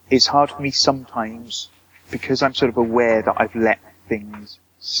it's hard for me sometimes because I'm sort of aware that I've let things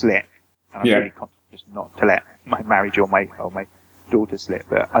slip. And I'm really conscious not to let my marriage or my daughter slip,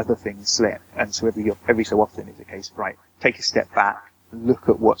 but other things slip. And so every so often it's a case of, right, take a step back, look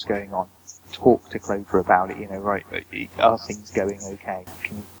at what's going on, talk to Clover about it, right, are things going okay?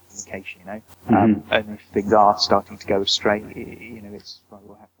 Communication, and if things are starting to go astray, it's, right,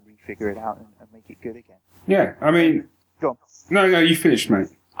 we'll have to refigure it out and make it good again. Yeah, I mean... Go on. No, you finished, mate.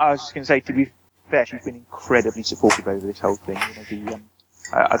 I was just going to say, to be fair, she's been incredibly supportive over this whole thing.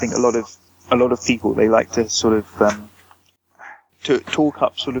 I think a lot of people, they like to sort of to talk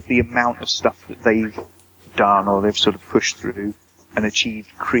up sort of the amount of stuff that they've done or they've sort of pushed through and achieved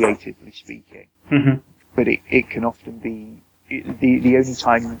creatively speaking. But it can often be the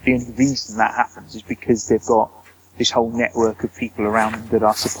only reason that happens is because they've got this whole network of people around them that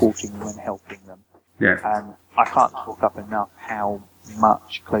are supporting them and helping them. Yeah. And I can't talk up enough how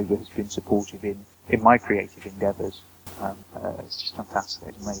much Clover has been supportive in my creative endeavours. It's just fantastic.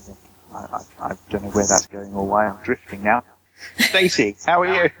 It's amazing. I don't know where that's going or why I'm drifting now. Stacey, how are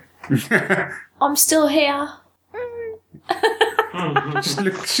you? I'm still here.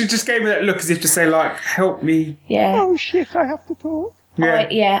 She just gave me that look as if to say, like, help me. Yeah. Oh shit, I have to talk. Yeah.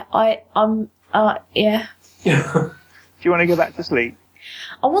 Yeah. Do you want to go back to sleep?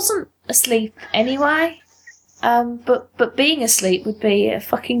 I wasn't asleep anyway. But being asleep would be a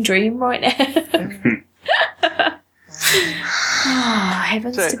fucking dream right now.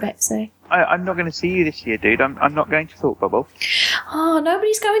 Heavens to Betsy. I'm not going to see you this year, dude. I'm not going to Thought Bubble. Oh,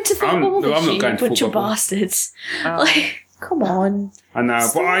 nobody's going to Thought Bubble this year, going to bunch of Thought Bubble. bastards. Like, come on. I know,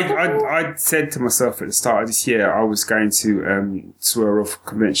 but I said to myself at the start of this year I was going to swear off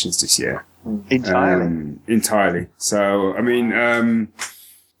conventions this year. Entirely. Entirely. So, I mean,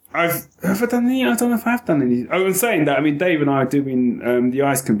 have I done any? I don't know if I have done any. I was saying that, I mean, Dave and I are doing the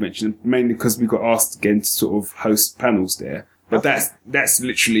ICE convention, mainly because we got asked again to sort of host panels there. But that's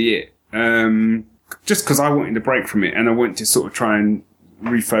literally it. Just because I wanted a break from it and I wanted to sort of try and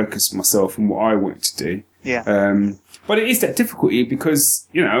refocus myself on what I wanted to do. Yeah. But it is that difficulty because,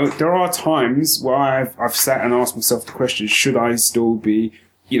 there are times where I've sat and asked myself the question, should I still be,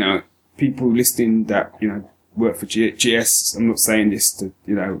 people listening that, work for GS. I'm not saying this to,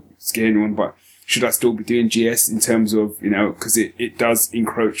 scare anyone, but should I still be doing GS in terms of, because it does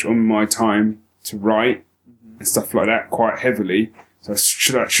encroach on my time to write and stuff like that quite heavily. So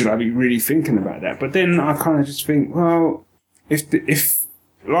should I be really thinking about that? But then I kind of just think, well, if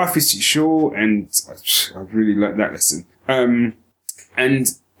life is too short, and I really like that lesson.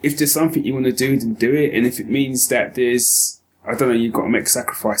 And if there's something you want to do, then do it. And if it means that you've got to make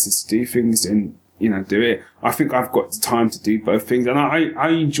sacrifices to do things, then, do it. I think I've got the time to do both things. And I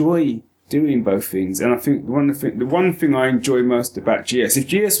enjoy doing both things. And I think the one thing I enjoy most about GS, if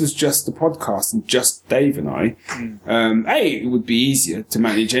GS was just the podcast and just Dave and I, A, it would be easier to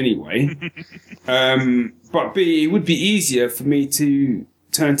manage anyway. But B, it would be easier for me to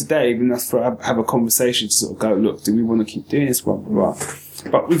turn to Dave and have a conversation to sort of go, look, do we want to keep doing this, blah, blah, blah.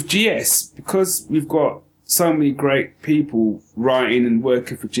 But with GS, because we've got so many great people writing and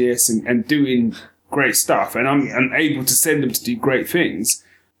working for GS and doing great stuff, and I'm able to send them to do great things,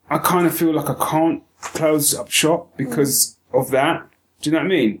 I kind of feel like I can't close up shop because of that. Do you know what I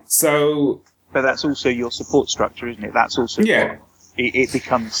mean? So... But that's also your support structure, isn't it? That's also... Yeah. It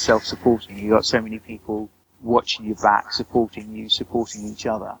becomes self-supporting. You've got so many people watching your back, supporting you, supporting each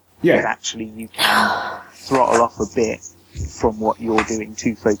other. Yeah. That actually you can throttle off a bit from what you're doing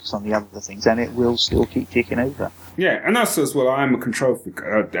to focus on the other things, and it will still keep ticking over. Yeah, and also as well, I am a control freak,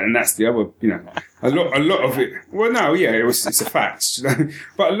 and that's the other, a lot of it. Well, no, yeah, it's a fact,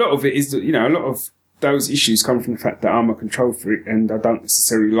 but a lot of it is that, a lot of those issues come from the fact that I'm a control freak, and I don't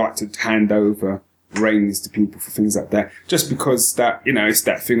necessarily like to hand over reins to people for things like that, just because that, it's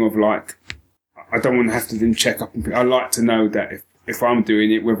that thing of like, I don't want to have to then check up, and I like to know that if I'm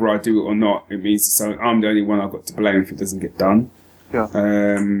doing it, whether I do it or not, it means I'm the only one I've got to blame if it doesn't get done. Yeah.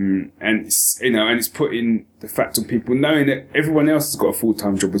 And it's, and it's putting the fact on people knowing that everyone else has got a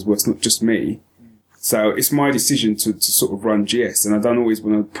full-time job as well. It's not just me. So it's my decision to sort of run GS, and I don't always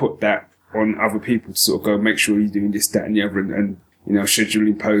want to put that on other people to sort of go make sure you're doing this, that, and the other, and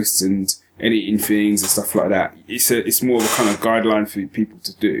scheduling posts and editing things and stuff like that. It's more of a kind of guideline for people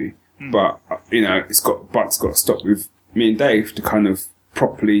to do, but it's got to stop with me and Dave to kind of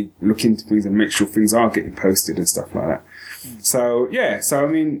properly look into things and make sure things are getting posted and stuff like that. So I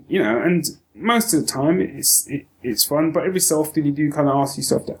mean, and most of the time it's fun, but every so often you do kind of ask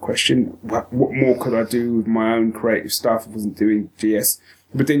yourself that question: what more could I do with my own creative stuff if I wasn't doing GS?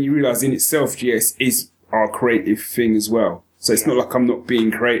 But then you realise in itself, GS is our creative thing as well. So it's not like I'm not being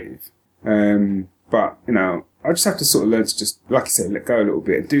creative. But I just have to sort of learn to just, like I said, let go a little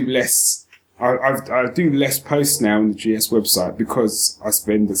bit and do less. I do less posts now on the GS website because I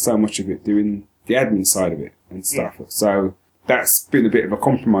spend so much of it doing the admin side of it and stuff. Yeah. So that's been a bit of a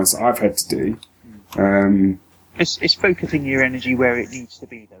compromise that I've had to do. It's focusing your energy where it needs to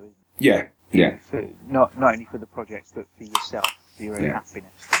be, though, isn't it? Yeah. For, not only for the projects, but for yourself, for your own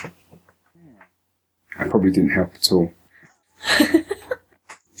happiness. I probably didn't help at all.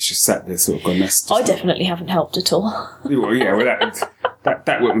 It's just sat there sort of gone, I definitely haven't helped at all. Well,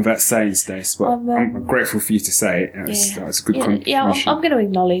 that went without saying, Stace, but I'm grateful for you to say it. That's a good contribution. Yeah, I'm going to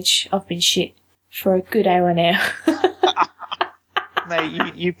acknowledge I've been shit for a good hour now.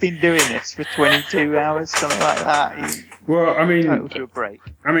 Mate, you've been doing this for 22 hours, something like that. Well, I mean... Total to a break.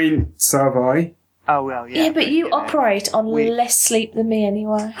 I mean, so have I. Oh, well, yeah. Yeah, but you operate on less sleep than me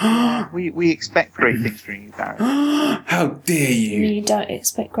anyway. We expect great things from you, Barry. How dare you? You don't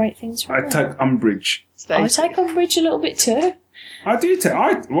expect great things from me. I take umbrage. I take umbrage a little bit too. I do take...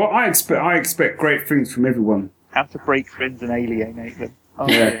 I expect great things from everyone. How to break friends and alienate them. Oh,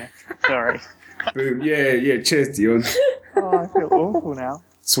 yeah. Sorry. Boom. Yeah. Cheers, Dion. Oh, I feel awful now.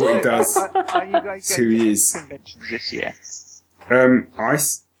 That's what he does. Are you guys It's who he is. Conventions this year?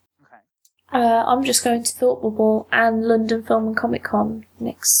 Ice. I'm just going to Thought Bubble and London Film and Comic Con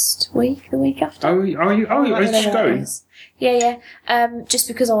next week, the week after. Are you going? Yeah. Just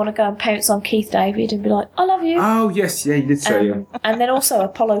because I want to go and pounce on Keith David and be like, I love you. Oh, yes, yeah, you did say, yeah. And then also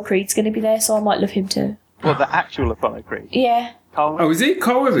Apollo Creed's going to be there, so I might love him too. Well, the actual Apollo Creed? Yeah. Oh, is he?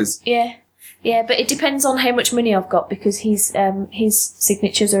 Carl Weathers? Yeah. Yeah, but it depends on how much money I've got because his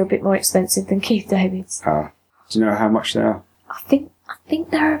signatures are a bit more expensive than Keith David's. Ah. Do you know how much they are? I think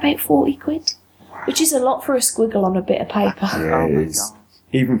they're about 40 quid, which is a lot for a squiggle on a bit of paper. Yeah, it is.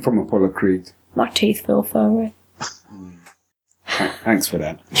 Even from Apollo Creed. My teeth feel furry. Thanks for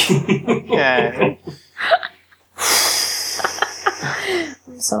that. Yeah.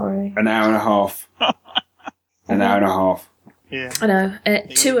 I'm sorry. An hour and a half. Yeah. I know.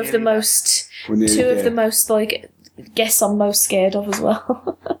 Two of the most like guests I'm most scared of as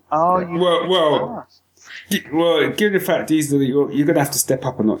well. Oh, you well, given the fact you're going to have to step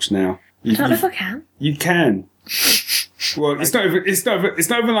up a notch now. I don't know if I can. You can. Well, it's not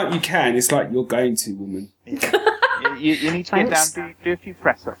even like you can. It's like you're going to, woman. You need to get down, do a few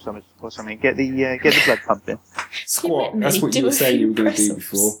press ups or something. Get the blood pumping. Squat. That's what you were saying you were going to do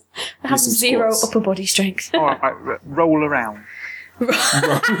before. I have zero upper body strength. All right, roll around.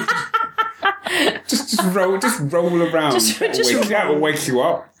 just roll around. That will wake you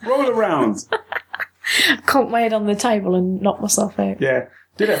up. Roll around. Conk my head on the table and knock myself out. Yeah.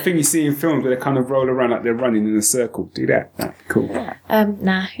 Do that thing you see in films where they kind of roll around like they're running in a circle. Do that. That'd be cool.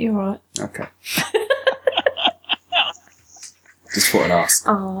 Nah, you're right. Okay. Just thought I'd ask.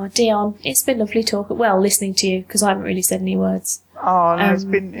 Oh, Dion, it's been lovely talking. Well, listening to you because I haven't really said any words. Oh, no, it's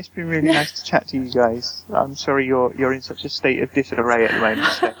been really nice to chat to you guys. I'm sorry you're in such a state of disarray at the moment.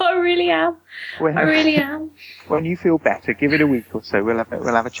 So. I really am. I really am. When you feel better, give it a week or so. We'll have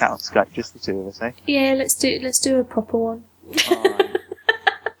a chat on Skype, just the two of us, eh? Yeah, let's do a proper one. All right.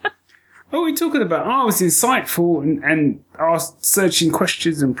 What are we talking about? Oh, it's insightful and asked searching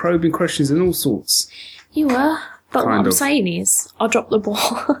questions and probing questions and all sorts. You were. But Kind what I'm of. saying is, I dropped the ball.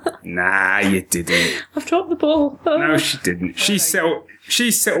 Nah, you didn't. I've dropped the ball. No, she didn't. She set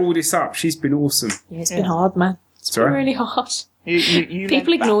all this up. She's been awesome. Yeah, it's been hard, man. It's been really hard. You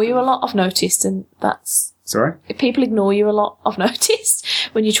People ignore you a lot, I've noticed, and that's... Sorry? People ignore you a lot, I've noticed,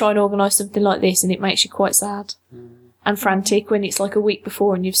 when you try and organise something like this, and it makes you quite sad. And frantic when it's like a week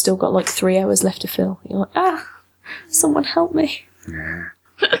before and you've still got like 3 hours left to fill. You're like, someone help me. Yeah.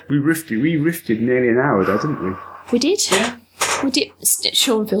 We riffed nearly an hour though, didn't we? We did. Yeah. We did.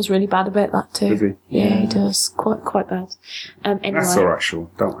 Sean feels really bad about that too. Does he? Yeah, he does. Quite bad. Anyway, That's alright,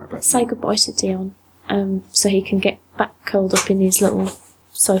 Sean. Don't worry about it. say goodbye to Dion, so he can get back curled up in his little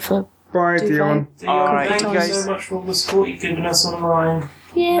sofa. Bye, Duvet. Dion. Dion, Alright, thank you guys. so much for all the support you've given us online.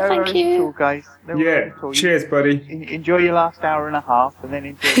 Yeah, No thank worries at all, you. guys. No worries Yeah. at all. Cheers, buddy. Enjoy your last hour and a half, and then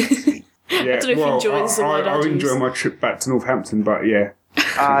enjoy next week. Yeah, don't know if you enjoy this word I I'd enjoy use. my trip back to Northampton, but yeah.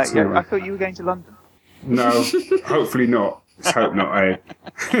 Yeah, I thought you were going to London. No, hopefully not. Let's hope not, eh?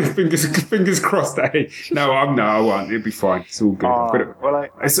 fingers crossed, eh? No, I won't. It'll be fine. It's all good.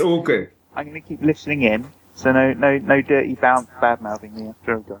 It's all good. I'm going to keep listening in, so no dirty bad mouthing me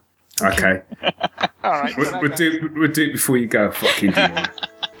after I've gone. Okay. All right. We'll do it before you go, fucking demon.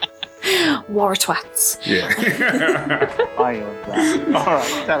 War twats. Yeah. I love that. All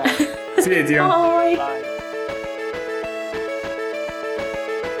right. Ta-da. See you, Dion. Bye. Bye.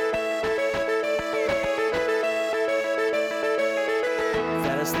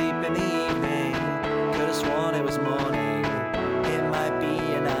 Fell asleep in the evening, could have sworn it was morning. It might be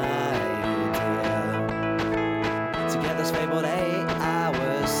an idea to get those fabled 8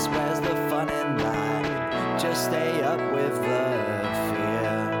 hours. Where's the fun in that? Just stay up with the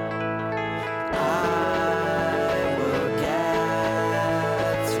fear. I will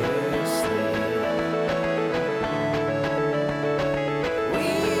get to sleep. We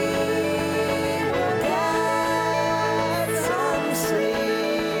will get some sleep.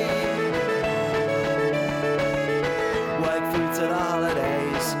 Work through to the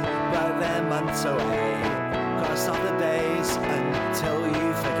holidays, but they're months away. Cross off the days until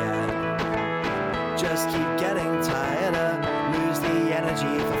you forget. Just keep getting tireder, lose the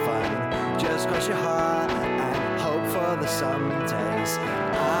energy for fun. Just cross your heart and hope for the some days.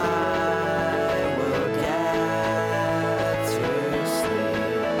 I will get to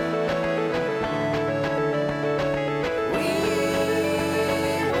sleep. We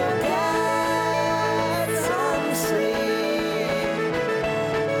will get some sleep.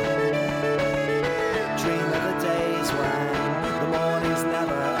 Dream of the days when the mornings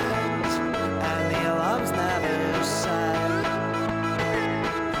never end and the alarms never sound.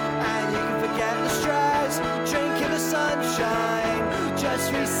 And you can forget the stress, drink in the sunshine,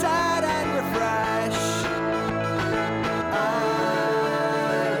 just reset